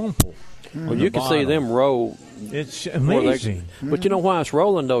crumple. Well, you can see them roll. It's amazing. But you know why it's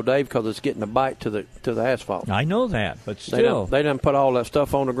rolling though, Dave? Because it's getting a bite to the asphalt. I know that, but still, they done put all that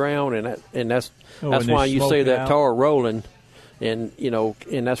stuff on the ground, and that's and why they you smoke see it that out. tar rolling. And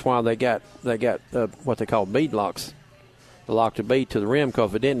and that's why they got what they call bead locks, to lock the bead to the rim.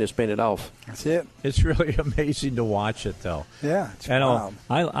 Because if it didn't, they spin it off. That's it. It's really amazing to watch it, though. Yeah, it's wild.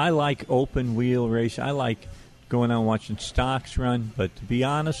 wild. I like open wheel racing. I like going out and watching stocks run. But to be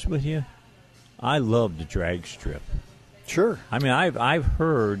honest with you, I love the drag strip. Sure. I mean, I've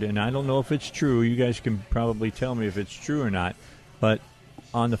heard, and I don't know if it's true. You guys can probably tell me if it's true or not. But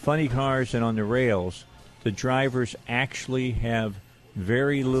on the funny cars and on the rails, the drivers actually have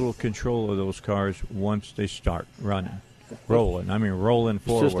very little control of those cars once they start rolling. I mean, rolling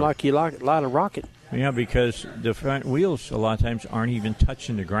forward. It's just like you light a rocket. Yeah, because the front wheels a lot of times aren't even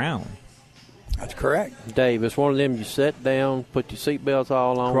touching the ground. That's correct. Dave, it's one of them you sit down, put your seatbelts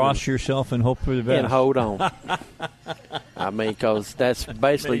all on. Cross yourself and hope for the best. And hold on. I mean, because that's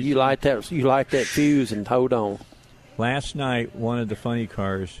basically you light that fuse and hold on. Last night, one of the funny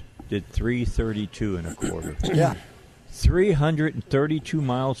cars did 332 and a quarter. Yeah. 332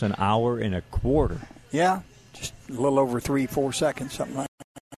 miles an hour and a quarter. Yeah, just a little over 3-4 seconds, something like that.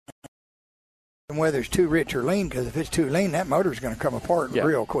 And whether it's too rich or lean, because if it's too lean, that motor's going to come apart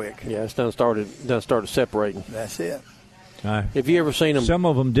real quick. Yeah, it's done started separating. That's it. Have you ever seen them? Some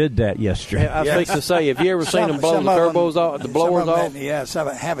of them did that yesterday. I was fixing to say, have you ever seen them blow the turbos off, the blowers off? Some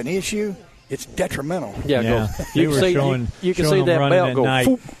of them have an issue. It's detrimental. Yeah. You can see that belt go.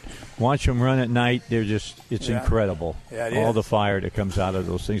 Foop. Watch them run at night. It's incredible. Yeah, it all is. the fire that comes out of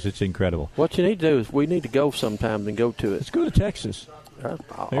those things. It's incredible. What you need to do is we need to go sometime and go to it. Let's go to Texas.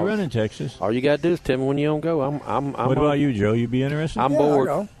 They run in Texas. All you got to do is tell me when you don't go. I'm what about you, Joe? You be interested? I'm bored.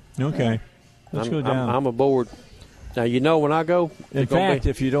 I'll go. Okay. Let's go down. I'm aboard. Now, when I go, in fact,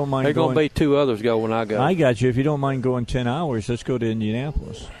 if you don't mind there's going to be 2 others go when I go. I got you. If you don't mind going 10 hours, let's go to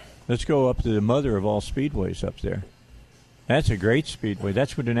Indianapolis. Let's go up to the mother of all speedways up there. That's a great speedway.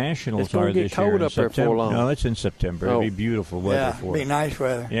 That's where the Nationals are this year. It's going to get cold up there for long. No, it's in September. It'll be beautiful weather for it. Be nice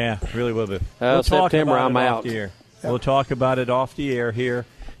weather. Yeah, really will be. September, I'm out. We'll talk about it off the air here.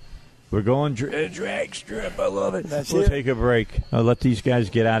 We're going drag strip. I love it. We'll take a break. I'll let these guys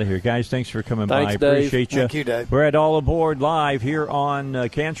get out of here. Guys, thanks for coming by. Dave. Appreciate you. Thank you, Dave. We're at All Aboard Live here on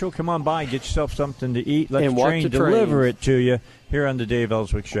Cantrell. Come on by. Get yourself something to eat. Let the train deliver it to you here on the Dave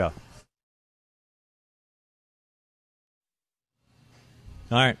Elswick Show.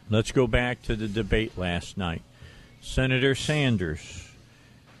 All right, let's go back to the debate last night. Senator Sanders,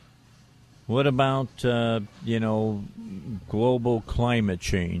 what about, global climate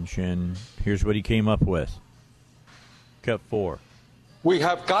change? And here's what he came up with. Cut 4. We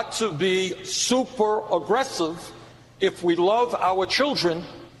have got to be super aggressive if we love our children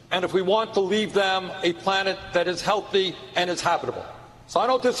and if we want to leave them a planet that is healthy and is habitable. So I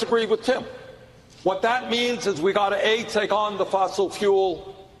don't disagree with Tim. What that means is we got to, A, take on the fossil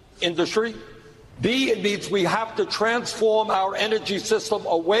fuel industry. B, it means we have to transform our energy system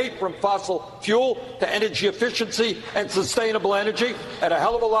away from fossil fuel to energy efficiency and sustainable energy, and a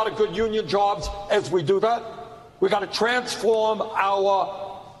hell of a lot of good union jobs as we do that. We got to transform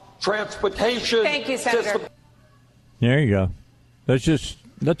our transportation system. There you go. Let's just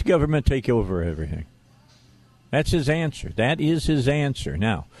let the government take over everything. That's his answer. That is his answer.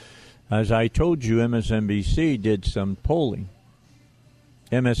 Now, as I told you, MSNBC did some polling.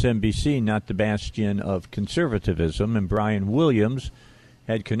 MSNBC, not the bastion of conservatism, and Brian Williams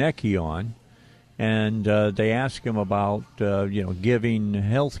had Konecki on, and they asked him about, giving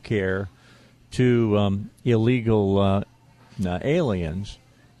health care to illegal aliens,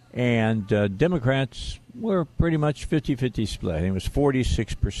 And Democrats were pretty much 50-50 split. I think it was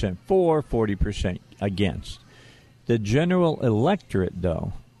 46% for, 40% against. The general electorate,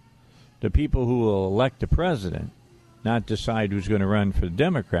 though, the people who will elect the president, not decide who's going to run for the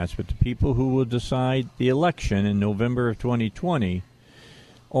Democrats, but the people who will decide the election in November of 2020,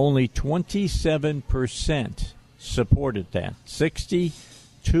 only 27% supported that.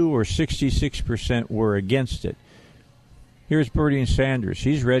 62 or 66% were against it. Here's Bernie Sanders.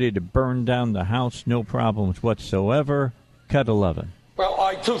 He's ready to burn down the House, no problems whatsoever. Cut 11.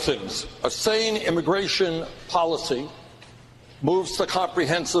 Well, two things. A sane immigration policy moves to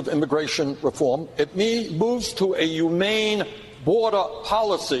comprehensive immigration reform. It moves to a humane border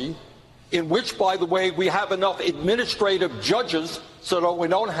policy in which, by the way, we have enough administrative judges so that we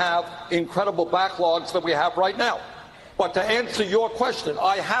don't have incredible backlogs that we have right now. But to answer your question,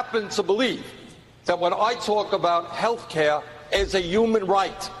 I happen to believe that when I talk about health care as a human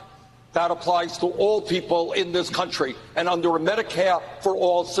right, that applies to all people in this country. And under a Medicare for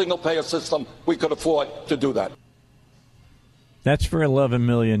all single-payer system, we could afford to do that. That's for 11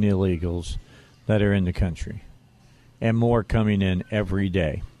 million illegals that are in the country, and more coming in every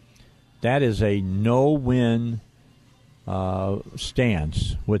day. That is a no-win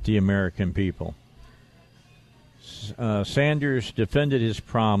stance with the American people. Sanders defended his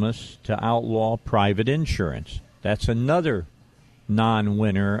promise to outlaw private insurance. That's another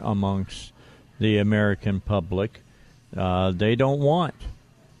non-winner amongst the American public. They don't want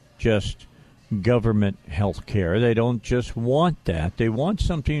just government health care. They don't just want that. They want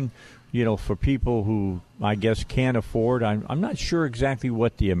something, for people who, I guess, can't afford. I'm not sure exactly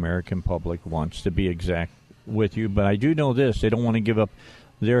what the American public wants, to be exact with you, but I do know this. They don't want to give up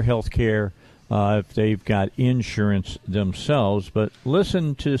their health care if they've got insurance themselves. But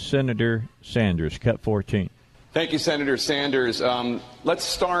listen to Senator Sanders, cut 14. Thank you, Senator Sanders. Let's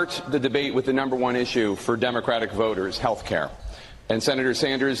start the debate with the number one issue for Democratic voters, health care. And Senator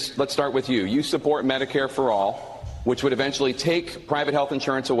Sanders, let's start with you. You support Medicare for all, which would eventually take private health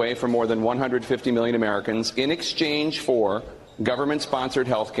insurance away from more than 150 million Americans in exchange for government-sponsored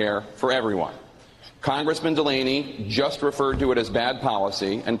health care for everyone. Congressman Delaney just referred to it as bad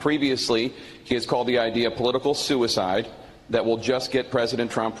policy, and previously he has called the idea political suicide that will just get President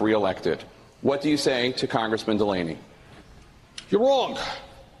Trump reelected. What do you say to Congressman Delaney? You're wrong.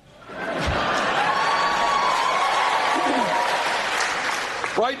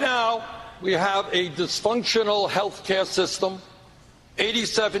 Right now, we have a dysfunctional health care system,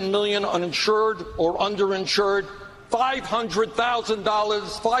 87 million uninsured or underinsured,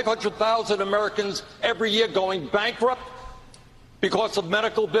 $500,000 Americans every year going bankrupt because of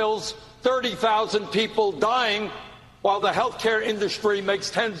medical bills, 30,000 people dying while the healthcare industry makes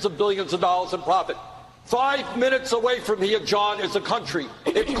tens of billions of dollars in profit. 5 minutes away from here, John, is a country.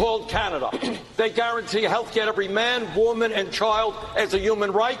 It's called Canada. They guarantee health care to every man, woman, and child as a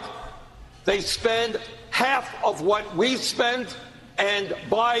human right. They spend half of what we spend. And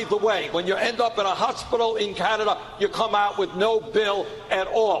by the way, when you end up in a hospital in Canada, you come out with no bill at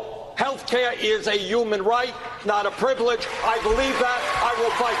all. Health care is a human right, not a privilege. I believe that. I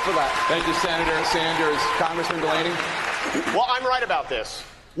will fight for that. Thank you, Senator Sanders. Congressman Delaney? Well, I'm right about this.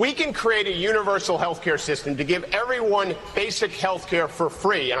 We can create a universal health care system to give everyone basic health care for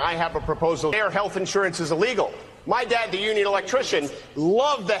free, and I have a proposal. Their health insurance is illegal. My dad, the union electrician,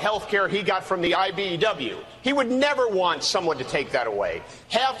 loved the health care he got from the IBEW. He would never want someone to take that away.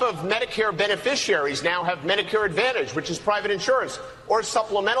 Half of Medicare beneficiaries now have Medicare Advantage, which is private insurance, or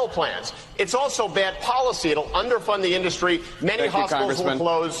supplemental plans. It's also bad policy. It'll underfund the industry. Many hospitals will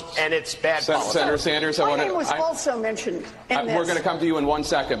close, and it's bad policy. Senator Sanders, my name was also mentioned in this. We're going to come to you in 1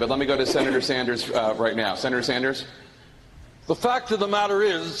 second, but let me go to Senator Sanders right now. Senator Sanders? The fact of the matter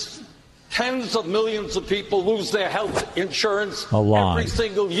is, tens of millions of people lose their health insurance every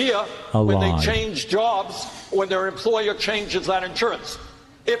single year when they change jobs, when their employer changes that insurance.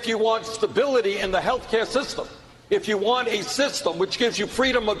 If you want stability in the healthcare system, if you want a system which gives you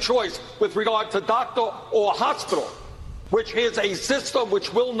freedom of choice with regard to doctor or hospital, which is a system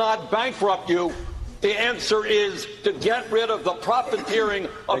which will not bankrupt you, the answer is to get rid of the profiteering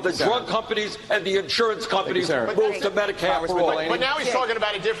of the drug companies and the insurance companies, move to Medicare for all. But now he's talking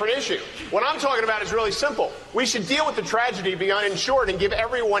about a different issue. What I'm talking about is really simple. We should deal with the tragedy of being uninsured and give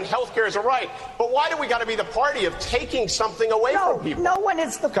everyone health care as a right. But why do we got to be the party of taking something away from people? No one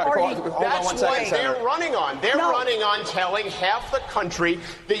is the party. That's what they're running on. They're running on telling half the country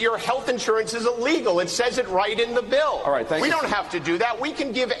that your health insurance is illegal. It says it right in the bill. All right, thank you. We don't have to do that. We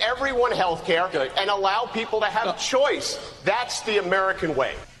can give everyone health care and allow people to have choice. That's the American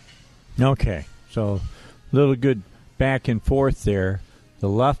way. Okay, so little good back and forth there. the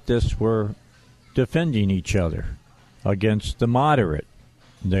leftists were defending each other against the moderate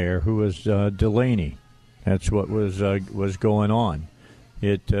there, who was Delaney. That's what was going on.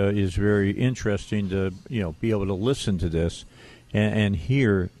 It is very interesting to be able to listen to this and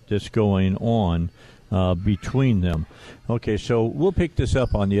hear this going on between them. Okay, so we'll pick this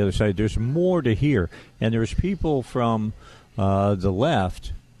up on the other side. There's more to hear, and there's people from the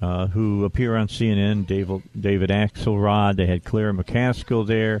left who appear on CNN. David Axelrod. They had Claire McCaskill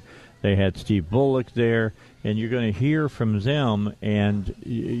there. They had Steve Bullock there, and you're going to hear from them, and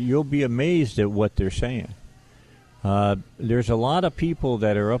you'll be amazed at what they're saying. There's a lot of people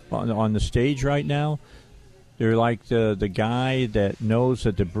that are up on the stage right now. They're like the guy that knows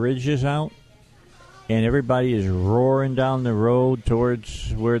that the bridge is out, and everybody is roaring down the road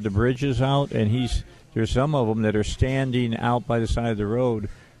towards where the bridge is out, and there's some of them that are standing out by the side of the road,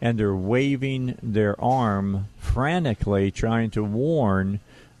 and they're waving their arm frantically, trying to warn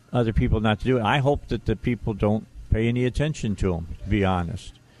other people not to do it. I hope that the people don't pay any attention to them, to be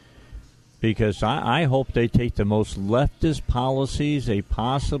honest, because I hope they take the most leftist policies they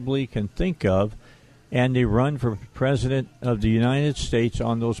possibly can think of, and they run for president of the United States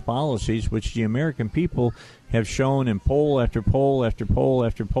on those policies, which the American people have shown in poll after poll after poll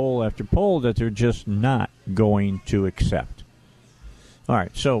after poll after poll that they're just not going to accept. All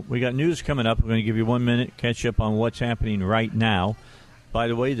right, so we got news coming up. We're going to give you 1 minute, catch up on what's happening right now. By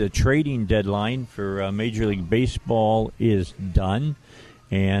the way, the trading deadline for Major League Baseball is done,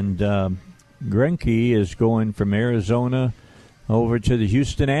 and Greinke is going from Arizona over to the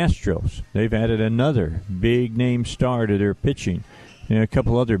Houston Astros. They've added another big-name star to their pitching, and a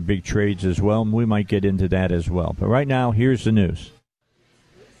couple other big trades as well, and we might get into that as well. But right now, here's the news.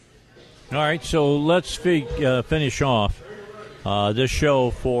 All right, so let's finish off this show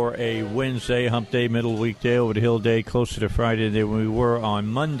for a Wednesday, hump day, middle weekday, over the hill day, closer to Friday than we were on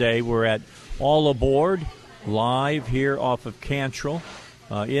Monday. We're at All Aboard, live here off of Cantrell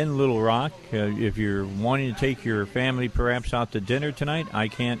in Little Rock. If you're wanting to take your family perhaps out to dinner tonight, I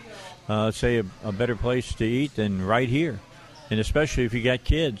can't say a better place to eat than right here. And especially if you got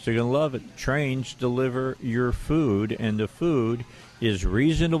kids, they're going to love it. Trains deliver your food, and the food is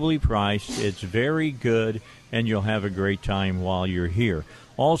reasonably priced. It's very good, and you'll have a great time while you're here.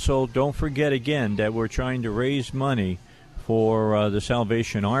 Also, don't forget again that we're trying to raise money for the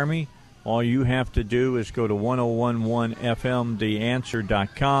Salvation Army. All you have to do is go to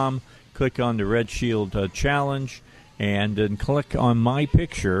 1011fmtheanswer.com, click on the Red Shield Challenge, and then click on my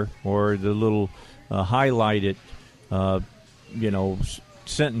picture or the little highlighted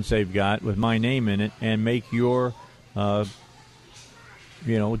sentence they've got with my name in it, and make your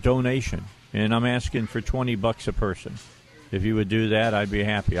donation. And I'm asking for $20 a person. If you would do that, I'd be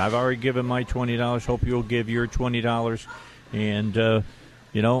happy. I've already given my $20. Hope you'll give your $20. And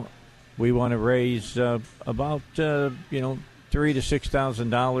we want to raise about $3,000 to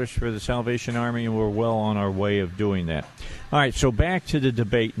 $6,000 for the Salvation Army, and we're well on our way of doing that. All right, so back to the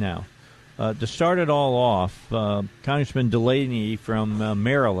debate now. To start it all off, Congressman Delaney from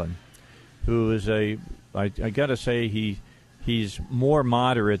Maryland, who is I got to say he's more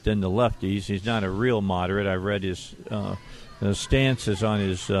moderate than the lefties. He's not a real moderate. I read his stances on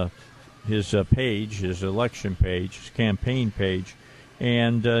his page, his election page, his campaign page,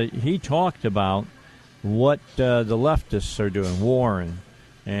 and he talked about what the leftists are doing, Warren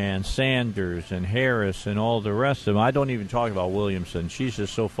and Sanders and Harris and all the rest of them. I don't even talk about Williamson. She's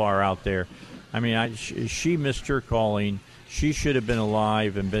just so far out there. I mean, she missed her calling. She should have been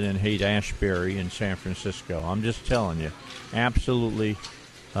alive and been in Haight-Ashbury in San Francisco. I'm just telling you. Absolutely,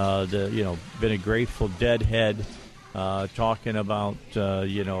 been a Grateful Dead head, talking about,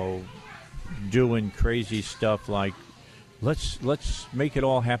 doing crazy stuff like, let's make it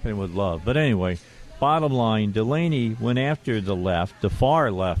all happen with love. But anyway, bottom line, Delaney went after the left, the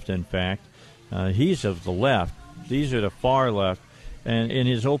far left, in fact. He's of the left. These are the far left. And in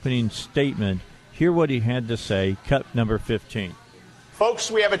his opening statement, hear what he had to say, cut number 15.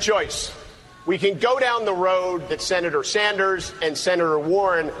 Folks, we have a choice. We can go down the road that Senator Sanders and Senator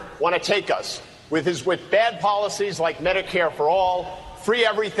Warren want to take us, with bad policies like Medicare for all, free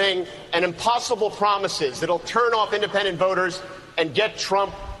everything, and impossible promises that'll turn off independent voters and get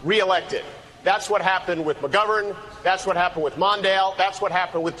Trump reelected. That's what happened with McGovern. That's what happened with Mondale. That's what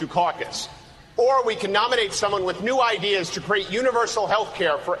happened with Dukakis. Or we can nominate someone with new ideas to create universal health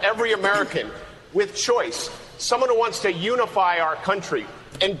care for every American with choice, someone who wants to unify our country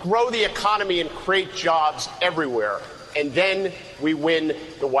and grow the economy and create jobs everywhere. And then we win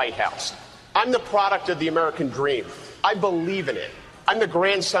the White House. I'm the product of the American dream. I believe in it. I'm the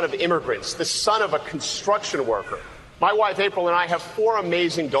grandson of immigrants, the son of a construction worker. My wife, April, and I have 4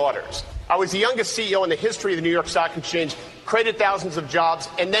 amazing daughters. I was the youngest CEO in the history of the New York Stock Exchange, created thousands of jobs,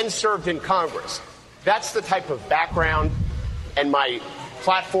 and then served in Congress. That's the type of background, and my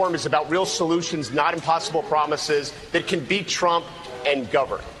platform is about real solutions, not impossible promises that can beat Trump and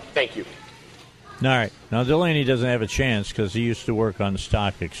govern. Thank you. All right. Now, Delaney doesn't have a chance because he used to work on the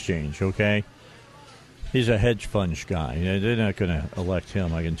stock exchange, okay? He's a hedge fund guy. They're not going to elect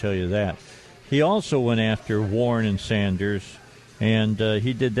him, I can tell you that. He also went after Warren and Sanders, and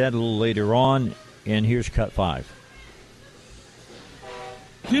he did that a little later on, and here's cut 5.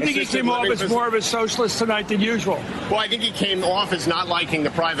 Do you think he came off as more of a socialist tonight than usual? Well, I think he came off as not liking the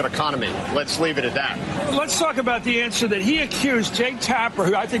private economy. Let's leave it at that. Let's talk about the answer that he accused Jake Tapper,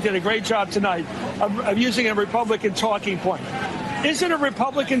 who I think did a great job tonight, of using a Republican talking point. Is it a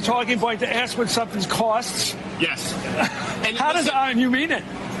Republican talking point to ask what something costs? Yes. And how does you mean it?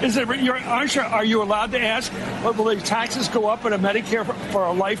 Is it? Are you allowed to ask? Will the taxes go up in a Medicare for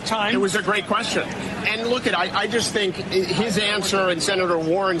a lifetime? It was a great question. And look, I just think his answer and Senator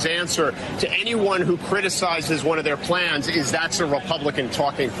Warren's answer to anyone who criticizes one of their plans is that's a Republican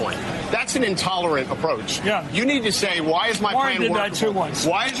talking point. That's an intolerant approach. Yeah. You need to say, why is my Warren plan did workable? that too once.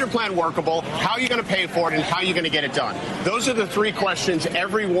 Why is your plan workable? How are you going to pay for it? And how are you going to get it done? Those are the 3 questions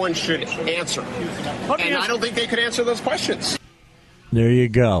everyone should answer. And I don't think they could answer those questions. There you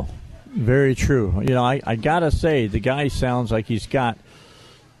go. Very true. You know, I got to say, the guy sounds like he's got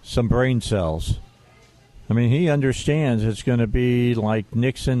some brain cells. I mean, he understands it's going to be like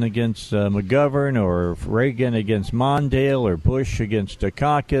Nixon against McGovern or Reagan against Mondale or Bush against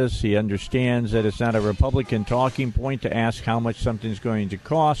Dukakis. He understands that it's not a Republican talking point to ask how much something's going to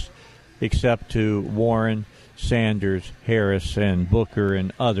cost, except to Warren, Sanders, Harris, and Booker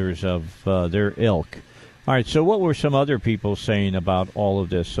and others of their ilk. All right, so what were some other people saying about all of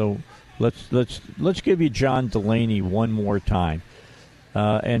this? So let's give you John Delaney one more time.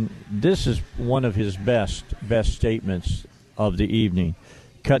 And this is one of his best statements of the evening.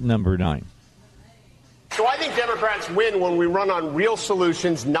 Cut number 9. So I think Democrats win when we run on real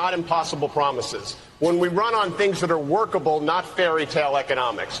solutions, not impossible promises. When we run on things that are workable, not fairy tale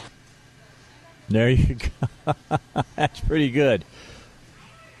economics. There you go. That's pretty good.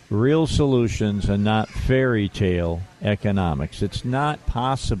 Real solutions and not fairy tale economics. It's not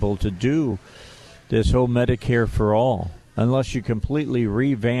possible to do this whole Medicare for all unless you completely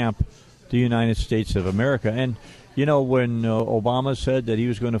revamp the United States of America. And, you know, when Obama said that he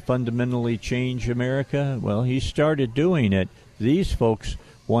was going to fundamentally change America, well, he started doing it. These folks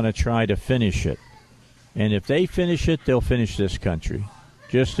want to try to finish it. And if they finish it, they'll finish this country.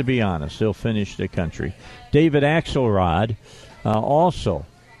 Just to be honest, they'll finish the country. David Axelrod also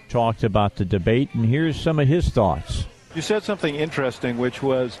talked about the debate, and here's some of his thoughts. You said something interesting, which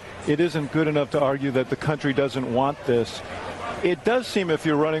was it isn't good enough to argue that the country doesn't want this. It does seem, if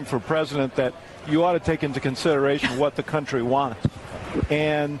you're running for president, that you ought to take into consideration what the country wants.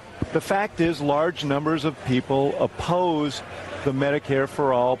 And the fact is, large numbers of people oppose the Medicare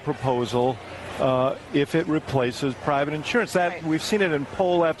for All proposal if it replaces private insurance. That we've seen it in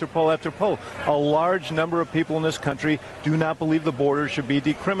poll after poll after poll. A large number of people in this country do not believe the border should be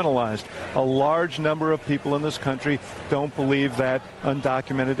decriminalized. A large number of people in this country don't believe that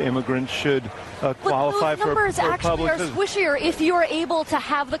undocumented immigrants should qualify for public. Those numbers actually are citizenship. swishier if you're able to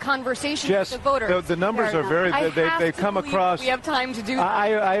have the conversation with the voters. The numbers are very. They come across. We have time to do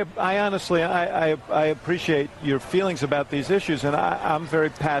that. I honestly, I appreciate your feelings about these issues, and I'm very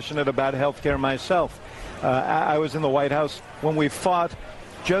passionate about health care myself. I was in the White House when we fought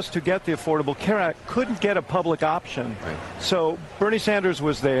just to get the Affordable Care Act, couldn't get a public option. Right. So Bernie Sanders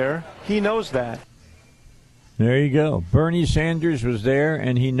was there. He knows that. There you go. Bernie Sanders was there,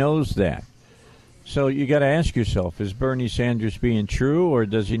 and he knows that. So you got to ask yourself, is Bernie Sanders being true, or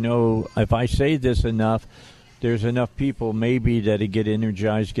does he know if I say this enough, there's enough people maybe that get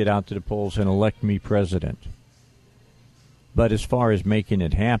energized, get out to the polls, and elect me president? But as far as making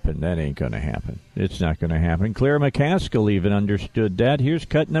it happen, that ain't going to happen. It's not going to happen. Claire McCaskill even understood that. Here's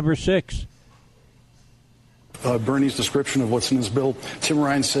cut number 6. Bernie's description of what's in his bill, Tim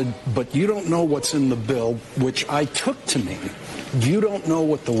Ryan said, but you don't know what's in the bill, which I took to mean you don't know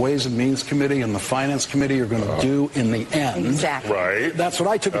what the Ways and Means Committee and the Finance Committee are going to do in the end. Exactly. Right. That's what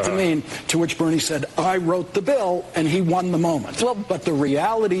I took it to mean, to which Bernie said, I wrote the bill, and he won the moment. Well, but the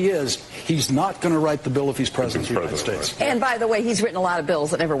reality is he's not going to write the bill if he's president of the United States. And by the way, he's written a lot of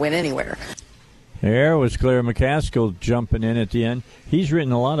bills that never went anywhere. There was Claire McCaskill jumping in at the end. He's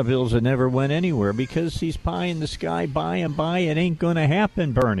written a lot of bills that never went anywhere because he's pie in the sky, by and by. It ain't going to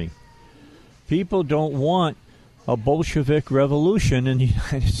happen, Bernie. People don't want a Bolshevik revolution in the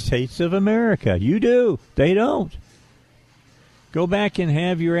United States of America. You do. They don't. Go back and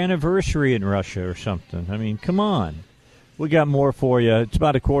have your anniversary in Russia or something. I mean, come on. We got more for you. It's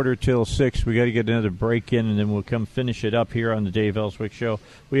about 5:45. We got to get another break in, and then we'll come finish it up here on the Dave Elswick Show.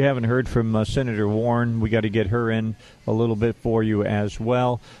 We haven't heard from Senator Warren. We got to get her in a little bit for you as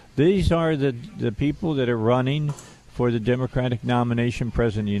well. These are the people that are running for the Democratic nomination,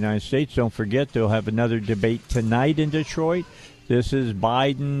 President of the United States. Don't forget, they'll have another debate tonight in Detroit. This is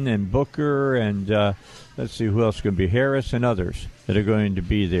Biden and Booker and let's see who else is going to be, Harris and others that are going to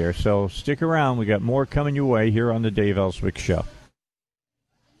be there. So stick around. We got more coming your way here on the Dave Elswick Show.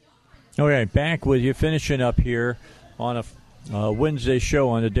 Okay, back with you, finishing up here on a Wednesday show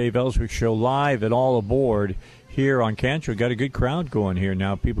on the Dave Elswick Show, live at All Aboard here on Cantrell. Got a good crowd going here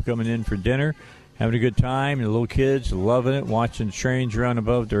now. People coming in for dinner, having a good time. The little kids loving it, watching the trains run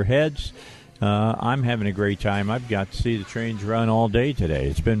above their heads. I'm having a great time. I've got to see the trains run all day today.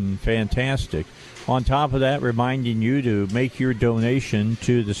 It's been fantastic. On top of that, reminding you to make your donation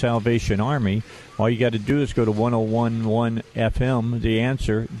to the Salvation Army. All you got to do is go to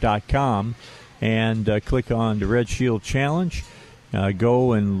 1011fmtheanswer.com and click on the Red Shield Challenge.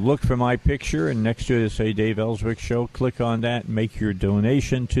 Go and look for my picture, and next to it, say Dave Elswick Show. Click on that and make your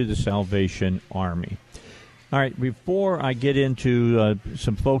donation to the Salvation Army. All right, before I get into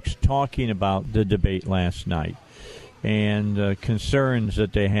some folks talking about the debate last night and concerns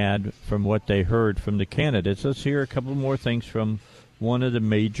that they had from what they heard from the candidates, let's hear a couple more things from one of the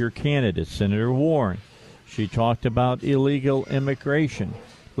major candidates, Senator Warren. She talked about illegal immigration.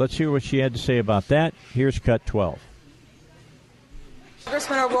 Let's hear what she had to say about that. Here's Cut 12.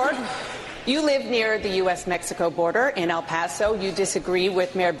 Congressman O'Rourke, you live near the U.S.-Mexico border in El Paso. You disagree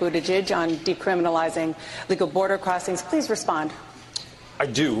with Mayor Buttigieg on decriminalizing legal border crossings. Please respond. I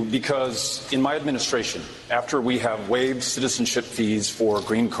do, because in my administration, after we have waived citizenship fees for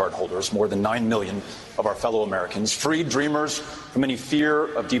green card holders, more than 9 million of our fellow Americans, freed dreamers from any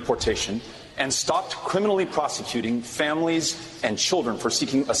fear of deportation, and stopped criminally prosecuting families and children for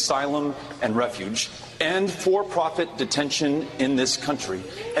seeking asylum and refuge, end for-profit detention in this country,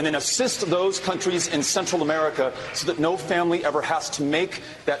 and then assist those countries in Central America so that no family ever has to make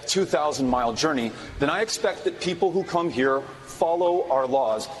that 2,000-mile journey, then I expect that people who come here follow our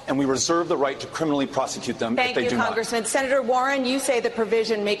laws, and we reserve the right to criminally prosecute them if they do not. Thank you, Congressman. Senator Warren, you say the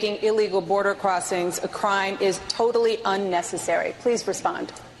provision making illegal border crossings a crime is totally unnecessary. Please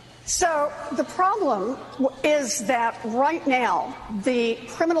respond. So the problem is that right now the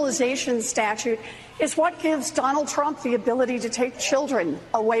criminalization statute is what gives Donald Trump the ability to take children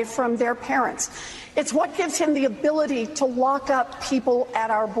away from their parents. It's what gives him the ability to lock up people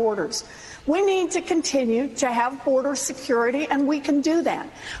at our borders. We need to continue to have border security, and we can do that.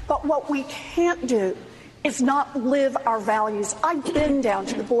 But what we can't do is not live our values. I've been down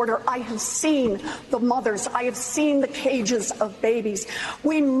to the border. I have seen the mothers. I have seen the cages of babies.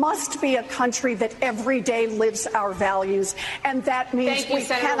 We must be a country that every day lives our values, and that means we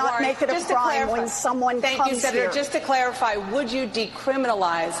cannot make it a crime when someone comes here. Thank you, Senator. Just to clarify, would you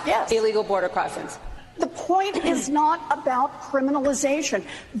decriminalize illegal border crossings? The point is not about criminalization.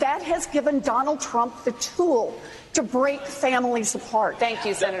 That has given Donald Trump the tool to break families apart. Thank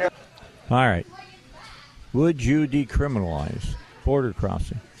you, Senator. All right. Would you decriminalize border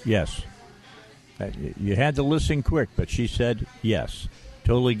crossing? Yes. You had to listen quick, but she said yes.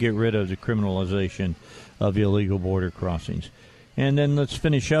 Totally get rid of the criminalization of illegal border crossings. And then let's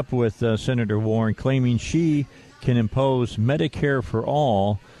finish up with Senator Warren claiming she can impose Medicare for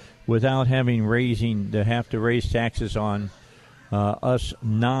all without having to have to raise taxes on us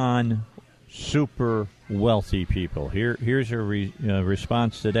non-super wealthy people. Here's her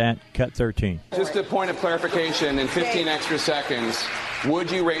response to that. Cut 13. Just a point of clarification in 15 extra seconds. Would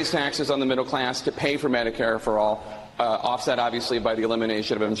you raise taxes on the middle class to pay for Medicare for all, offset obviously by the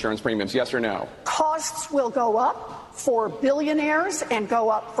elimination of insurance premiums? Yes or no? Costs will go up for billionaires and go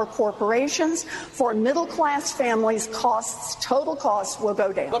up for corporations. For middle-class families, total costs will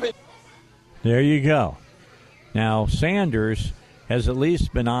go down. There you go. Now, Sanders has at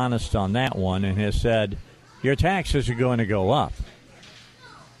least been honest on that one and has said your taxes are going to go up.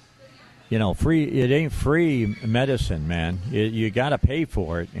 You know, it ain't free medicine, man. You got to pay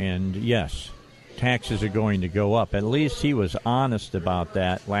for it, and yes, taxes are going to go up. At least he was honest about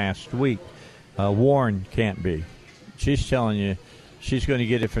that last week. Warren can't be. She's telling you she's going to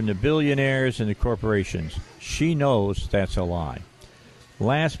get it from the billionaires and the corporations. She knows that's a lie.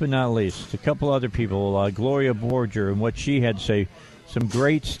 Last but not least, a couple other people, Gloria Borger, and what she had to say, some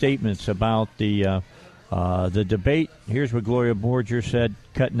great statements about the debate. Here's what Gloria Borger said,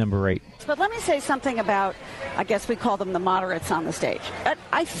 cut number 8. But let me say something about, I guess we call them the moderates on the stage.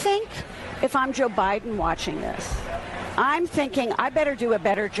 I think if I'm Joe Biden watching this, I'm thinking I better do a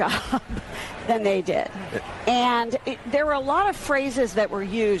better job than they did. And there were a lot of phrases that were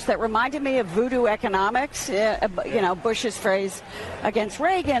used that reminded me of voodoo economics, Bush's phrase against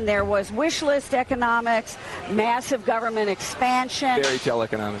Reagan. There was wish list economics, massive government expansion. Fairy tale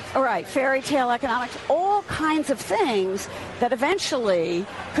economics. All right, fairy tale economics, all kinds of things that eventually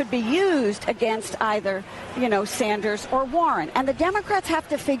could be used against either, Sanders or Warren. And the Democrats have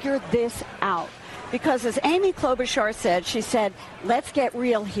to figure this out. Because as Amy Klobuchar said, she said, let's get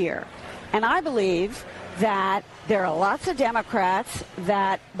real here. And I believe that there are lots of Democrats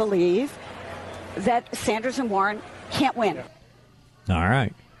that believe that Sanders and Warren can't win. All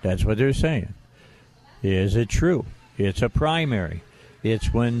right. That's what they're saying. Is it true? It's a primary.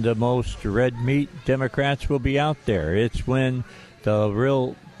 It's when the most red meat Democrats will be out there. It's when the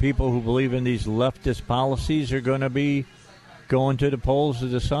real people who believe in these leftist policies are going to be going to the polls to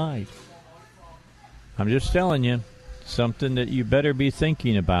decide. I'm just telling you, something that you better be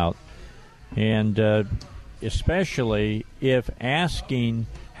thinking about. And especially if asking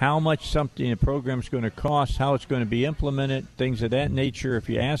how much something a program is going to cost, how it's going to be implemented, things of that nature, if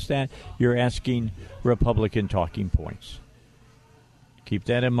you ask that, you're asking Republican talking points. Keep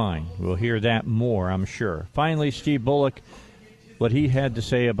that in mind. We'll hear that more, I'm sure. Finally, Steve Bullock, what he had to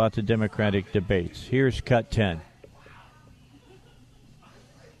say about the Democratic debates. Here's cut 10.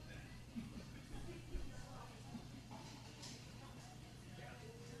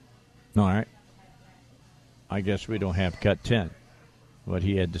 All right. I guess we don't have cut 10. What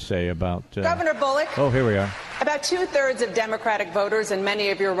he had to say about... Governor Bullock. Oh, here we are. About 2/3 of Democratic voters and many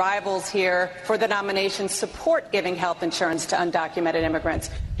of your rivals here for the nomination support giving health insurance to undocumented immigrants.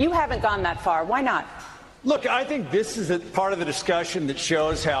 You haven't gone that far. Why not? Look, I think this is a part of the discussion that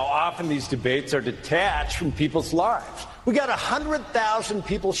shows how often these debates are detached from people's lives. We got 100,000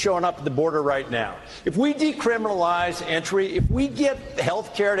 people showing up at the border right now. If we decriminalize entry, if we get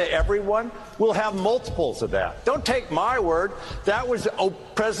health care to everyone, we'll have multiples of that. Don't take my word. That was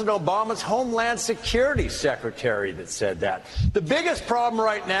President Obama's Homeland Security Secretary that said that. The biggest problem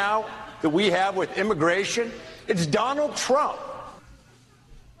right now that we have with immigration, it's Donald Trump.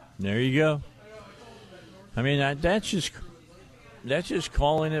 There you go. I mean, that's just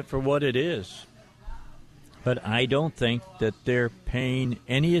calling it for what it is. But I don't think that they're paying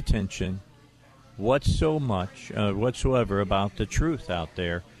any attention whatsoever about the truth out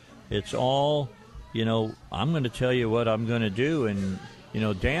there. It's all, I'm going to tell you what I'm going to do, and,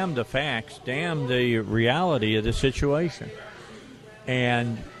 damn the facts, damn the reality of the situation.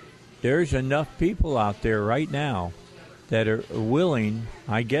 And there's enough people out there right now that are willing,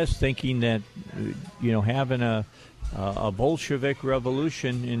 I guess, thinking that, having a Bolshevik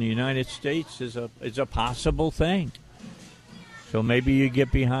revolution in the United States is a possible thing. So maybe you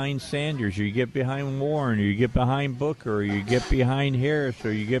get behind Sanders, or you get behind Warren, or you get behind Booker, or you get behind Harris,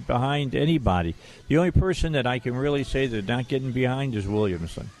 or you get behind anybody. The only person that I can really say they're not getting behind is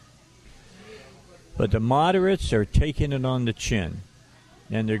Williamson. But the moderates are taking it on the chin,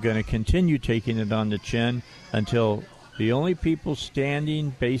 and they're going to continue taking it on the chin until the only people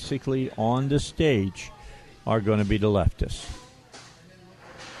standing basically on the stage are going to be the leftists.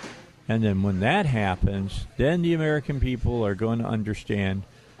 And then when that happens, then the American people are going to understand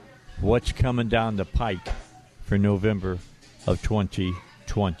what's coming down the pike for November of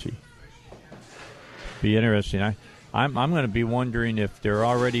 2020. Be interesting. I'm going to be wondering if they're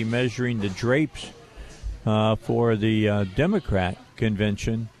already measuring the drapes for the Democrat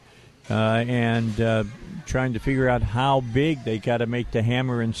convention and trying to figure out how big they got to make the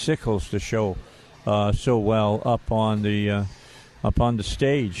hammer and sickles to show so well up on the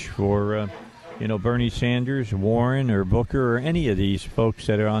stage for Bernie Sanders, Warren, or Booker, or any of these folks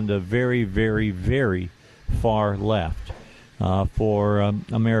that are on the very, very, very far left for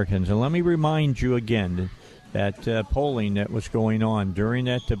Americans. And let me remind you again that polling that was going on during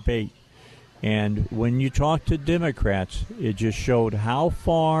that debate, and when you talk to Democrats, it just showed how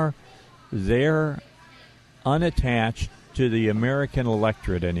far they're unattached to the American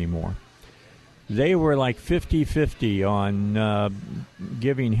electorate anymore. They were like 50-50 on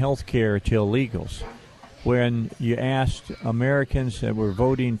giving health care to illegals. When you asked Americans that were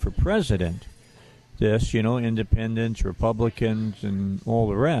voting for president, independents, Republicans, and all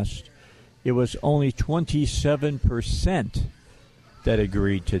the rest, it was only 27% that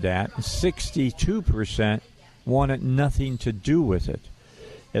agreed to that. 62% wanted nothing to do with it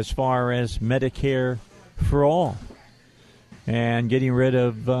as far as Medicare for all and getting rid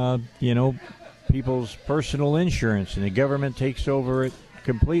of, people's personal insurance, and the government takes over it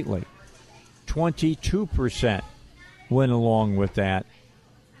completely. 22% went along with that,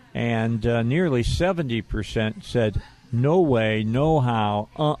 and nearly 70% said No way, no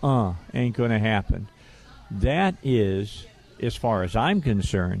how, ain't going to happen. That is, as far as I'm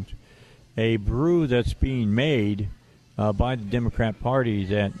concerned, a brew that's being made by the Democrat Party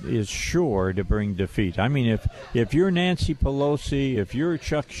that is sure to bring defeat. I mean, if you're Nancy Pelosi, if you're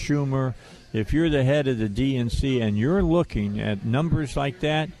Chuck Schumer, if you're the head of the DNC and you're looking at numbers like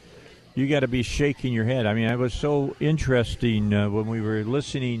that, you got to be shaking your head. I mean, it was so interesting when we were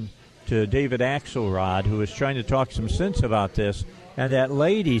listening to David Axelrod, who was trying to talk some sense about this, and that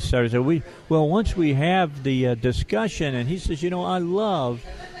lady started saying, once we have the discussion, and he says, I love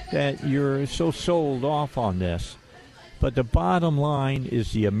that you're so sold off on this. But the bottom line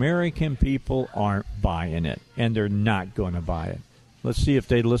is the American people aren't buying it, and they're not going to buy it. Let's see if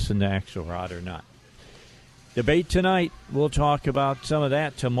they listen to Axelrod or not. Debate tonight. We'll talk about some of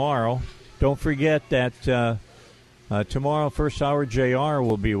that tomorrow. Don't forget that tomorrow, first hour, JR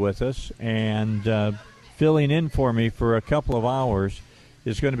will be with us, and filling in for me for a couple of hours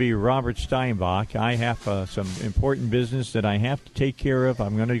is going to be Robert Steinbach. I have some important business that I have to take care of.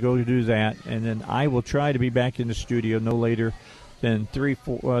 I'm going to go do that, and then I will try to be back in the studio no later than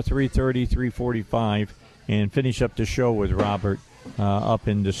 3:30, 3:45, and finish up the show with Robert up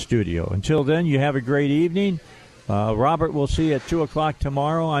in the studio. Until then, you have a great evening. Robert, we'll see you at 2 o'clock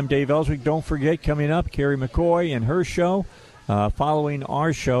tomorrow. I'm Dave Elswick. Don't forget, coming up, Carrie McCoy and her show. Following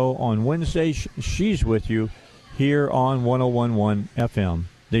our show on Wednesday, she's with you here on 101.1 FM,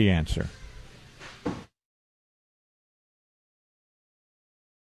 The Answer.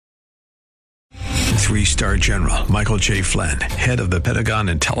 3-star General Michael J. Flynn, head of the Pentagon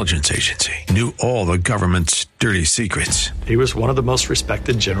Intelligence Agency, knew all the government's dirty secrets. He was one of the most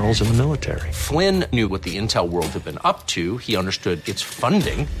respected generals in the military. Flynn knew what the intel world had been up to. He understood its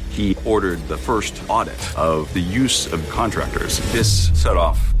funding. He ordered the first audit of the use of contractors. This set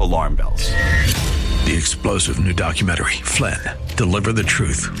off alarm bells. The explosive new documentary, Flynn, Deliver the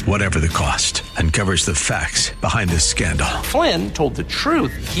Truth, Whatever the Cost, uncovers the facts behind this scandal. Flynn told the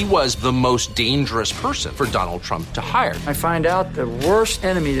truth. He was the most dangerous person for Donald Trump to hire. I find out the worst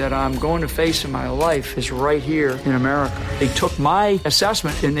enemy that I'm going to face in my life is right here in America. They took my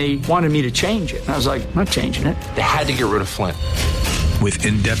assessment and they wanted me to change it. And I was like, I'm not changing it. They had to get rid of Flynn. With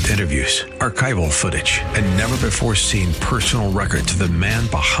in-depth interviews, archival footage, and never-before-seen personal records of the man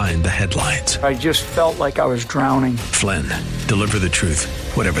behind the headlines. I just felt like I was drowning. Flynn, Deliver the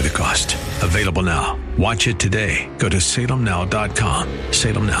Truth, Whatever the Cost. Available now. Watch it today. Go to salemnow.com.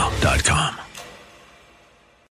 salemnow.com.